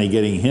amount of money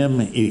getting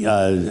him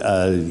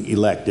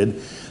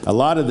elected. A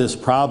lot of this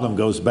problem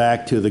goes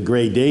back to the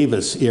Gray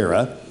Davis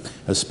era,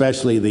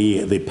 especially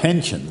the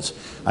pensions.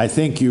 I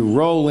think you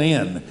roll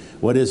in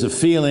what is a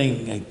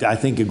feeling, I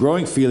think a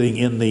growing feeling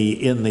in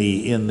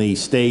the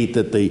state,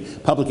 that the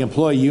public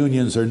employee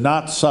unions are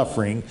not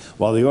suffering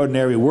while the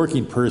ordinary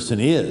working person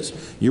is.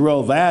 You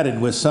roll that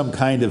in with some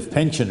kind of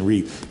pension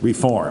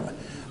reform.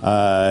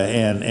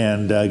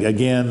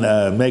 Again,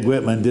 Meg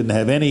Whitman didn't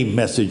have any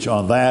message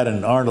on that,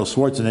 and Arnold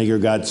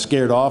Schwarzenegger got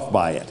scared off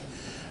by it.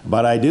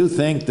 But I do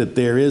think that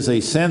there is a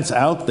sense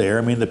out there.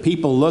 I mean, the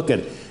people look at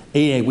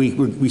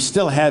we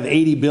still have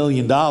 $80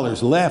 billion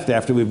left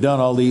after we've done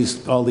all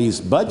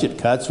these budget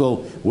cuts. Well,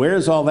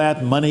 where's all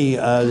that money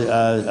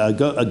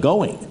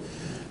going?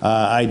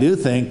 I do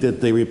think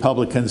that the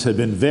Republicans have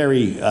been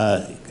very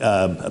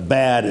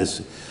bad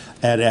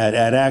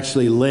at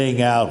actually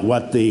laying out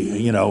what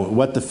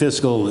the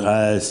fiscal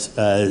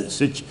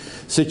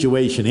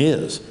situation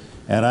is.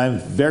 And I'm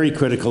very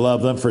critical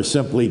of them for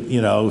simply,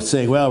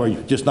 saying, well,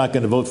 we're just not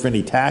going to vote for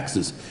any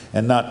taxes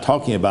and not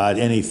talking about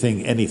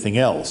anything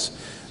else.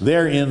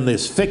 They're in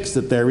this fix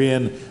that they're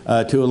in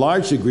to a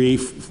large degree.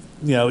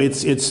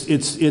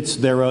 It's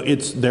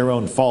their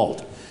own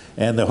fault,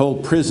 and the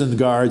whole prison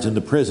guards and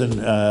the prison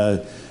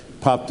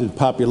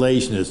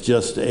population is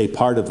just a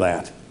part of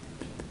that.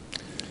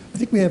 I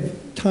think we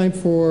have time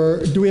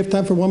for. Do we have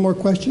time for one more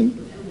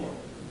question?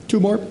 Two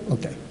more?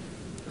 Okay.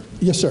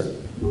 Yes, sir.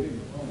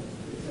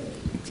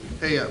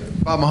 Hey,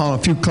 Bob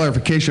Mulholland, a few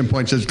clarification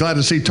points. It's glad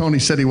to see Tony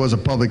said he was a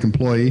public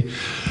employee.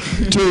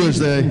 Two is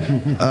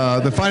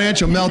the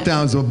financial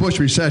meltdowns of a Bush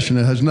recession.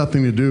 It has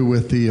nothing to do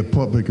with the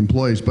public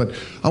employees. But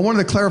I wanted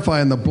to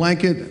clarify on the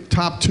blanket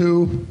top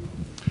two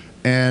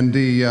and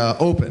the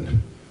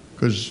open,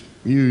 because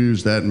you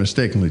used that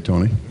mistakenly,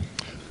 Tony.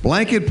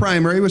 Blanket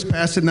primary was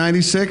passed in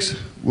 '96,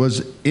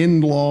 was in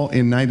law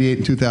in '98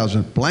 and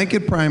 2000.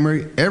 Blanket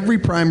primary, every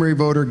primary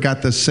voter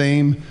got the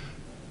same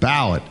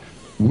ballot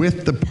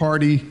with the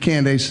party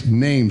candidates'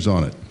 names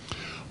on it.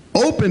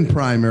 Open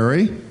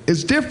primary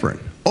is different.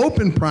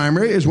 Open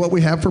primary is what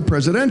we have for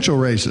presidential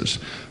races,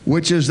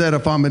 which is that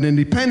if I'm an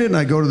independent and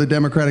I go to the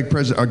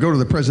go to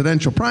the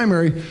presidential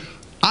primary,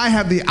 I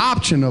have the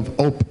option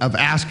of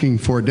asking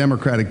for a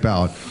Democratic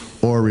ballot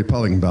or a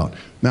Republican ballot.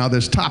 Now,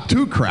 this top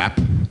two crap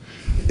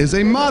is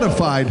a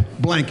modified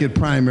blanket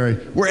primary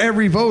where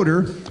every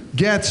voter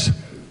gets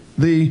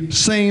the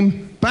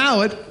same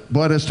ballot,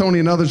 but as Tony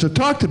and others have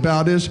talked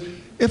about is,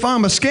 if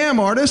I'm a scam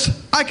artist,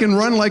 I can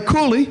run like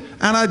Cooley,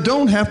 and I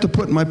don't have to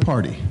put my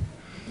party.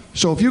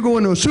 So if you go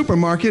into a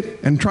supermarket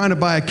and trying to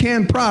buy a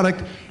canned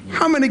product,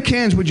 how many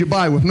cans would you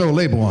buy with no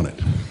label on it?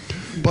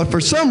 But for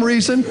some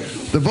reason,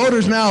 the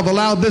voters now have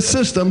allowed this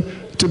system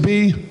to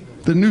be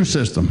the new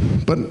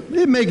system. But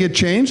it may get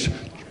changed,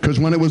 because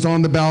when it was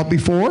on the ballot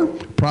before,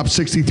 Prop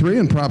 63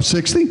 and Prop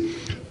 60,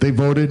 they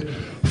voted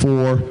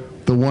for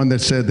the one that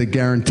said they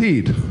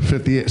guaranteed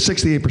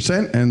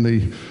 68%, and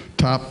the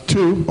top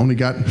two only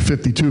got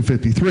 52,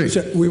 53.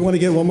 So we want to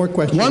get one more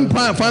question. One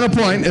final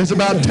point is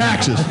about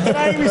taxes. Can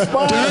I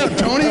respond?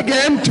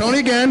 Tony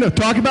again,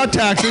 talk about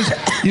taxes.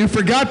 You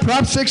forgot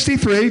Prop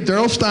 63,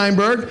 Darrell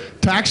Steinberg,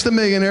 taxed the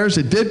millionaires.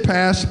 It did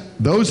pass.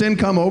 Those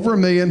income over $1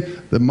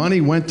 million, the money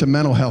went to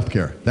mental health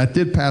care. That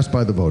did pass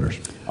by the voters.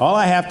 All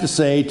I have to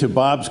say to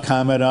Bob's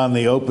comment on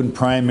the open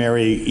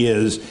primary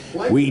is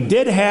we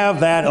did have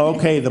that,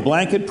 okay, the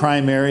blanket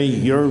primary,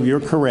 you're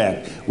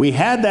correct. We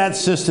had that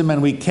system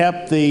and we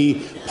kept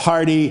the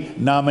party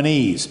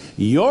nominees.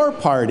 Your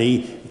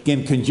party,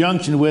 in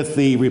conjunction with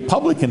the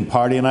Republican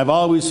Party, and I've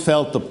always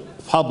felt the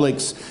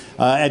public's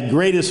at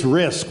greatest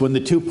risk when the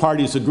two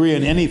parties agree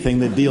on anything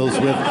that deals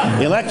with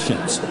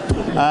elections.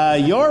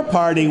 Your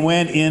party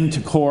went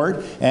into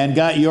court and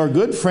got your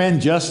good friend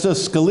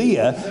Justice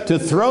Scalia to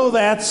throw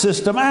that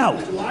system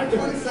out.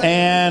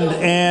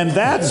 And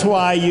that's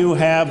why you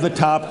have the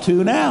top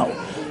two now.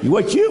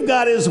 What you've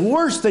got is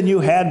worse than you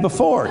had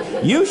before.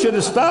 You should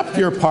have stopped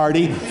your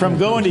party from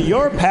going to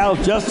your pal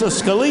Justice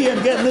Scalia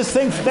and getting this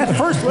thing, that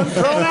first one,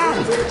 thrown out.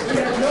 We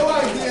have no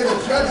idea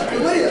that Judge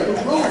Scalia, who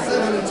ruled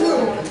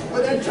 7-2,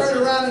 would then turn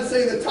around and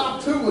say the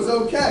top two was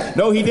okay.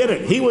 No, he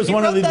didn't. He was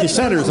one of the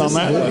dissenters on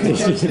that one. He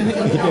voted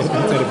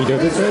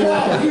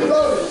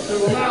to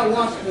allow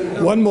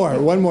Washington. One more.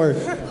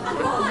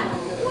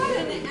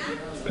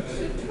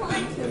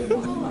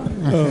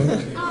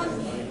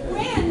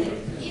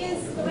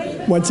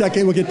 One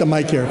second, we'll get the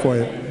mic here for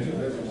you.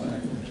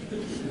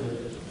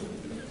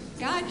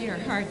 God, you're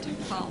hard to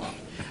follow.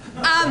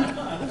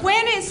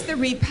 When is the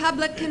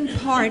Republican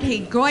Party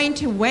going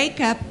to wake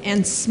up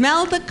and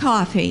smell the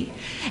coffee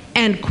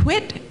and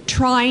quit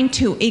trying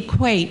to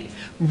equate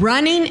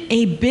running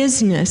a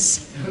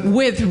business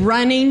with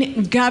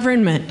running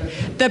government?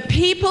 The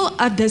people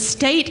of the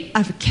state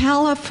of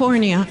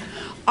California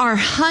are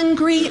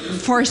hungry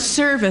for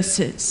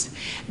services.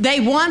 They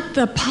want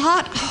the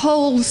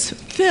potholes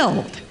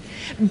filled.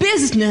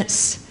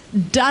 Business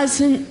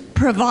doesn't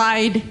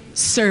provide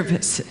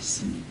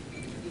services.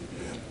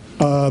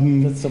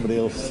 That's somebody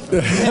else.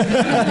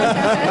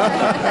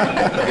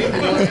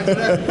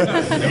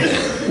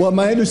 Well,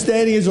 my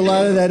understanding is a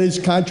lot of that is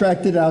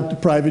contracted out to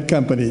private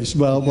companies.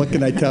 Well, what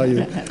can I tell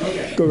you?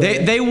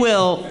 They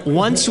will,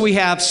 once we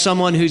have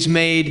someone who's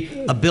made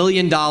 $1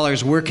 billion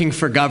working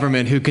for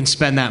government who can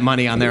spend that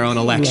money on their own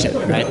election,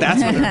 right?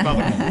 That's what the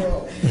Republicans.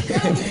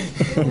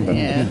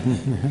 Yeah.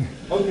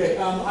 Okay,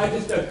 I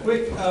just a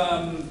quick.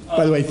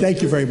 By the way,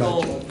 thank you very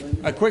much.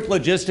 A quick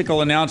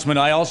logistical announcement.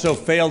 I also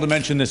failed to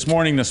mention this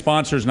morning the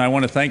sponsors, and I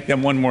want to thank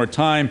them one more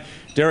time.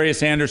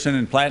 Darius Anderson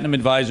and Platinum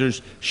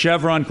Advisors,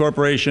 Chevron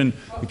Corporation,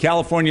 the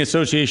California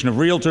Association of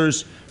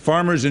Realtors,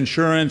 Farmers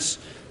Insurance,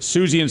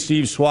 Susie and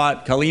Steve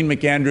Swat, Colleen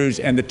McAndrews,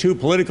 and the 2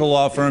 political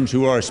law firms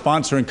who are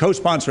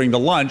co-sponsoring the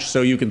lunch,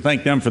 so you can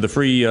thank them for the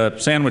free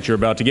sandwich you're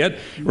about to get.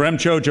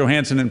 Remcho,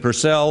 Johansson, and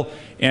Purcell,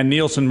 and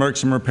Nielsen,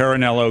 Merksimer,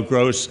 Parinello,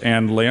 Gross,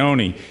 and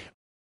Leone.